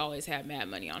like, she always had mad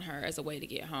money on her as a way to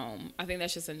get home. I think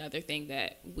that's just another thing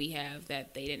that we have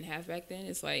that they didn't have back then.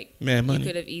 It's like, mad money. You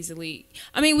could have easily,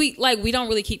 I mean, we don't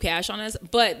really keep cash on us,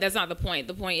 but that's not the point.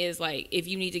 The point is, like, if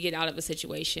you need to get out of a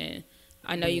situation,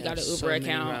 I know you got an Uber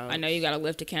account. I know you got a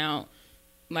Lyft account.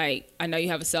 Like, I know you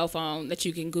have a cell phone that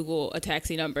you can Google a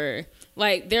taxi number.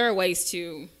 Like, there are ways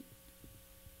to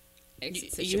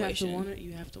exit situation. You have to want it.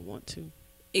 You have to want to.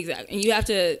 Exactly. And you have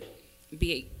to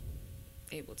be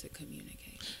able to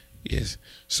communicate. Yes.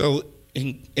 So,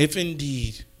 if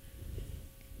indeed,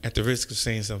 at the risk of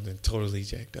saying something totally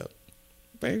jacked up,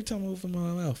 but every time I open my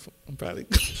mouth, I'm probably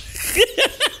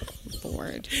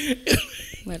bored.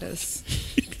 Let us.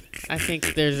 I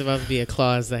think there's about to be a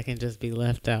clause that can just be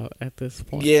left out at this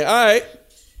point. Yeah, all right.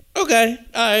 Okay,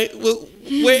 all right. Well,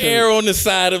 we're err on the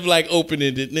side of like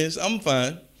open-endedness. I'm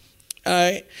fine. All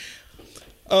right.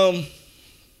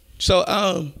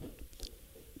 So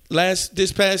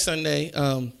this past Sunday,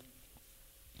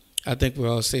 I think we're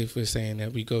all safe with saying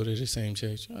that we go to the same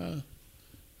church.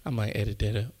 I might edit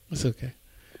that up. It's okay.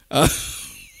 Why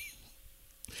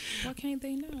can't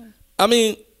they know? I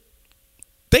mean,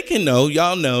 they can know.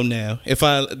 Y'all know now. If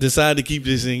I decide to keep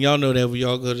this in, y'all know that we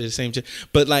all go to the same church.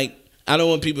 But like, I don't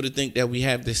want people to think that we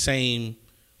have the same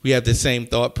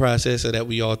thought process or that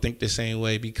we all think the same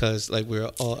way because like we're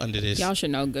all under this. Y'all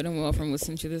should know good and well from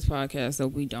listening to this podcast that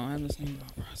we don't have the same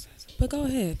thought process. But go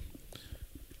ahead.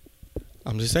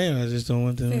 I'm just saying. I just don't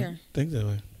want them to think that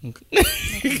way.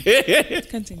 Okay.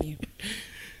 Continue.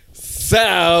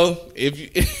 So if you.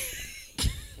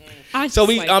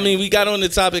 we got on the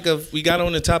topic of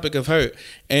hurt,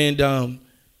 and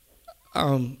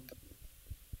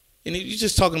you're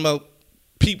just talking about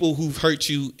people who've hurt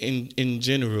you in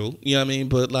general, you know what I mean?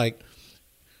 But like,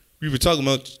 we were talking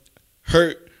about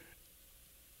hurt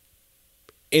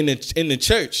in the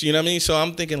church, you know what I mean? So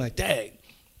I'm thinking like, dang,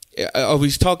 are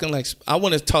we talking like? I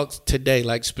want to talk today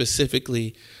like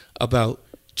specifically about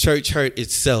church hurt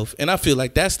itself, and I feel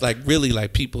like that's like really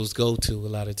like people's go-to a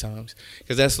lot of times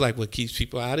because that's like what keeps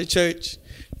people out of church.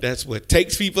 That's what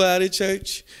takes people out of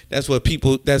church. That's what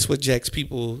jacks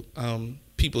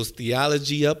people's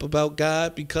theology up about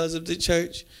God because of the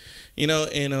church, you know.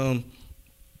 And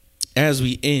as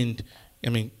we end, I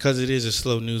mean, because it is a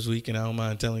slow news week, and I don't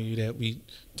mind telling you that we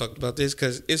talked about this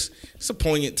because it's a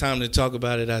poignant time to talk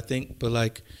about it, I think. But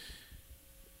like,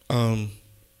 I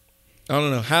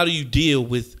don't know. How do you deal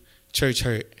with church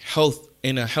hurt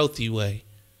in a healthy way?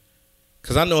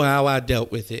 Because I know how I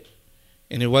dealt with it,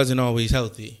 and it wasn't always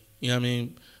healthy. You know what I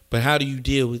mean? But how do you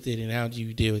deal with it, and how do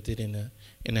you deal with it in a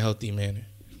healthy manner?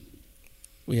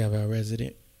 We have our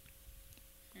resident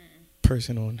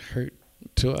person on hurt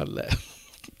to our left.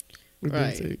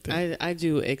 Right. I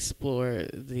do explore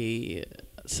the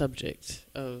subject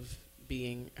of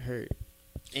being hurt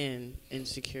and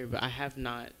insecure, but I have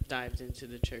not dived into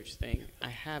the church thing. I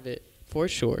have it for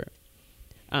sure.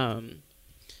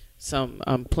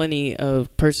 Plenty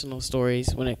of personal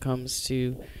stories when it comes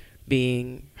to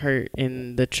being hurt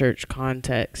in the church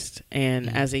context,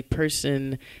 and as a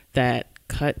person that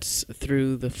cuts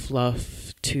through the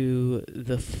fluff to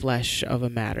the flesh of a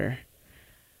matter,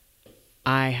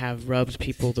 I have rubbed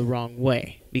people the wrong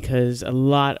way because a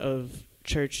lot of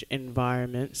church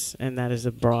environments, and that is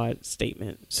a broad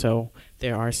statement, so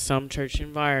there are some church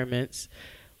environments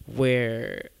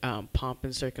where pomp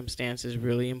and circumstance is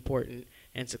really important,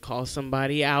 and to call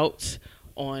somebody out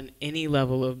on any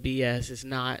level of BS is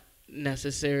not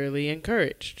necessarily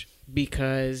encouraged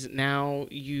because now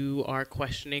you are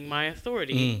questioning my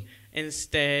authority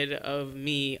instead of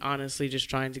me honestly just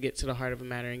trying to get to the heart of a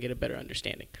matter and get a better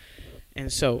understanding. And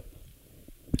so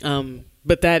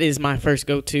But that is my first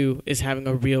go-to, is having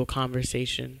a real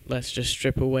conversation. Let's just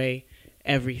strip away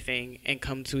everything and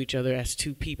come to each other as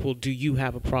two people. Do you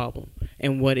have a problem?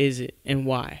 And what is it? And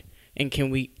why? And can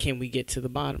we get to the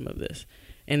bottom of this?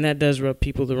 And that does rub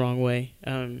people the wrong way,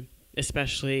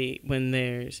 especially when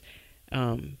there's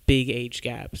big age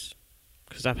gaps.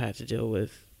 Because I've had to deal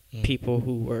with people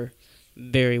who were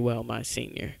very well my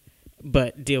senior,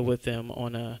 but deal with them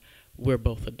on a we're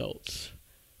both adults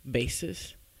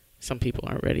basis. Some people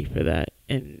aren't ready for that,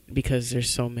 and because there's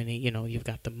so many, you've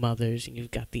got the mothers and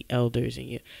you've got the elders,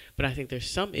 but I think there's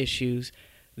some issues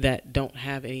that don't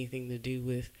have anything to do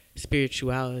with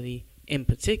spirituality in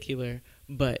particular,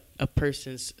 but a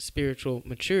person's spiritual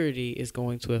maturity is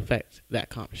going to affect that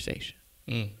conversation.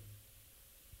 And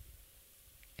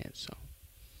so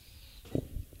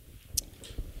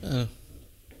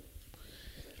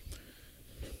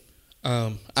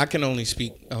I can only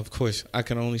speak, of course,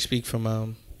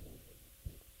 from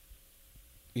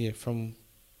from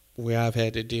where I've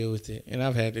had to deal with it. And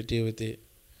I've had to deal with it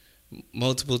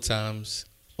multiple times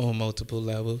on multiple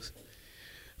levels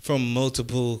from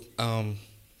multiple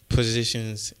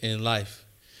positions in life.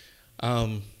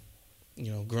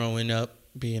 Growing up,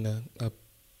 being a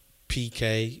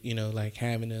PK, like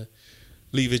having to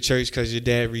leave a church because your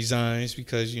dad resigns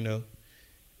because,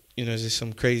 there's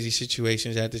some crazy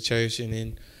situations at the church, and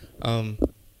then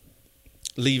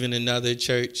leaving another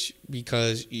church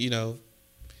because,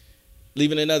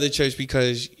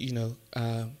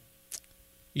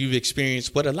 you've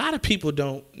experienced what a lot of people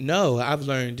don't know. I've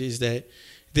learned is that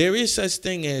there is such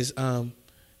thing as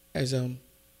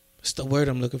what's the word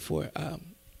I'm looking for?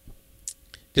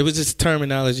 There was this term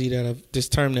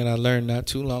that I learned not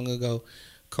too long ago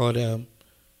called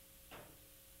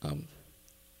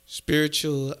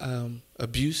spiritual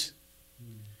abuse.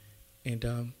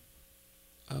 And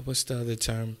what's the other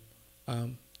term?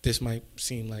 This might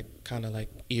seem like kind of like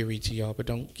eerie to y'all, but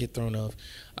don't get thrown off.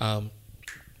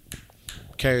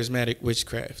 Charismatic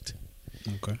witchcraft.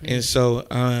 Okay. And so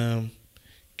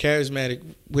charismatic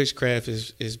witchcraft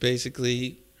is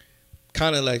basically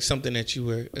kind of like something that you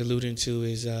were alluding to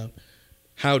is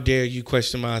how dare you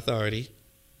question my authority,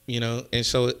 And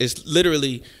so it's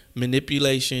literally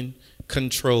manipulation,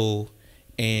 control,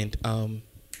 and I'm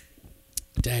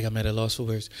at a loss for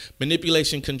words.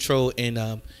 Manipulation, control,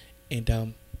 and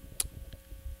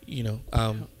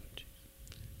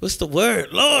what's the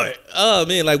word? Lord. Oh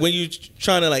man, like when you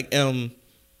trying to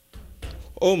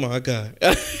oh my God.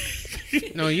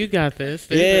 no, you got this.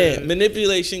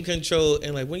 Manipulation, control,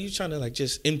 and like when you trying to like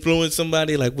just influence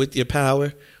somebody like with your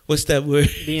power. What's that word?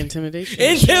 The intimidation.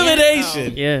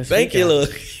 Intimidation. Yes. Thank you, Lord.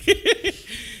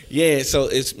 Yeah, so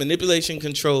it's manipulation,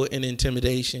 control, and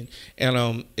intimidation.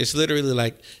 And it's literally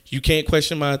like, you can't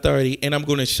question my authority, and I'm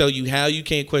going to show you how you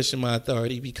can't question my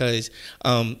authority because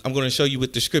I'm going to show you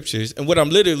with the scriptures. And what I'm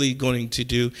literally going to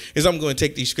do is I'm going to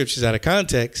take these scriptures out of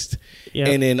context,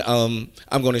 and then I'm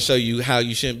going to show you how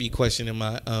you shouldn't be questioning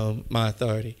my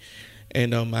authority.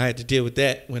 And I had to deal with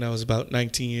that when I was about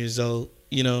 19 years old,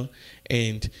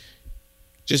 and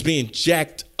just being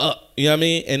jacked up, you know what I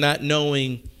mean, and not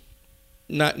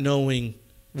knowing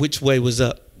which way was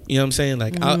up. You know what I'm saying?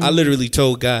 Like, I literally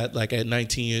told God, like, at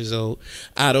 19 years old,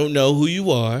 I don't know who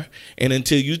you are, and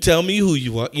until you tell me who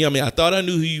you are, you know what I mean? I thought I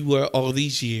knew who you were all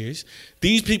these years.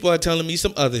 These people are telling me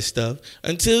some other stuff.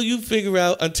 Until you figure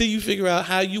out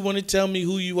how you want to tell me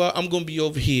who you are, I'm going to be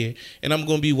over here, and I'm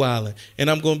going to be wilding, and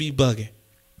I'm going to be bugging.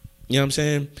 You know what I'm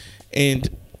saying?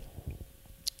 And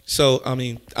so, I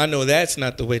mean, I know that's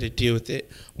not the way to deal with it.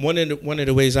 One of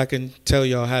the ways I can tell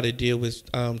y'all how to deal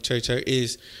with church hurt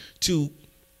is to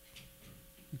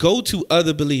go to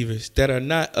other believers that are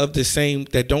not of the same,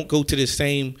 that don't go to the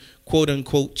same quote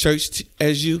unquote church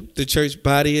as you, the church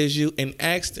body as you, and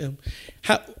ask them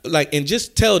how, like, and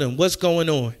just tell them what's going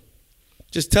on.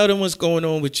 Just tell them what's going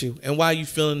on with you and why you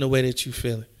feeling the way that you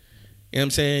feeling. You know what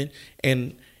I'm saying?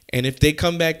 And if they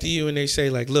come back to you and they say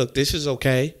like, look, this is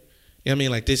okay. You know what I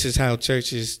mean? Like, this is how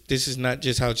church is. This is not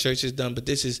just how church is done, but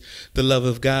this is the love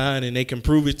of God, and they can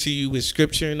prove it to you with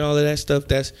scripture and all of that stuff.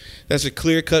 That's a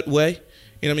clear-cut way.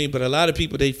 You know what I mean? But a lot of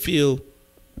people, they feel,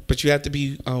 but you have to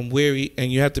be wary,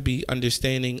 and you have to be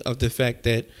understanding of the fact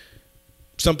that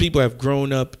some people have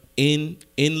grown up in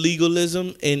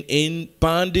legalism and in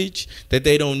bondage, that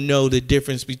they don't know the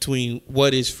difference between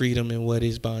what is freedom and what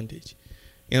is bondage.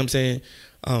 You know what I'm saying?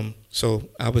 So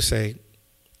I would say,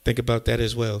 think about that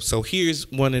as well. So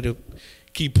here's one of the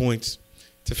key points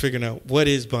to figuring out what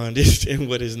is bondage and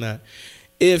what is not.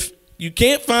 If you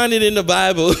can't find it in the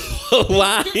Bible,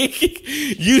 why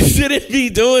you shouldn't be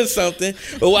doing something,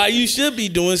 or why you should be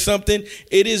doing something,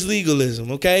 it is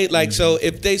legalism, okay? Like, so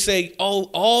if they say, oh,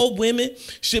 all women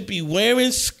should be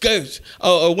wearing skirts,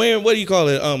 or wearing, what do you call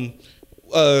it,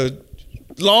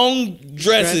 long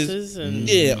dresses and,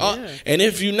 and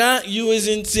if you're not, you is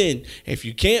in sin. If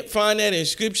you can't find that in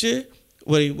scripture,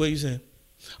 what are you saying?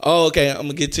 Oh, okay, I'm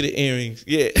gonna get to the earrings.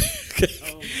 Yeah.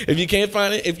 If you can't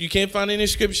find it in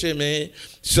scripture, man.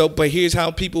 So, but here's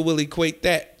how people will equate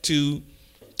that to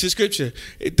scripture.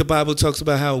 The Bible talks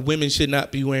about how women should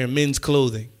not be wearing men's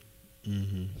clothing.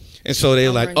 Mm-hmm. And so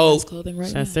they're like, oh,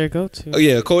 that's their go-to. Oh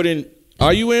yeah,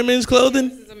 are you wearing men's clothing?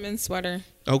 This is a men's sweater.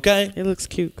 Okay. It looks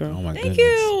cute, girl. Oh my Thank goodness.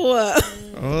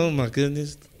 you. Oh my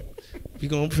goodness. We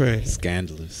gonna pray.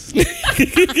 Scandalous.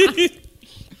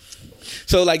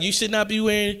 So like you should not be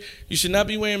wearing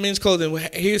men's clothing.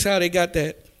 Here's how they got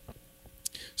that.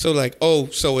 So like,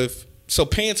 so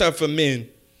pants are for men.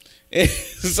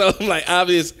 So I'm like,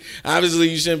 obviously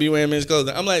you shouldn't be wearing men's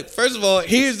clothing. I'm like, first of all,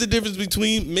 here's the difference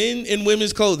between men and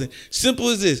women's clothing. Simple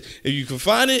as this. If you can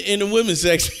find it in the women's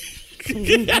section.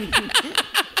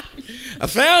 I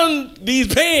found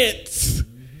these pants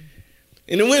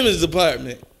in the women's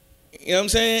department. You know what I'm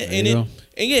saying?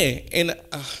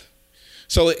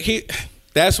 So here,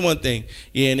 that's one thing.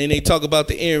 Yeah, and then they talk about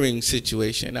the earring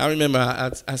situation. I remember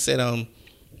I said,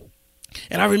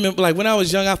 and I remember like when I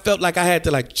was young, I felt like I had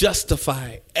to like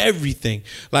justify everything,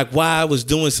 like why I was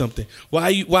doing something. Why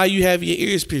you have your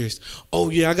ears pierced? Oh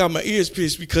yeah, I got my ears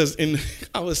pierced because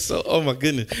oh my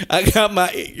goodness,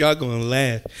 y'all gonna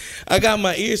laugh. I got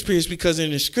my ears pierced because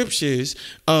in the scriptures,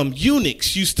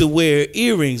 eunuchs used to wear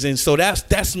earrings, and so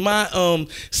that's my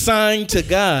sign to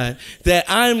God that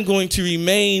I'm going to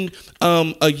remain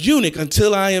a eunuch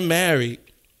until I am married.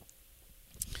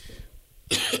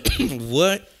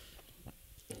 What?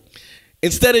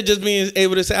 Instead of just being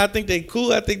able to say, I think they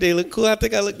cool, I think they look cool, I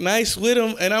think I look nice with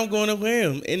them, and I'm going to wear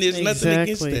them. And there's nothing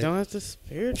against that. Don't have to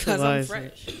spiritualize Because I'm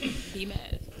fresh. Be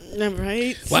mad.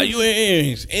 Right? Why you wearing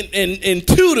earrings? And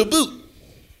two to boot.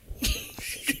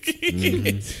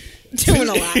 Doing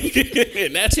a lot.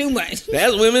 And that's Too much.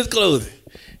 That's women's clothing.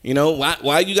 You know,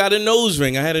 why you got a nose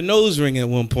ring? I had a nose ring at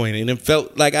one point, and it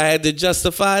felt like I had to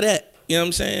justify that. You know what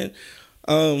I'm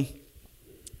saying?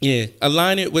 Yeah,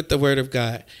 align it with the word of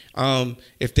God.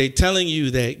 If they're telling you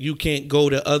that you can't go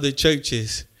to other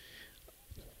churches,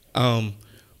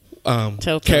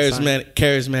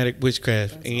 charismatic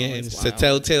witchcraft, and it's a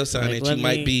telltale sign that you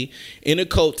might be in a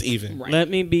cult even. Right. Let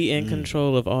me be in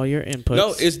control of all your inputs.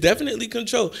 No, it's definitely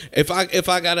control. If I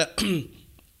gotta,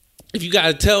 if you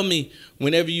gotta tell me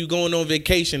whenever you going on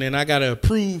vacation, and I gotta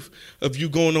approve of you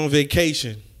going on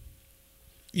vacation,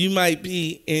 you might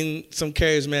be in some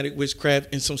charismatic witchcraft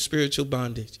and some spiritual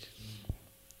bondage.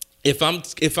 If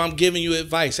I'm giving you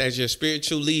advice as your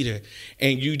spiritual leader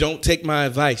and you don't take my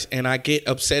advice and I get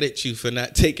upset at you for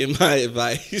not taking my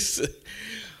advice,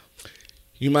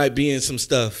 you might be in some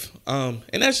stuff. And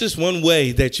that's just one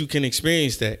way that you can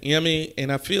experience that. You know what I mean?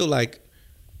 And I feel like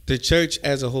the church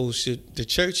as a whole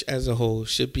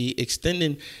should be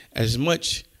extending as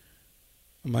much,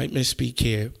 I might misspeak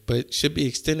here, but should be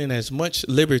extending as much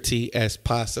liberty as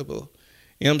possible.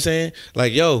 You know what I'm saying?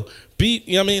 Like, you know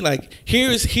what I mean? Like,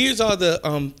 here's all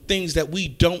the things that we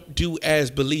don't do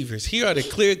as believers. Here are the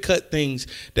clear-cut things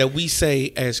that we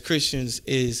say as Christians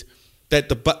is that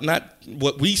not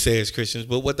what we say as Christians,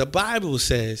 but what the Bible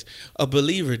says a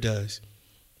believer does.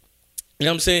 You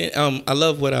know what I'm saying? I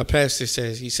love what our pastor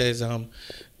says. He says,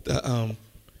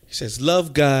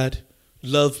 love God,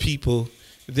 love people,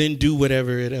 then do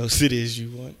whatever else it is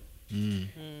you want. Mm.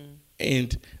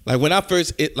 And like when I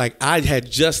first, I had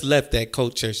just left that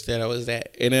cult church that I was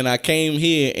at, and then I came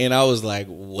here and I was like,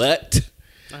 what?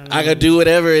 I can do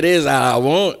whatever it is I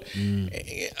want.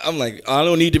 Mm. I'm like, I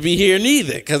don't need to be here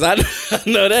neither, because I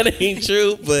know that ain't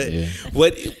true. But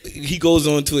what he goes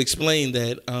on to explain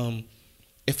that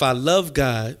if I love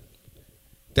God,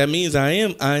 that means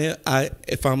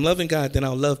if I'm loving God, then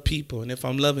I'll love people. And if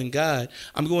I'm loving God,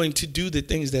 I'm going to do the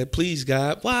things that please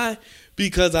God. Why?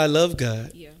 Because I love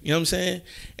God. Yeah. You know what I'm saying?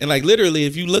 And like literally,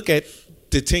 if you look at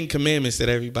the 10 commandments that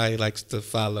everybody likes to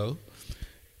follow,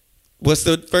 what's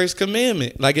the first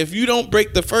commandment? Like if you don't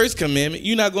break the first commandment,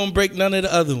 you're not going to break none of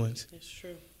the other ones. That's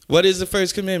true. What is the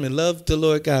first commandment? Love the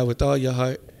Lord God with all your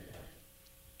heart.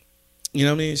 You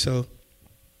know what I mean? So,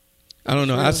 I don't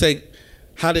know. I say,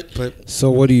 so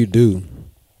what do you do?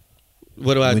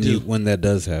 What do I do? When that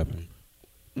does happen?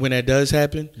 When that does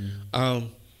happen? Mm-hmm.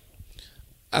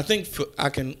 I think I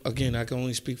can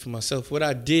only speak for myself. What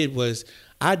I did was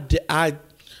I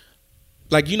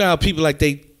like, you know how people like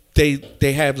they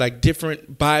have like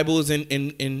different Bibles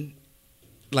in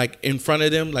like in front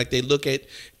of them, like they look at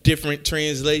different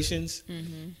translations.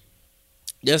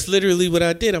 That's literally what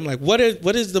I did. I'm like, what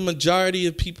is the majority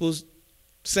of people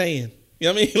saying? You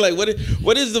know what I mean? Like,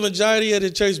 what is the majority of the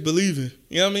church believing?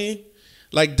 You know what I mean?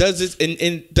 Like, does it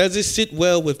and does it sit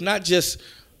well with not just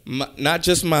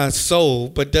my soul,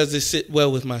 but does it sit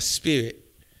well with my spirit?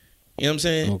 You know what I'm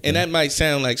saying? Okay. And that might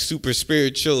sound like super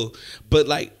spiritual, but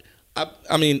like,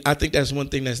 I mean, I think that's one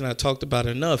thing that's not talked about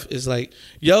enough is like,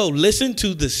 yo, listen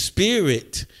to the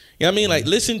Spirit. You know what I mean? Like,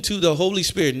 listen to the Holy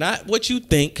Spirit, not what you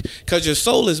think, because your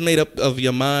soul is made up of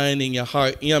your mind and your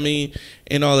heart, you know what I mean,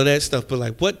 and all of that stuff. But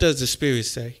like, what does the Spirit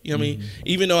say? You know what I mean?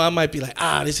 Even though I might be like,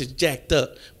 this is jacked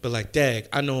up, but like, dag,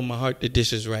 I know in my heart that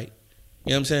this is right. You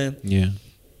know what I'm saying? Yeah.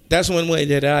 That's one way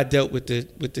that I dealt with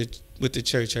the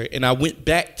church hurt, and I went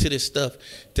back to the stuff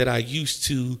that I used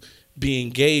to be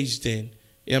engaged in.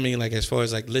 You know what I mean? Like, as far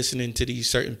as like listening to these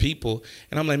certain people,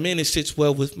 and I'm like, man, it sits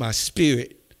well with my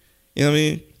spirit. You know what I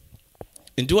mean?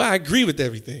 And do I agree with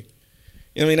everything?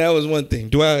 You know what I mean? That was one thing.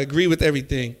 Do I agree with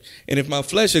everything? And if my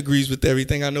flesh agrees with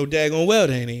everything, I know daggone well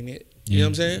that ain't it. You know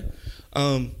what I'm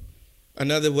saying?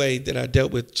 Another way that I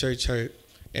dealt with church hurt,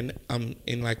 and I'm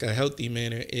in like a healthy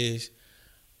manner, is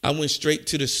I went straight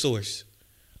to the source.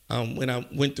 When I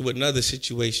went through another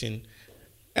situation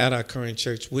at our current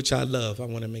church, which I love, I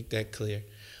want to make that clear.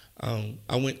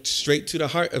 I went straight to the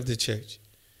heart of the church.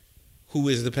 Who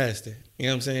is the pastor? You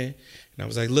know what I'm saying? And I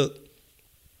was like, look,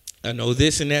 I know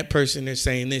this and that person, they're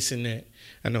saying this and that.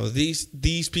 I know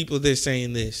these people, they're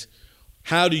saying this.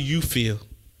 How do you feel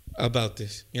about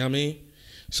this? You know what I mean?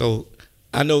 So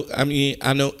I know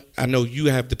you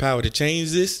have the power to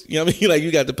change this. You know what I mean? Like,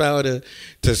 you got the power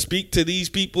to speak to these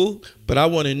people, but I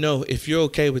want to know if you're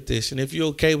okay with this. And if you're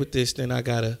okay with this, then I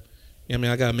gotta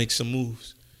make some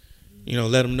moves. You know,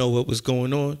 let them know what was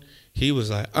going on. He was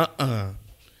like,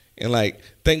 And like,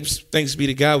 thanks be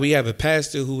to God, we have a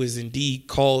pastor who is indeed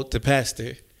called to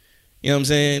pastor. You know what I'm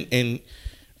saying? And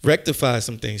rectify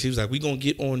some things. He was like, we're going to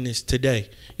get on this today.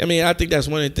 I mean, I think that's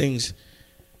one of the things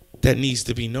that needs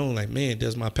to be known. Like, man,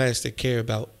 does my pastor care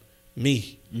about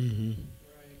me? Mm-hmm. You know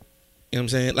what I'm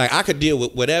saying? Like, I could deal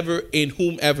with whatever and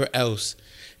whomever else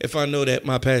if I know that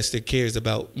my pastor cares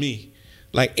about me.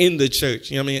 Like, in the church,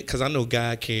 you know what I mean? Because I know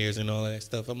God cares and all that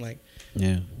stuff. I'm like,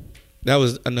 Yeah. that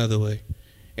was another way.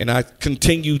 And I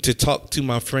continue to talk to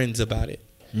my friends about it.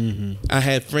 Mm-hmm. I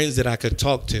had friends that I could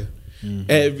talk to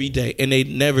every day, and they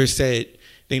never said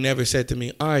to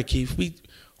me, all right, Keith,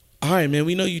 all right, man,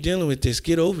 we know you're dealing with this.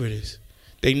 Get over this.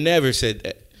 They never said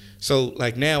that. So,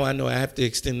 like, now I know I have to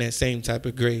extend that same type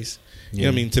of grace, you know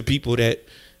what I mean, to people that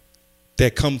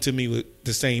come to me with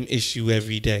the same issue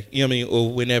every day, you know what I mean,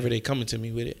 or whenever they coming to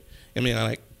me with it. I mean, I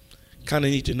like kind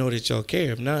of need to know that y'all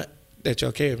care. If not,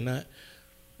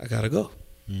 I gotta go.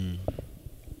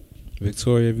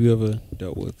 Victoria, have you ever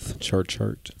dealt with church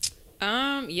hurt?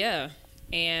 Yeah.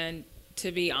 And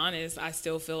to be honest, I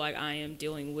still feel like I am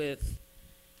dealing with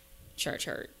church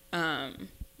hurt.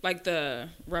 Like the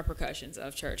repercussions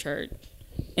of church hurt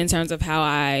in terms of how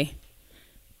I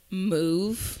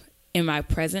move in my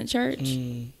present church.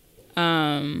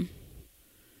 I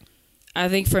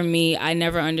think for me, I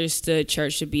never understood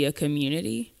church to be a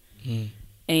community.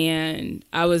 And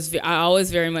I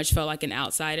always very much felt like an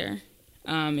outsider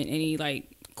in any, like,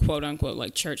 quote unquote,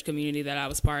 like, church community that I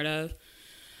was part of,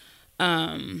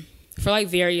 for like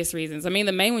various reasons. I mean,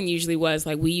 the main one usually was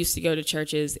like, we used to go to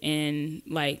churches in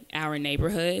like our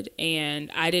neighborhood,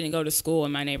 and I didn't go to school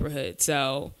in my neighborhood,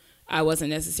 so I wasn't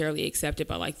necessarily accepted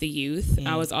by like the youth.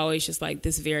 I was always just like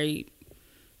this very,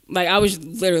 like, I was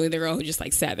literally the girl who just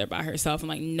like sat there by herself, and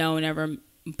like no one ever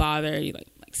bothered like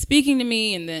speaking to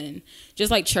me. And then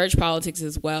just like church politics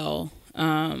as well,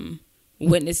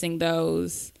 witnessing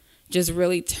those just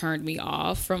really turned me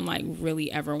off from like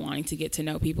really ever wanting to get to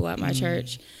know people at my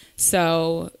church.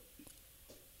 So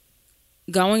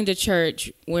going to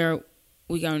church where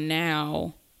we go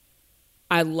now,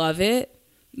 I love it,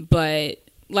 but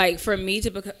like for me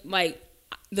to become, like,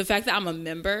 the fact that I'm a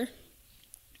member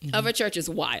of a church is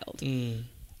wild,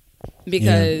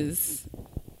 because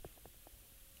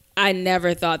I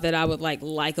never thought that I would like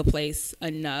a place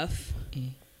enough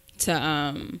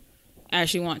to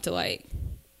actually want to like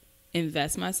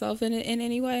invest myself in it in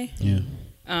any way.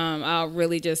 I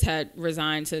really just had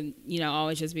resigned to,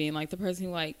 always just being like the person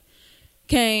who like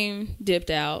came, dipped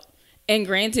out. And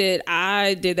granted,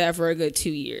 I did that for a good 2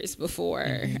 years before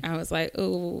I was like,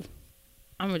 oh,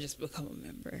 I'm gonna just become a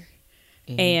member.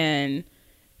 And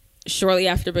shortly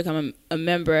after becoming a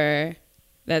member,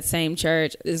 that same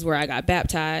church is where I got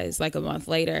baptized like a month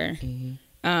later.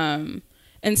 And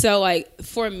so like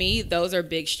for me, those are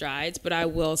big strides, but I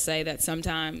will say that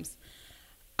sometimes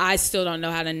I still don't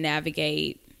know how to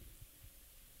navigate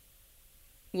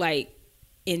like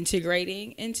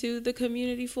integrating into the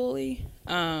community fully,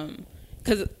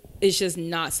 because it's just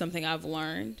not something I've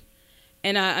learned.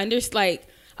 And I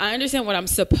understand what I'm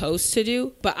supposed to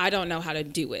do, but I don't know how to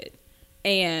do it.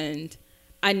 And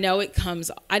I know how it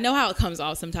comes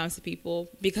off sometimes to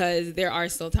people, because there are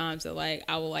still times that like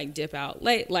I will like dip out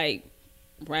late, like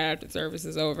right after service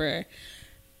is over.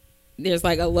 There's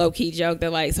like a low key joke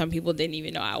that like some people didn't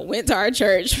even know I went to our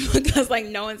church because like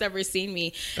no one's ever seen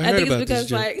me. I think heard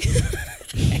it's about because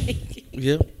like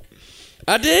Yeah,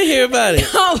 I did hear about it.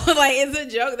 like it's a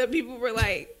joke that people were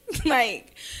like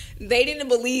they didn't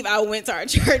believe I went to our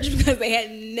church because they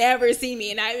had never seen me,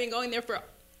 and I've been going there for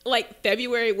like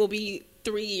February will be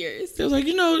 3 years. It was like,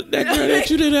 that girl that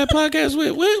you did that podcast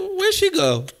with, where'd she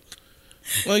go?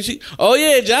 Like oh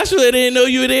yeah, Joshua didn't know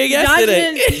you were there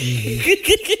yesterday.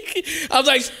 I was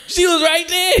like, she was right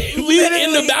there. We were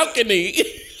in the balcony.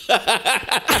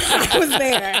 I was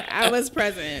there. I was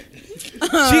present. She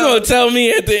gonna tell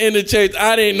me at the end of church,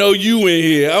 I didn't know you in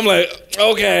here. I'm like,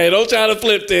 okay, don't try to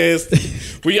flip this.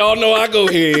 We all know I go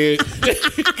here.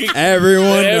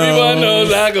 Everyone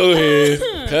knows I go here.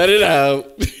 Cut it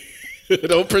out.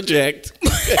 Don't project.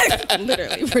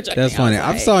 Literally projecting. That's funny.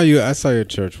 I saw your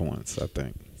church once, I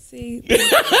think. See,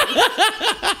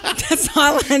 that's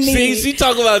all I need. See, she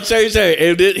talk about church,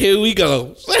 and then here we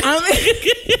go.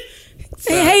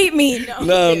 They hate me.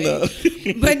 No.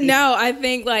 But no, I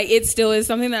think like it still is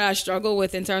something that I struggle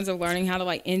with in terms of learning how to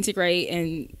like integrate.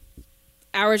 And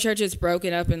our church is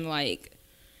broken up in like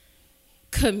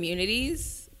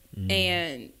communities,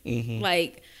 and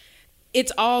like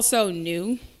it's all so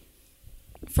new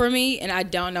for me, and I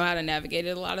don't know how to navigate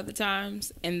it a lot of the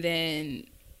times. And then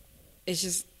it's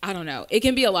just, I don't know, it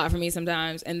can be a lot for me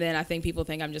sometimes. And then I think people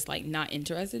think I'm just like not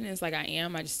interested, and it's like I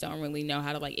am. I just don't really know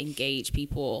how to like engage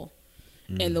people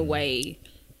in the way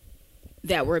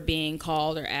that we're being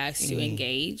called or asked to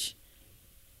engage.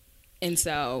 And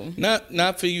so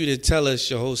not for you to tell us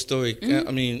your whole story. I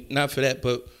mean, not for that,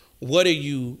 but what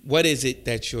is it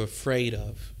that you're afraid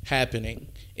of happening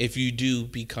if you do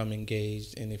become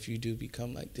engaged, and if you do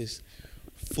become like this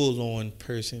full-on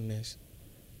person?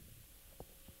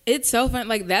 It's so fun.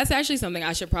 Like, that's actually something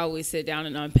I should probably sit down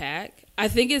and unpack. I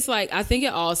think it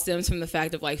all stems from the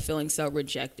fact of like feeling so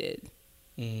rejected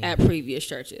at previous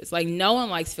churches. Like, no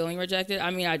one likes feeling rejected. I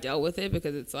mean, I dealt with it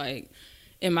because it's like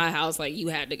in my house, like you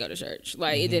had to go to church.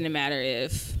 Like it didn't matter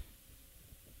if,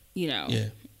 you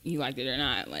liked it or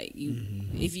not. Like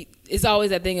it's always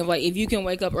that thing of like, if you can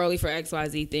wake up early for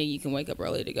XYZ thing, you can wake up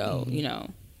early to go,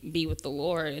 be with the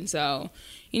Lord. And so,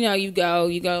 you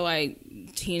go like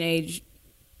teenage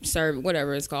serve,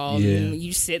 whatever it's called. Yeah. And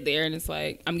you sit there and it's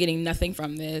like, I'm getting nothing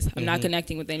from this. I'm not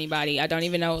connecting with anybody. I don't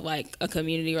even know like a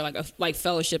community or like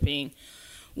fellowshipping.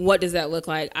 What does that look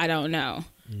like? I don't know.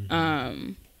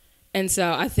 And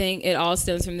so I think it all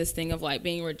stems from this thing of like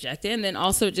being rejected. And then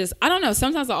also just, I don't know,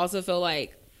 sometimes I also feel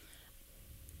like,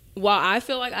 while I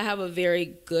feel like I have a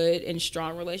very good and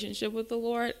strong relationship with the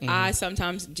Lord, I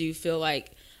sometimes do feel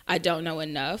like I don't know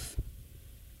enough.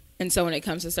 And so when it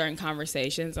comes to certain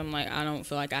conversations, I'm like, I don't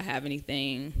feel like I have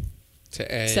anything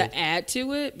to add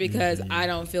to it, because I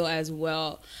don't feel as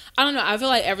well. I don't know. I feel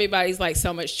like everybody's like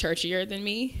so much churchier than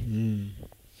me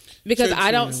because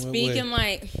I don't speak in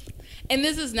like, and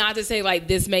this is not to say like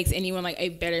this makes anyone like a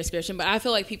better Christian, but I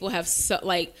feel like people have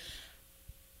like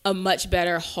a much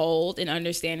better hold and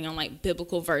understanding on like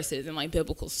biblical verses and like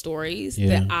biblical stories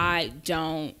that I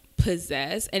don't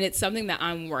possess, and it's something that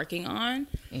I'm working on.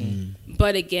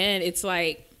 But again, it's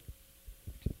like,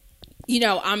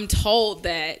 I'm told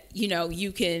that,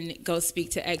 you can go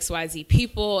speak to XYZ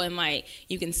people and like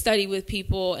you can study with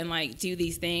people and like do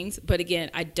these things. But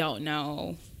again, I don't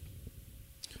know.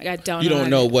 Like I don't. You don't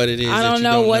know what it is. I don't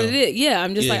know what it is. Yeah,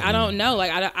 I'm just like, I don't know.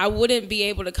 Like I wouldn't be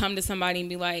able to come to somebody and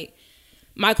be like,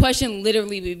 my question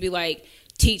literally would be like,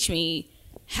 teach me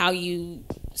how you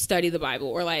study the Bible,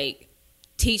 or like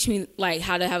teach me like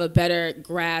how to have a better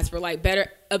grasp or like better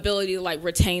ability to like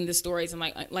retain the stories and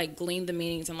like glean the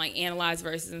meanings and like analyze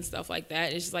verses and stuff like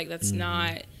that. It's just like, that's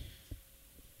not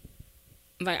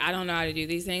like, I don't know how to do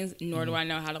these things, nor do I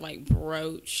know how to like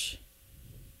broach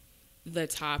the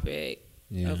topic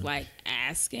of like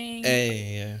asking.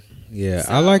 Yeah.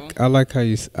 So, I like how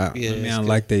you. I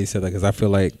like that you said that, because I feel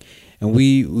like, and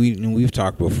we've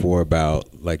talked before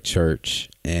about like church,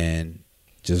 and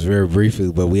just very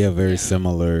briefly, but we have very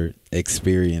similar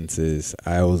experiences.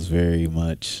 I was very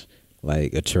much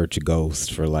like a church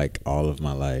ghost for like all of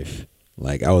my life.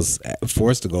 Like I was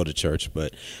forced to go to church,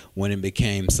 but when it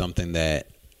became something that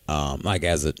like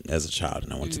as a child,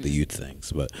 and I went to the youth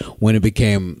things. But when it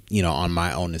became, on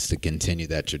my onus to continue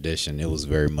that tradition, it was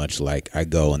very much like I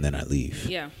go and then I leave.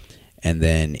 Yeah. And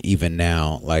then even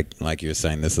now, like you're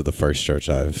saying, this is the first church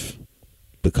I've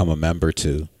become a member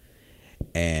to,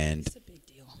 and It's a big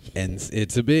deal. and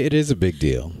it is a big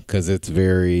deal because it's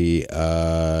very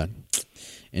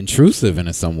intrusive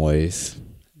in some ways,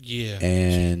 Yeah.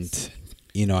 and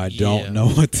I don't Yeah. know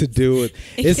what to do with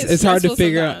It's it's hard to stressful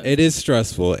figure out. sometimes. It is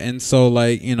stressful, and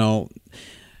so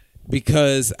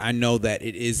because I know that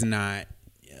it is not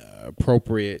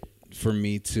appropriate for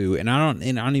me to, and I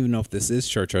don't even know if this is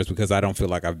church hurts, because I don't feel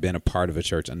like I've been a part of a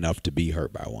church enough to be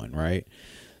hurt by one, right?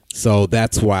 So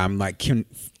that's why I'm like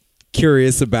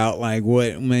curious about like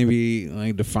what maybe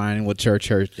like defining what church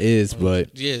hurt is,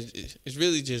 but Yeah, it's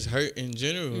really just hurt in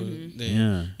general.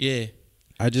 Then. Yeah.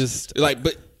 I just Like,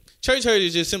 but church hurt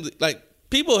is just simply like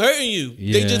people hurting you.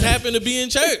 They Yeah. just happen to be in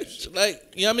church. Like,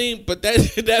 you know what I mean? But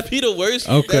that be the worst.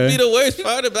 Okay. That be the worst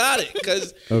part about it,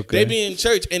 because Okay. they be in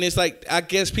church, and it's like, I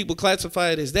guess people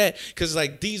classify it as that because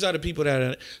like these are the people that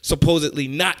are supposedly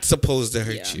not supposed to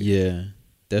hurt you. yeah,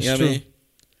 that's You know true. what I mean?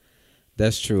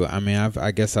 That's true. I mean,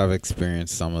 I guess I've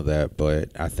experienced some of that, but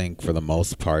I think for the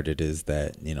most part, it is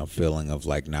that feeling of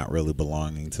like not really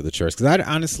belonging to the church. Because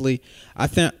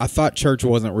I thought church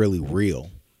wasn't really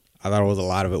real. I thought a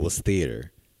lot of it was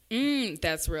theater,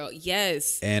 That's real.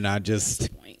 Yes. and I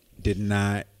just Point. did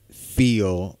not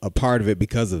feel a part of it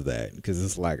because of that. Because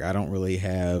it's like I don't really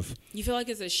have You feel like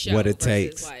it's a show. What it versus,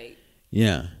 takes. Like,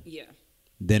 yeah. yeah.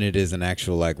 Than it is an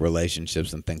actual like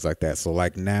relationships and things like that. So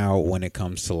like now when it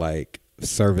comes to like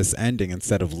service ending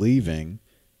instead of leaving,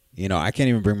 I can't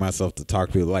even bring myself to talk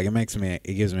to people. Like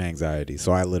it gives me anxiety.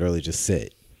 So I literally just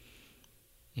sit.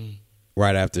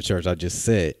 Right after church, I just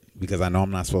sit because I know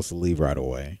I'm not supposed to leave right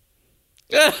away.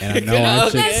 And I know I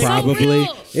should That's so probably.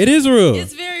 real. It is real.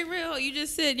 It's very real. You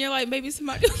just sit and you're like, maybe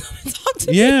somebody will come and talk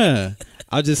to me. Yeah.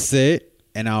 I'll just sit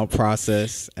and I'll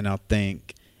process and I'll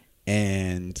think.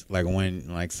 And like when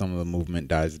like some of the movement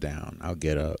dies down, I'll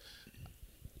get up,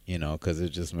 because it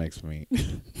just makes me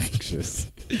anxious.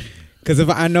 Because if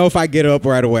I get up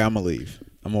right away, I'm gonna leave.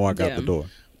 I'm gonna walk out the door.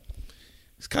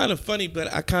 It's kind of funny, but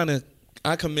I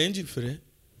commend you for that.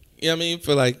 You know what I mean?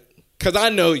 For like, cause I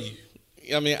know you.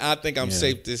 I mean, I think I'm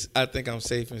safe. I think I'm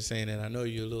safe in saying that I know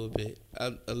you a little bit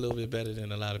better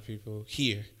than a lot of people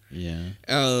here. Yeah.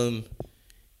 And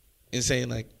saying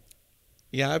like,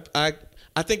 yeah,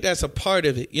 I think that's a part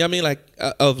of it. You know what I mean?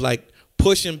 Like of like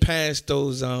pushing past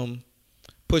those,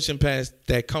 pushing past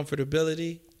that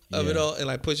comfortability of it all, and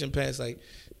like pushing past like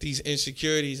these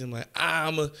insecurities, and like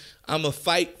I'm a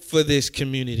fight for this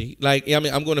community. Like, you know what I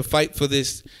mean, I'm going to fight for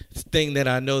this thing that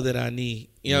I know that I need.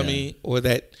 You know what I mean? Or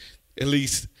that at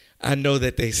least I know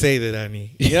that they say that I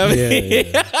need. You know what I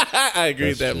mean? I agree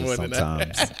with that more than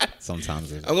that.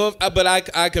 Sometimes it's, But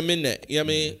I commend that. You know what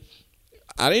I mean?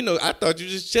 I didn't know. I thought you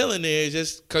were just chilling there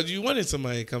just because you wanted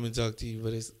somebody to come and talk to you.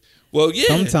 But it's, well, yeah.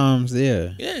 sometimes,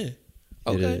 yeah. Yeah. It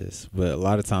Okay. is. But a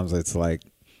lot of times it's like,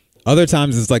 other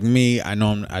times it's like me, I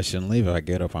know I shouldn't leave. If I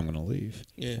get up, I'm going to leave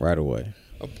right away.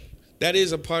 That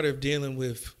is a part of dealing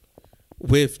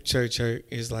with church hurt,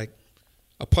 is like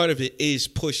a part of it is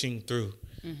pushing through.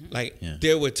 Like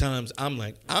there were times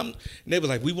they were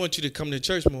like, we want you to come to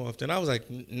church more often. I was like,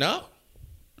 no.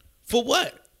 For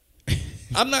what?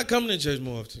 I'm not coming to church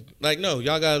more often. Like, no,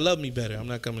 y'all gotta love me better. I'm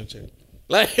not coming to church.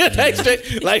 Like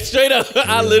straight up,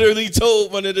 I literally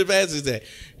told one of the pastors that,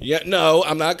 no,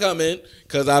 I'm not coming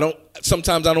because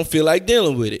sometimes I don't feel like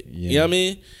dealing with it. You know what I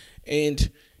mean?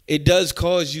 And it does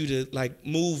cause you to like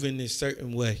move in this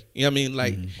certain way. You know what I mean?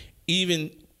 Like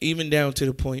even down to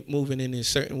the point moving in a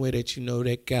certain way that you know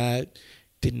that God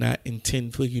did not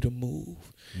intend for you to move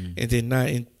and did not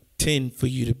intend for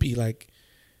you to be like,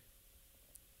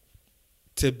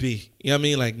 to be, you know what I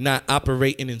mean? Like not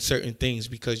operating in certain things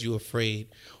because you're afraid,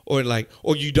 or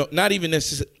you don't, not even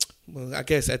necessarily, well, I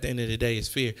guess at the end of the day it's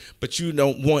fear, but you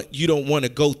don't want to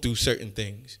go through certain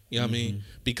things, you know what I mean?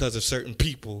 Because of certain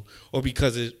people, or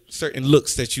because of certain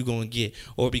looks that you're going to get,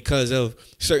 or because of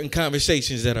certain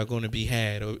conversations that are going to be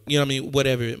had, or, you know what I mean?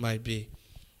 Whatever it might be.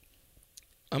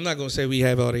 I'm not going to say we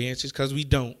have all the answers because we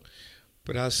don't,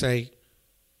 but I'll say,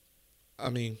 I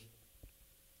mean,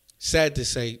 sad to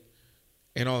say,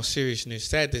 in all seriousness,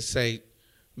 sad to say,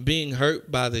 being hurt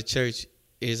by the church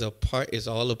is all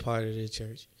a part of the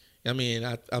church. I mean,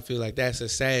 I feel like that's a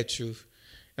sad truth.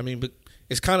 I mean, but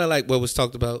it's kind of like what was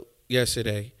talked about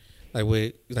yesterday, like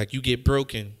where like you get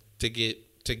broken to get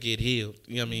healed.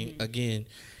 You know what I mean? Again,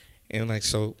 and like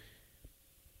so,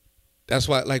 that's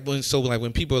why like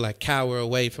when people like cower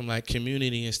away from like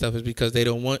community and stuff is because they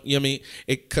don't want, you know what I mean?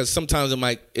 Because sometimes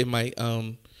it might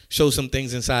show some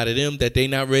things inside of them that they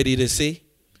not ready to see.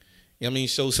 You know what I mean?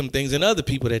 Show some things in other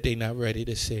people that they not ready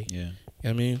to see. Yeah. You know what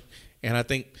I mean? And I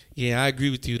think, I agree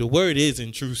with you. The word is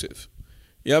intrusive.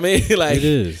 You know what I mean? Like It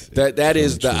is. That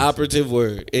is the intrusive. operative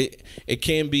word. It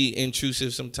can be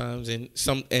intrusive sometimes, and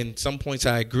some points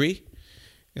I agree.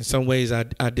 In some ways I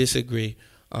disagree.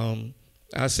 I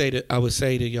would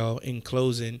say to y'all in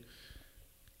closing,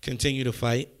 continue to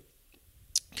fight.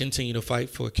 Continue to fight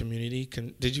for a community.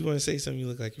 Did you want to say something? You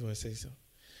look like you want to say something.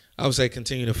 I would say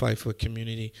continue to fight for a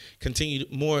community. Continue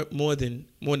more than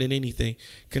anything.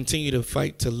 Continue to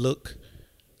fight to look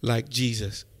like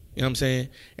Jesus. You know what I'm saying?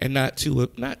 And not to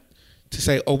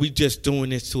say, oh, we just doing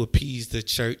this to appease the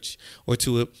church or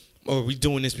we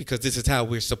doing this because this is how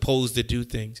we're supposed to do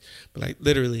things. But like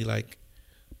literally, like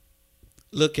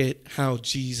look at how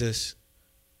Jesus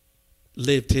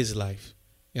lived his life.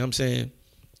 You know what I'm saying?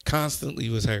 Constantly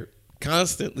was hurt.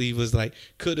 Constantly was like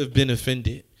could have been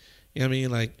offended. You know what I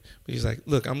mean? Like he's like,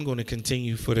 look, I'm going to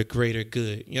continue for the greater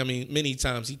good. You know what I mean? Many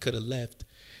times he could have left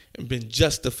and been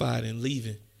justified in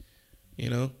leaving. You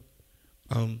know,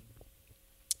 I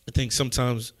think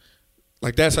sometimes,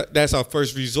 like that's our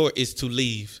first resort is to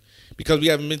leave because we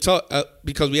haven't been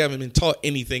taught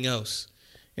anything else.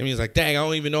 I mean, it's like, dang, I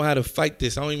don't even know how to fight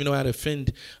this. I don't even know how to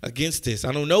defend against this.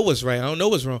 I don't know what's right. I don't know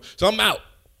what's wrong. So I'm out.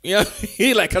 You know,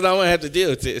 he like because I don't have to deal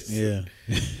with this. Yeah.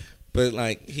 But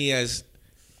like he has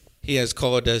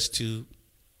called us to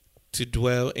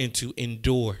dwell and to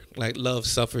endure. Like love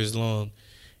suffers long.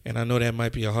 And I know that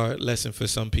might be a hard lesson for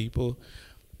some people,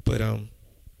 but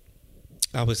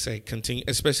I would say continue,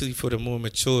 especially for the more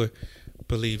mature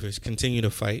believers, continue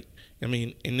to fight. I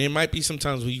mean, and there might be some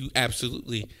times where you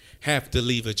absolutely have to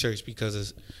leave a church because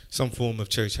of some form of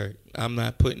church hurt. I'm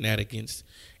not putting that against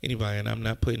anybody, and I'm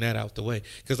not putting that out the way.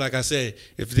 Because like I said,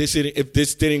 if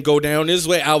this didn't go down this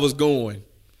way, I was going.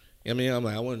 I mean, I'm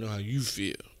like, I want to know how you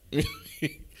feel.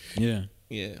 Yeah.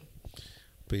 Yeah.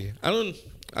 But yeah,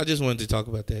 I just wanted to talk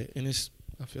about that, and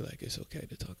I feel like it's okay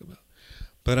to talk about.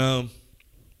 But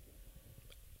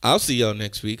I'll see y'all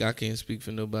next week. I can't speak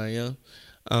for nobody else.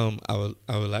 I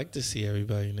would like to see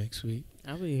everybody next week.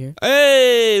 I'll be here.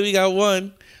 Hey, we got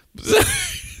one.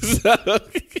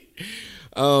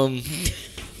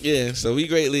 Yeah, so we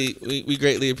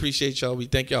greatly appreciate y'all. We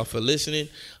thank y'all for listening.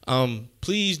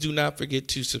 Please do not forget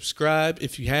to subscribe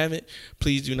if you haven't.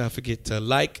 Please do not forget to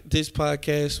like this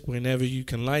podcast whenever you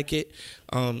can like it.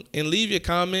 And leave your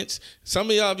comments. Some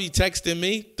of y'all be texting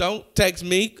me. Don't text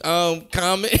me.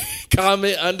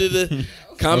 Comment under the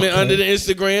under the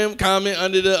Instagram. Comment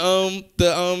under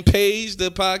the page,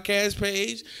 the podcast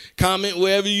page. Comment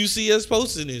wherever you see us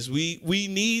posting this. We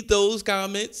need those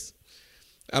comments.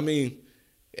 I mean,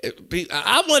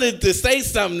 I wanted to say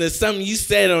something to something you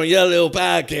said on your little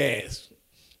podcast.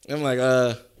 I'm like,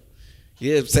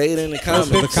 yeah, say it in the comments.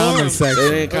 The comment section. Say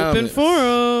it in the Open comments.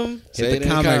 forum. Say Hit it the in the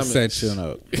comment comments. section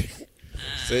up.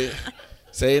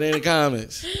 Say it in the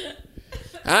comments.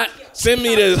 Send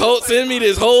me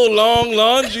this whole long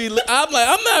laundry. I'm like,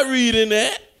 I'm not reading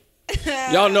that.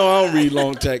 Y'all know I don't read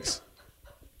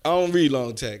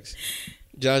long text.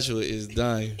 Joshua is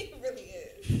dying. It really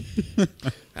is.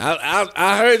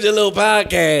 I heard your little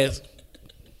podcast.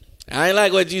 I ain't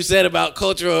like what you said about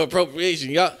cultural appropriation.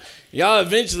 Y'all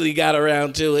eventually got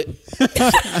around to it.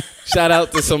 Shout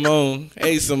out to Simone.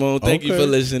 Hey, Simone, thank you Okay. for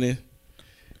listening.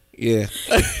 Yeah.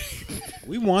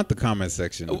 We want the comment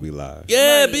section to be live.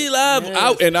 Yeah, be live.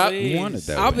 Yes, We want it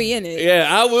that I'll way. be in it. Yeah,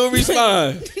 I will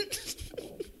respond.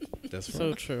 That's So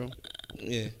right. true.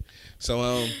 Yeah.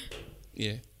 So,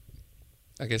 yeah.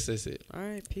 I guess that's it. All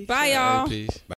right, peace. Bye, out. y'all. All right, peace.